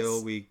good.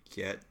 Until we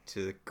get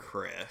to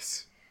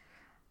Chris.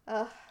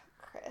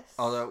 Chris.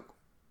 Although,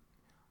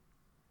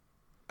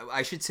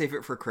 I should save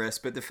it for Chris,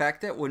 but the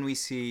fact that when we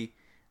see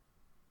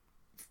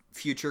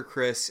future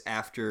Chris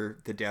after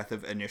the death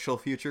of initial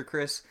future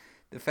Chris,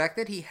 the fact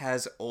that he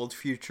has old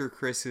future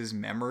Chris's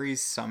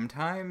memories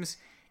sometimes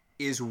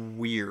is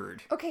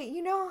weird. Okay,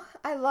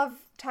 I love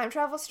time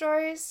travel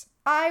stories.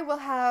 I will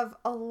have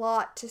a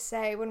lot to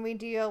say when we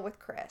deal with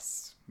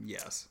Chris.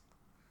 Yes.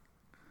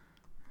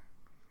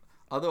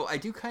 Although I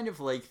do kind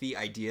of like the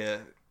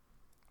idea,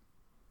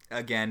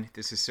 again,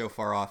 this is so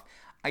far off,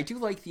 I do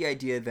like the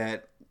idea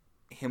that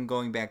him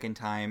going back in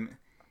time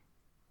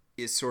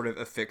is sort of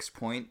a fixed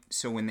point.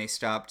 So when they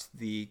stopped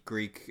the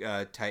Greek,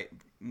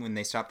 when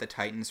they stopped the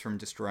Titans from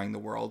destroying the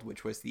world,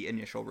 which was the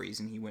initial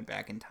reason he went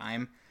back in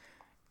time,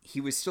 he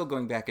was still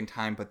going back in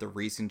time, but the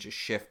reason just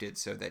shifted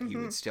so that he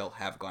would still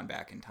have gone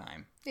back in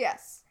time.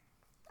 Yes.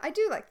 I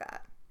do like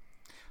that.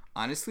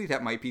 Honestly,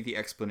 that might be the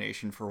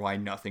explanation for why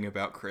nothing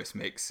about Chris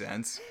makes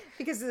sense.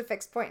 Because it's a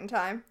fixed point in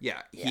time.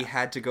 Yeah, he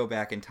had to go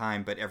back in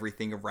time, but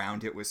everything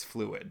around it was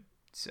fluid,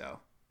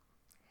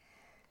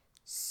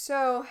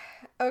 So,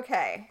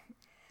 okay.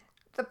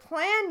 The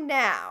plan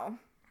now,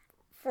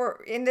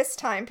 in this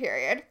time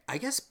period... I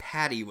guess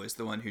Patty was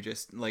the one who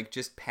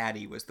just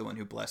Patty was the one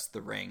who blessed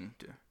the ring.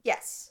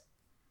 Yes.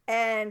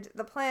 And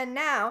the plan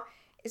now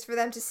is for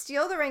them to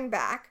steal the ring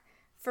back,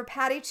 for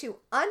Patty to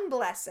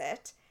unbless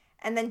it,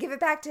 and then give it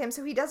back to him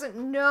so he doesn't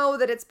know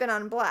that it's been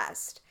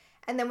unblessed.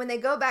 And then when they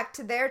go back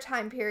to their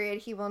time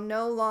period, he will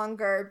no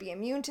longer be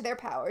immune to their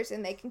powers,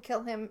 and they can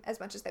kill him as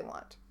much as they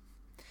want.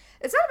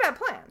 It's not a bad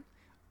plan.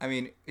 I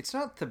mean, it's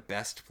not the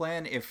best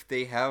plan. If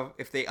they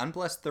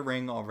unblessed the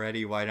ring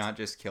already, why not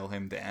just kill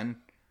him then?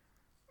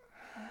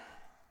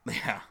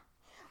 Yeah.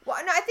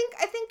 Well, no, I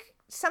think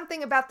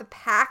something about the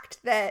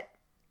pact that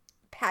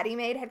Patty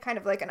made had kind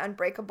of like an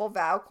unbreakable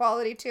vow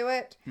quality to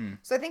it.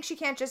 So I think she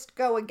can't just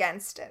go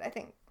against it. I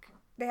think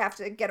they have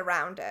to get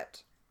around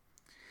it.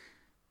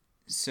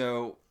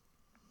 So,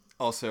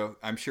 also,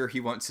 I'm sure he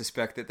won't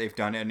suspect that they've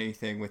done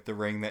anything with the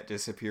ring that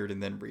disappeared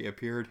and then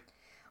reappeared.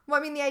 Well,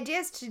 I mean, the idea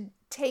is to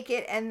take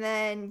it and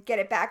then get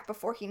it back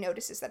before he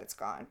notices that it's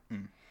gone.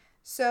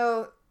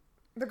 So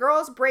the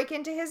girls break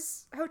into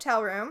his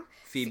hotel room.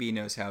 Phoebe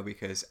knows how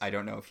because I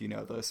don't know if you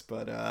know this,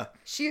 but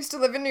she used to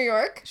live in New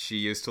York. She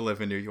used to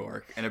live in New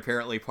York. And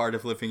apparently part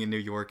of living in New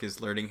York is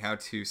learning how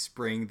to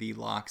spring the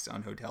locks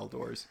on hotel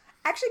doors.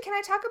 Actually, can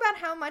I talk about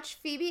how much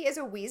Phoebe is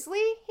a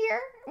Weasley here?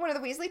 One of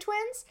the Weasley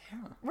twins?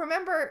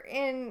 Remember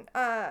in...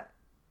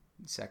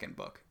 Second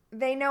book.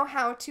 they know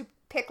how to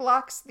pick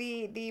locks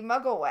the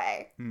Muggle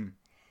way.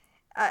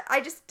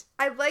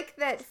 I like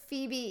that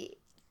Phoebe,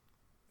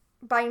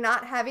 by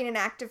not having an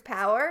active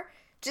power,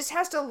 just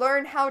has to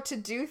learn how to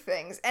do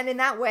things, and in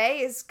that way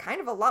is kind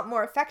of a lot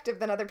more effective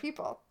than other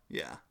people.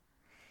 Yeah.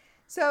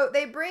 So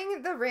they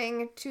bring the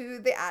ring to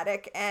the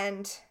attic,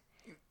 and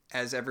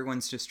as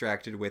everyone's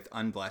distracted with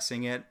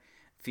unblessing it,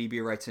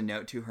 Phoebe writes a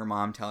note to her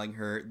mom telling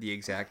her the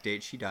exact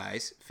date she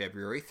dies,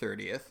 February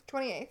 30th.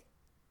 28th.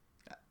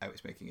 I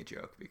was making a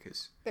joke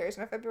because... There is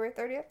no February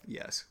 30th?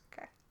 Yes.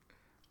 Okay.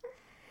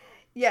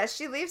 Yes,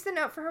 she leaves the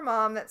note for her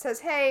mom that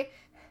says, hey,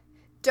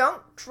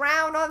 don't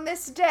drown on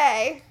this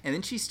day. And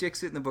then she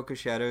sticks it in the Book of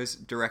Shadows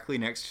directly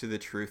next to the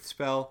truth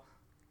spell,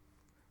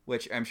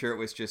 which I'm sure it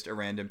was just a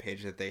random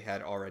page that they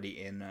had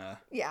already in...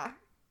 Yeah.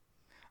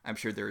 I'm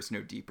sure there is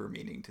no deeper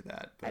meaning to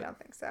that. But... I don't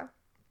think so.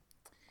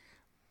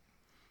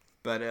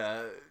 But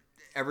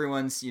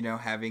everyone's,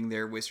 having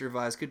their Wizard of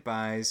Oz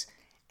goodbyes.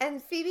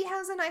 And Phoebe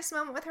has a nice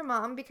moment with her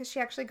mom because she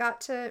actually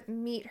got to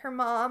meet her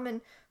mom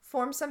and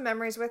form some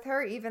memories with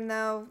her, even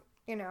though,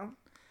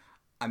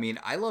 I mean,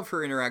 I love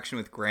her interaction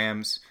with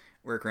Grams,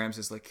 where Grams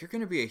is like, you're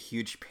going to be a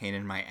huge pain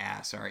in my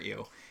ass, aren't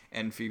you?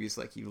 And Phoebe's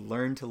like, you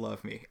learn to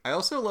love me. I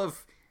also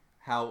love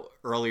how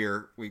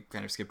earlier, we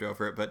kind of skipped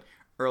over it, but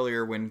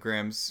earlier when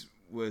Grams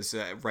was,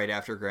 right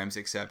after Grams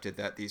accepted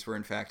that these were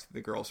in fact the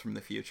girls from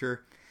the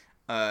future,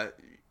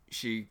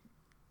 she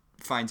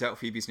finds out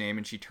Phoebe's name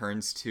and she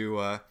turns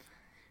to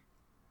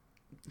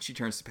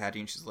Patty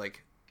and she's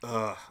like,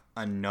 ugh,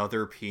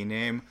 another P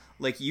name?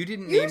 Like, you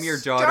didn't name your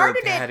daughter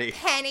Patty. It,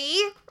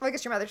 Penny. Well, I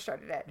guess your mother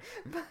started it.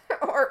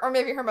 or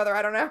maybe her mother,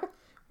 I don't know.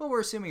 Well,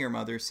 we're assuming her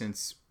mother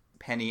since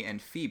Penny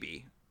and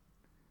Phoebe.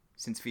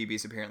 Since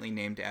Phoebe's apparently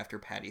named after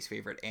Patty's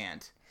favorite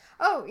aunt.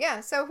 Oh, yeah.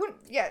 So,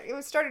 it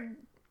was started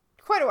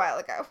quite a while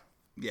ago.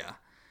 Yeah.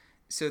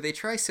 So they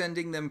try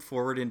sending them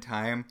forward in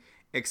time,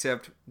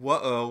 except,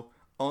 whoa,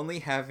 only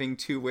having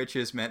 2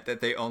 witches meant that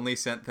they only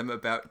sent them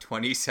about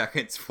 20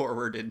 seconds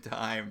forward in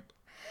time.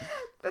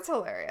 That's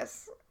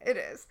hilarious. It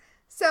is.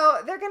 So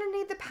they're going to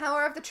need the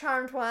power of the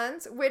Charmed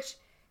Ones, which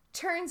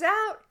turns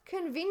out,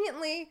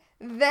 conveniently,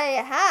 they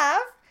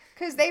have,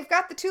 because they've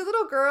got the 2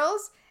 little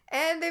girls,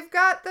 and they've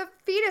got the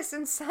fetus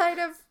inside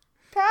of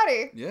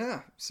Patty.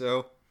 Yeah,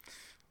 so...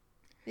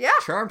 Yeah.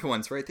 Charmed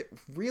Ones, right there.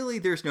 Really,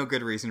 there's no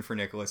good reason for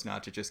Nicholas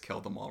not to just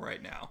kill them all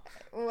right now.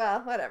 Well,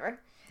 whatever.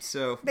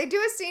 So they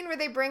do a scene where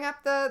they bring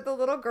up the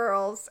little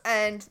girls,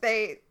 and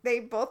they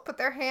both put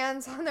their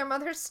hands on their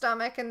mother's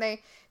stomach, and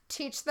they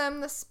teach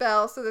them the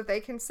spell so that they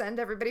can send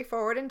everybody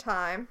forward in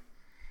time.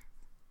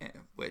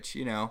 Which,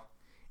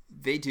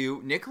 they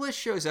do. Nicholas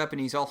shows up,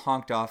 and he's all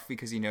honked off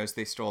because he knows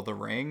they stole the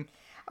ring.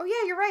 Oh,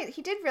 yeah, you're right.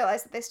 He did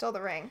realize that they stole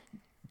the ring.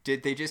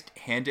 Did they just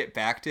hand it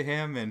back to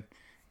him? And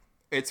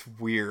it's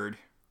weird.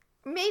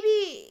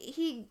 Maybe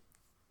he...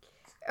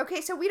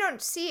 Okay, so we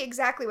don't see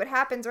exactly what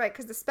happens, right?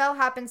 Because the spell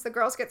happens, the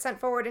girls get sent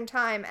forward in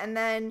time, and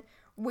then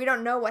we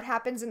don't know what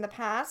happens in the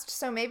past.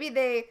 So maybe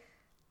they,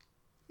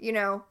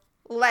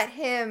 let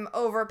him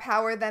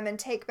overpower them and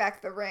take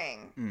back the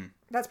ring.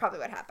 That's probably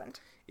what happened.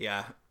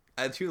 Yeah.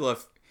 I do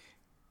love,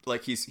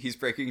 he's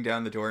breaking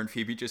down the door, and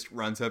Phoebe just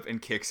runs up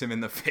and kicks him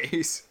in the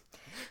face.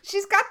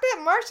 She's got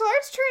that martial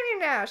arts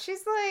training now.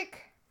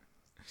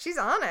 She's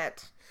on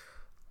it.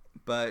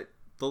 But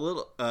the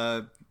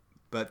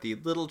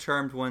little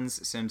charmed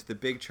ones send the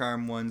big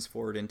charmed ones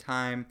forward in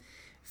time.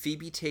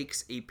 Phoebe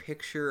takes a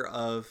picture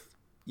of,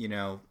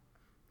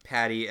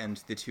 Patty and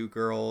the 2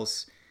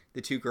 girls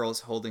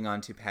holding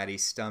onto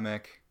Patty's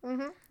stomach.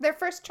 Mm-hmm. Their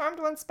first charmed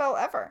one spell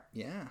ever.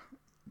 Yeah.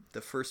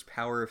 The first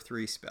power of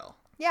 3 spell.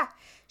 Yeah.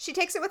 She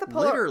takes it with a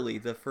Polaroid. Literally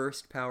the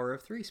first power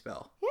of 3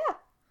 spell. Yeah.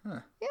 Huh.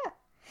 Yeah.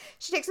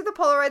 She takes it with a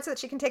Polaroid so that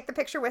she can take the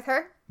picture with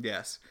her.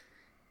 Yes.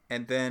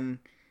 And then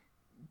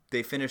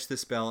they finish the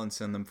spell and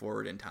send them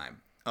forward in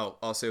time. Oh,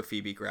 also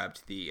Phoebe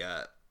grabbed the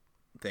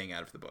thing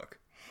out of the book.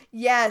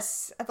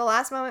 Yes. At the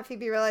last moment,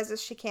 Phoebe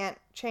realizes she can't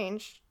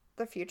change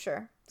the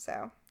future.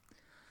 So.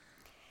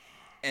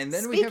 And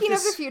then Speaking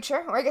of the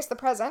future, or I guess the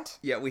present.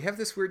 Yeah, we have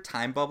this weird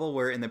time bubble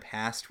where in the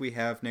past we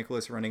have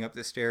Nicholas running up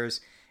the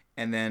stairs,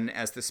 and then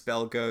as the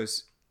spell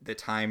goes, the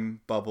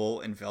time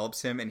bubble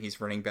envelops him, and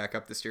he's running back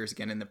up the stairs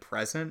again in the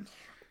present.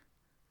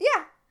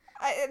 Yeah.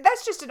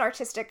 That's just an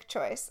artistic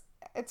choice.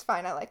 It's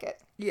fine. I like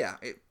it. Yeah,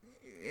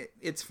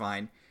 it's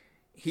fine.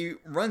 He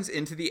runs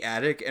into the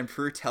attic, and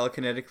Prue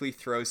telekinetically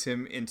throws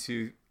him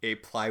into a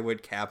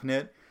plywood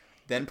cabinet.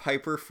 Then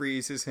Piper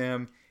freezes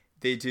him.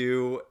 They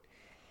do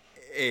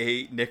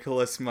a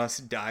Nicholas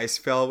Must Die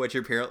spell, which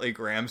apparently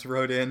Grams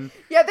wrote in.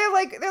 Yeah, they're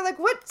like,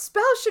 what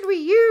spell should we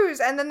use?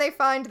 And then they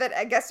find that,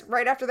 I guess,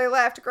 right after they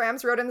left,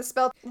 Grams wrote in the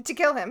spell to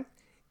kill him.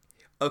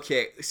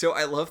 Okay, so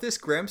I love this.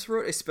 Grams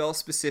wrote a spell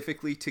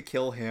specifically to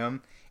kill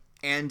him,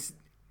 and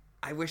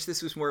I wish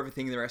this was more of a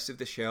thing in the rest of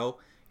the show.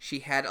 She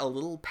had a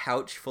little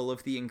pouch full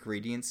of the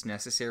ingredients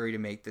necessary to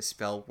make the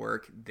spell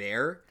work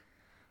there,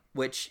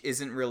 which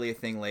isn't really a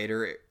thing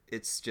later.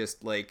 It's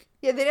just like...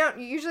 Yeah, they don't...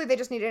 Usually they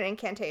just need an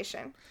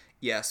incantation.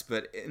 Yes,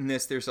 but in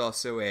this there's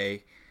also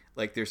a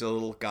Like, there's a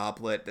little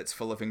goblet that's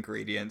full of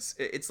ingredients.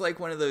 It's like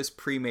one of those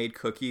pre-made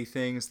cookie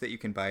things that you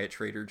can buy at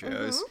Trader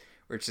Joe's,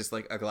 where it's just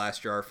like a glass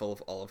jar full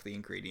of all of the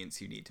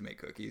ingredients you need to make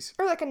cookies.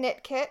 Or like a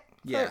knit kit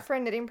for a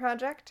knitting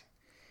project.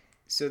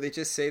 So they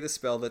just say the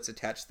spell that's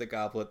attached to the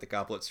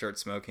goblet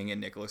starts smoking, and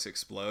Nicholas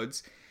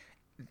explodes.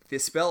 The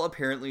spell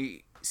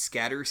apparently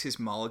scatters his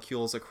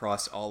molecules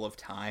across all of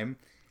time.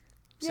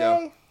 So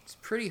Yay. It's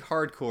pretty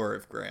hardcore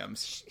of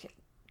Grams.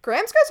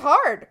 Grams goes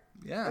hard.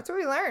 Yeah. That's what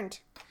we learned.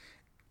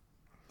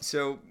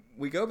 So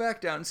we go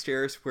back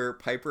downstairs where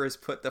Piper has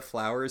put the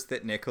flowers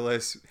that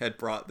Nicholas had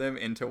brought them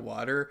into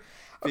water.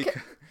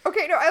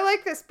 Okay, no, I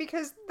like this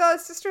because the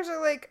sisters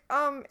are like,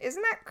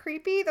 isn't that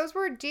creepy? Those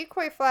were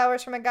decoy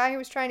flowers from a guy who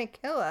was trying to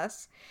kill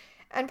us.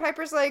 And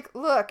Piper's like,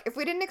 look, if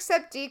we didn't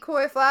accept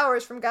decoy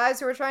flowers from guys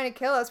who were trying to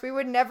kill us, we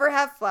would never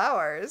have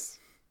flowers.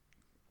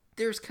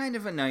 There's kind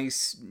of a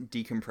nice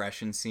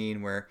decompression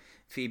scene where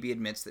Phoebe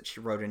admits that she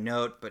wrote a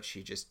note, but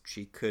she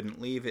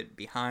couldn't leave it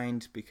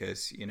behind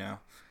because,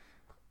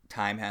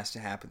 time has to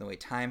happen the way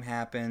time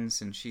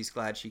happens, and she's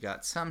glad she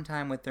got some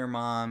time with their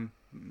mom,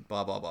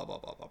 blah, blah, blah, blah,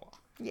 blah, blah, blah.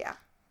 Yeah.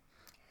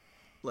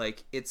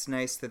 Like, it's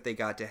nice that they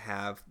got to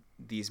have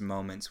these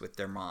moments with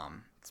their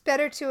mom. It's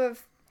better to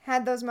have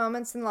had those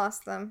moments and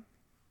lost them.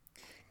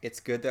 It's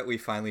good that we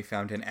finally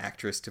found an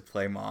actress to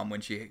play mom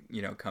when she,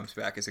 comes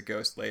back as a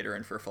ghost later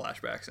and for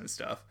flashbacks and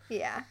stuff.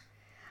 Yeah.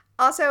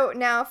 Also,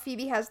 now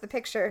Phoebe has the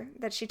picture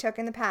that she took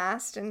in the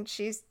past, and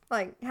she's,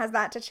 has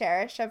that to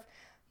cherish of,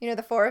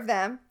 the four of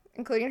them,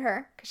 including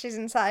her, because she's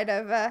inside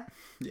of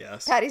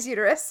yes. Patty's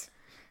uterus.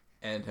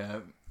 And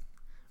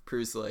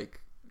Prue's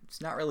like,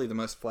 it's not really the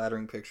most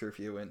flattering picture of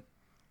you, and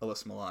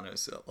Alyssa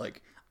Milano's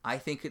I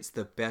think it's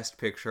the best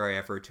picture I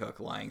ever took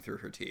lying through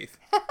her teeth.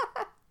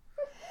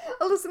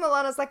 Alyssa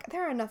Milano's like,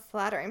 there are enough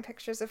flattering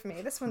pictures of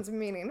me. This one's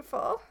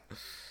meaningful.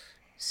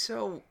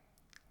 So...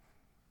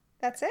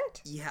 That's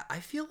it. Yeah, I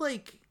feel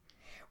like...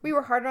 We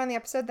were harder on the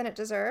episode than it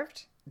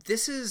deserved.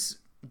 This is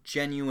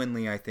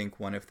genuinely, I think,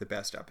 one of the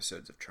best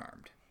episodes of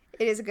Charmed.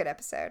 It is a good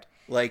episode.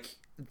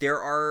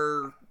 There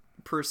are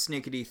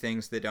persnickety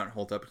things that don't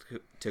hold up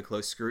to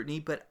close scrutiny,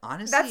 but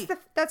honestly...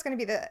 That's going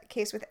to be the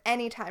case with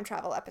any time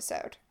travel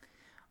episode.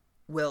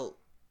 Well,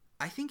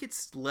 I think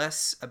it's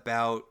less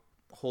about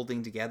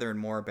holding together and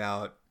more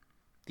about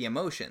the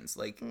emotions.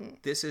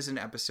 This is an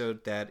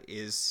episode that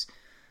is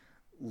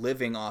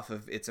living off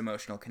of its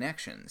emotional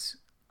connections,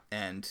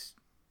 and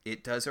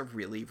it does a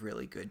really,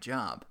 really good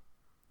job.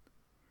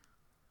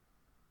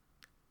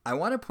 I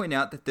want to point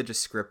out that the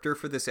descriptor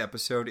for this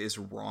episode is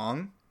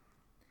wrong.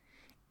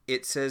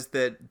 It says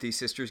that the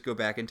sisters go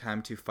back in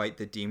time to fight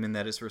the demon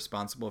that is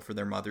responsible for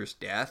their mother's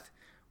death,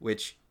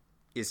 which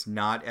is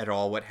not at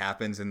all what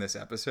happens in this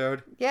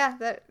episode. Yeah,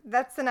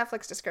 that's the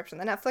Netflix description.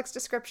 The Netflix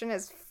description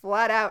is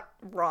flat out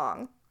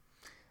wrong.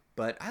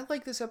 But I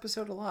like this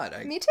episode a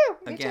lot. Me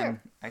too.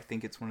 I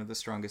think it's one of the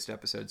strongest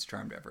episodes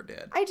Charmed ever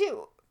did. I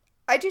do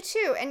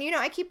too. And,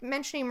 I keep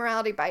mentioning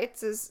Morality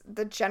Bites as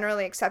the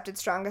generally accepted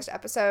strongest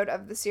episode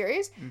of the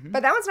series. Mm-hmm.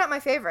 But that one's not my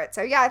favorite.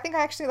 So, yeah, I think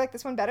I actually like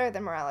this one better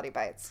than Morality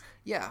Bites.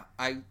 Yeah,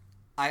 I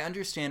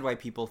understand why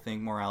people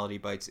think Morality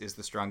Bites is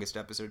the strongest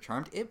episode of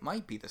Charmed. It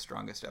might be the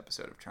strongest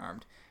episode of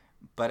Charmed.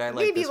 But I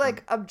like maybe this one.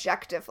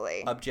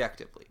 Objectively.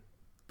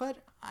 But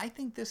I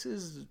think this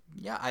is...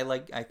 Yeah,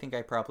 I think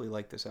I probably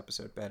like this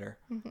episode better.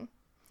 Mm-hmm.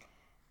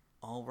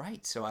 All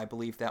right, so I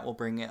believe that will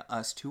bring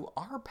us to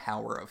our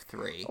power of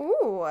 3.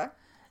 Ooh.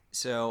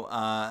 So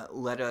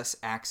let us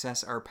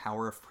access our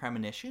power of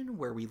premonition,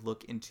 where we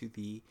look into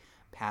the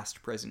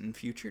past, present, and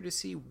future to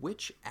see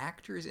which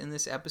actors in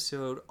this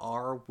episode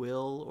are,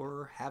 will,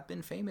 or have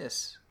been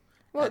famous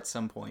at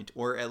some point,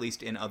 or at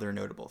least in other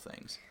notable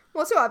things.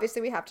 Well, so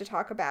obviously we have to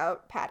talk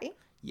about Patty.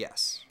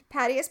 Yes.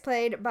 Patty is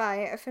played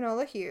by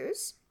Finola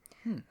Hughes,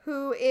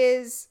 who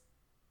is...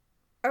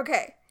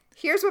 Okay,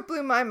 here's what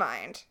blew my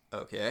mind.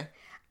 Okay.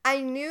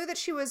 I knew that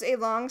she was a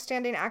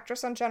long-standing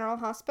actress on General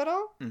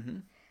Hospital. Mm-hmm.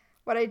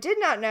 What I did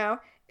not know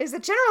is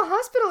that General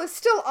Hospital is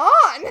still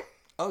on!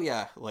 Oh,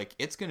 yeah.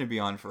 It's going to be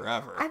on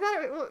forever. I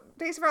thought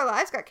Days of Our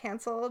Lives got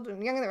canceled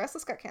and Young and the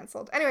Restless got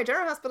canceled. Anyway,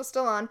 General Hospital's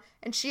still on,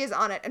 and she is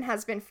on it and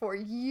has been for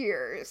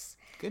years.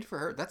 Good for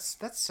her. That's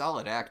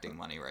solid acting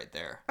money right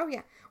there. Oh,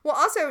 yeah. Well,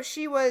 also,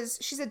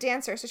 she's a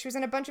dancer, so she was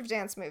in a bunch of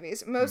dance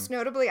movies. Most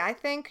notably, I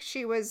think,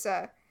 she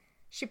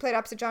played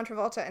opposite John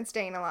Travolta in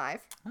Staying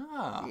Alive.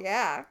 Oh.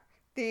 Yeah.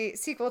 The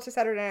sequel to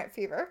Saturday Night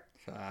Fever.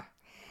 Ah.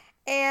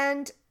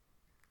 And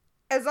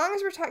as long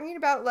as we're talking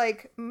about,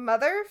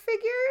 mother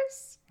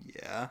figures...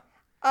 Yeah.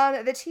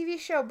 On the TV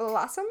show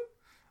Blossom.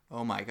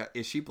 Oh my god.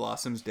 Is she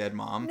Blossom's dead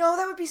mom? No,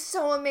 that would be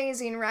so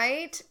amazing,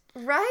 right?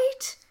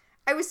 Right?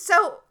 I was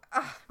so...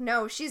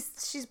 no, she's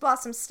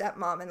Blossom's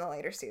stepmom in the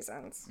later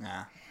seasons.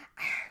 Nah.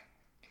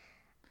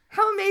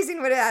 How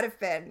amazing would that have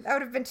been? That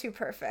would have been too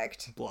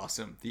perfect.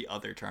 Blossom, the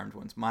other charmed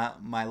ones. Mila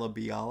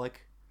Bialik?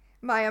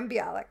 Mayim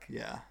Bialik.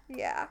 Yeah.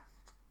 Yeah.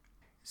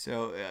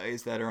 So,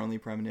 is that our only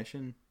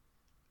premonition?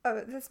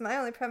 Oh, that's my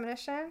only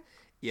premonition?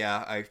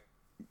 Yeah,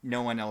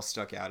 no one else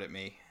stuck out at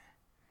me.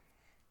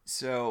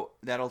 So,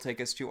 that'll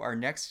take us to our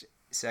next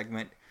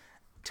segment,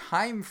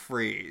 time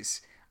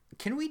freeze.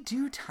 Can we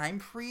do time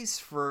freeze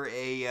for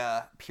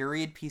a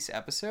period piece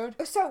episode?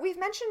 So we've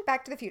mentioned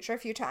Back to the Future a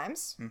few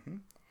times. Mm-hmm.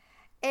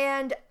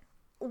 And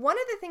one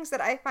of the things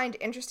that I find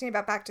interesting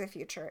about Back to the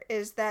Future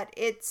is that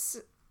it's,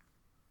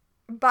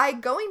 by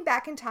going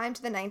back in time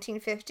to the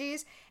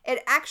 1950s,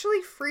 it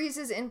actually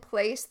freezes in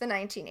place the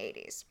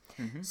 1980s.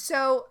 Mm-hmm.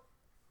 So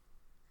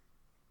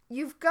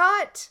you've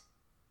got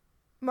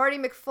Marty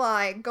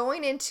McFly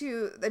going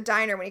into the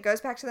diner when he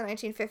goes back to the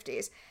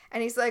 1950s,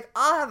 and he's like,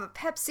 I'll have a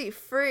Pepsi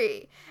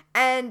free.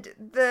 And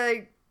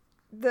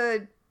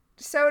the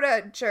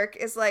soda jerk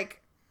is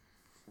like,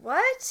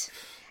 what?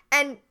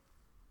 And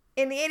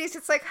in the 80s,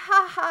 it's like,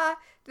 haha,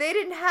 they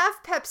didn't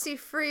have Pepsi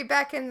free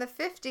back in the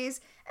 50s.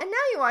 And now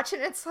you watch it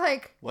and it's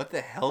like, what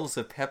the hell's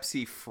a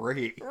Pepsi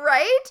free?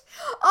 Right?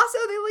 Also,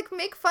 they like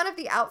make fun of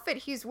the outfit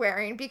he's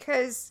wearing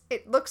because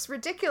it looks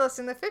ridiculous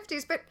in the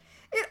 50s, but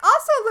it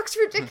also looks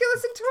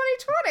ridiculous in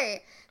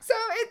 2020. So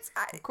it's...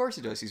 Of course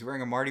it does. He's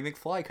wearing a Marty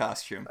McFly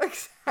costume.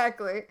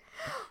 Exactly.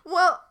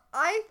 Well,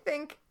 I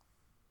think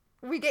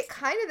we get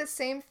kind of the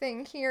same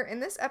thing here in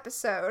this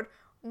episode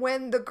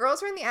when the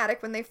girls are in the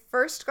attic when they've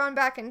first gone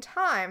back in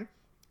time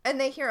and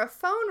they hear a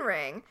phone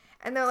ring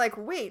and they're like,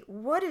 wait,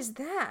 what is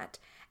that?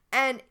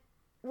 And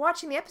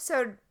watching the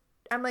episode,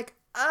 I'm like,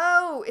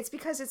 oh, it's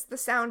because it's the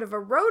sound of a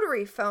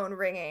rotary phone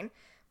ringing.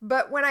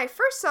 But when I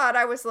first saw it,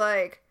 I was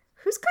like,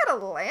 who's got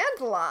a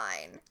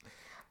landline?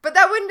 But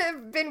that wouldn't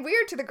have been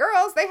weird to the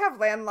girls. They have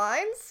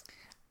landlines.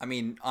 I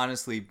mean,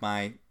 honestly,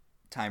 my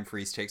time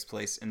freeze takes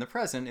place in the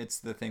present. It's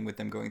the thing with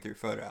them going through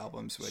photo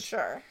albums, which,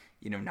 sure,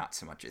 not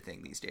so much a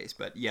thing these days.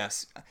 But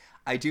yes,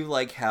 I do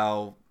like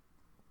how...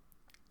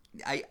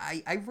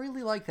 I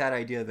really like that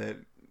idea, that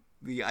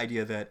the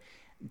idea that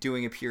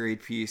doing a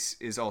period piece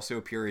is also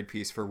a period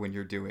piece for when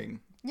you're doing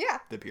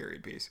the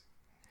period piece.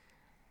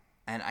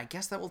 And I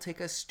guess that will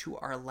take us to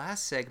our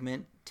last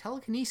segment,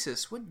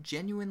 telekinesis. What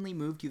genuinely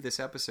moved you this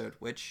episode?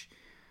 Which...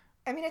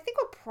 I mean, I think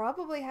we'll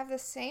probably have the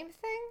same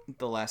thing.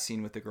 The last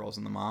scene with the girls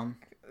and the mom.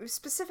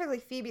 Specifically,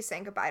 Phoebe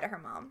saying goodbye to her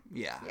mom.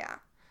 Yeah. Yeah.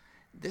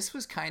 This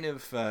was kind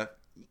of...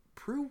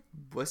 Prue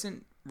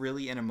wasn't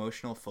really an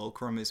emotional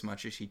fulcrum as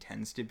much as she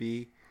tends to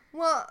be.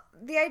 Well,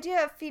 the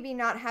idea of Phoebe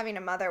not having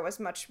a mother was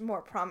much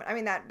more prominent. I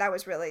mean, that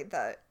was really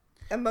the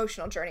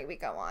emotional journey we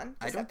go on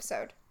this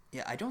episode.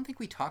 Yeah, I don't think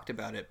we talked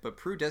about it, but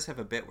Prue does have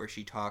a bit where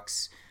she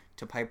talks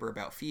to Piper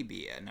about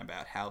Phoebe and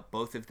about how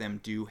both of them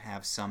do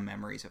have some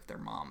memories of their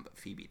mom, but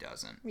Phoebe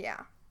doesn't.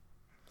 Yeah.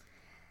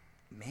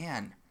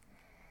 Man,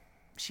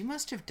 she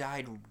must have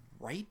died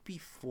right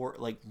before,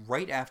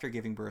 right after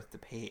giving birth to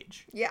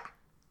Paige. Yeah.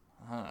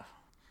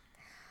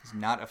 It's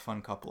not a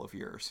fun couple of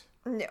years.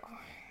 No.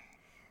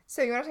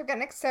 So you want to talk about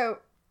next?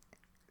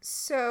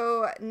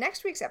 So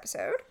next week's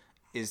episode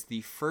is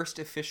the first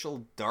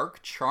official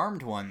Dark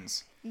Charmed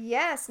Ones.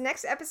 Yes,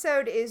 next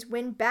episode is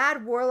When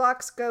Bad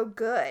Warlocks Go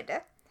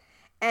Good.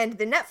 And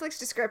the Netflix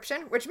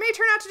description, which may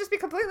turn out to just be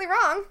completely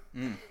wrong,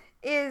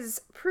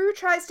 is Prue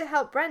tries to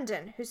help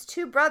Brendan, whose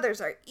two brothers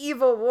are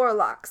evil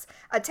warlocks,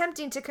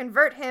 attempting to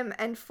convert him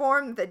and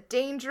form the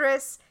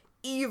dangerous,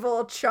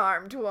 evil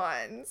Charmed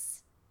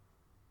Ones.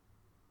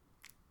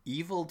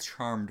 Evil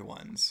Charmed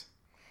Ones.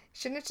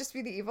 Shouldn't it just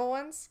be the evil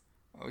ones?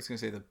 I was going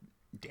to say the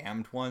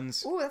damned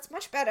ones. Ooh, that's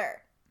much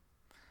better.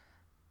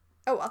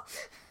 Oh, well.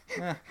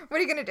 What are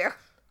you going to do?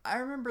 I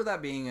remember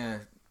that being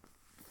a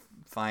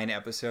fine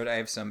episode. I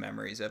have some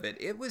memories of it.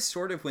 It was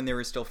sort of when they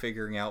were still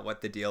figuring out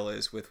what the deal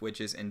is with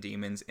witches and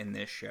demons in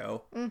this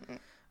show. Mm-hmm.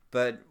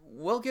 But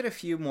we'll get a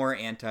few more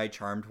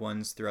anti-charmed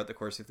ones throughout the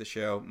course of the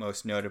show,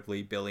 most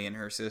notably Billy and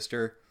her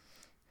sister.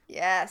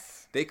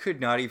 Yes. They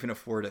could not even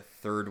afford a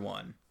third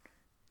one.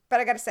 But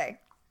I gotta say,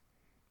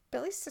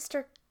 Billy's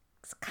sister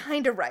is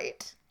kind of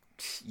right.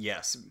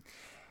 Yes.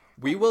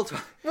 We will...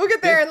 We'll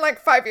get there in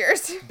 5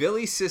 years.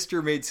 Billy's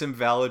sister made some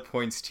valid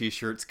points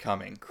t-shirts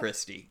coming.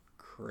 Christy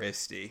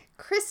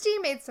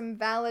made some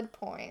valid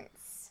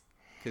points.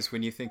 Because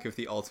when you think of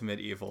the ultimate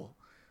evil...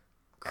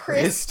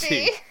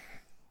 Christy.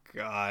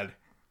 God.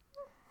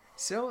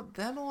 So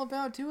that'll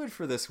about do it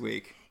for this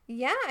week.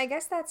 Yeah, I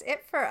guess that's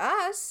it for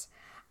us.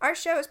 Our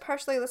show is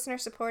partially listener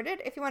supported.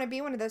 If you want to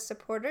be one of those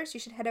supporters, you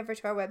should head over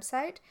to our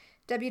website,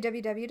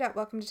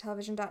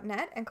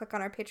 www.welcometotelevision.net, and click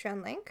on our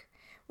Patreon link.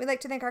 We'd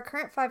like to thank our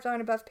current $5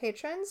 and above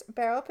patrons,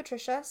 Beryl,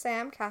 Patricia,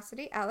 Sam,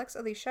 Cassidy, Alex,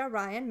 Alicia,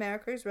 Ryan,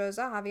 Maricruz,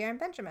 Rosa, Javier, and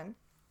Benjamin.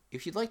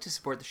 If you'd like to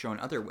support the show in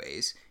other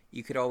ways,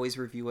 you could always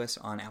review us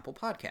on Apple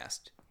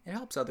Podcast. It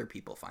helps other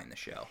people find the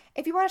show.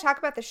 If you want to talk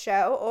about the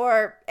show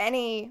or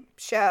any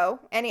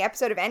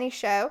episode of any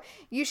show,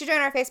 you should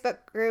join our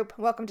Facebook group,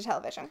 Welcome to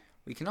Television.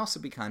 We can also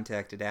be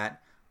contacted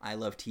at I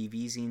Love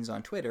TV Zines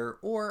on Twitter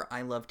or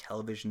I Love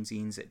Television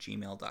Zines at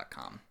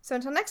gmail.com. So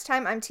until next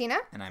time, I'm Tina.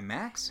 And I'm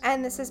Max.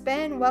 And this has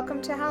been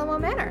Welcome to Hallowell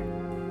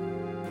Manor.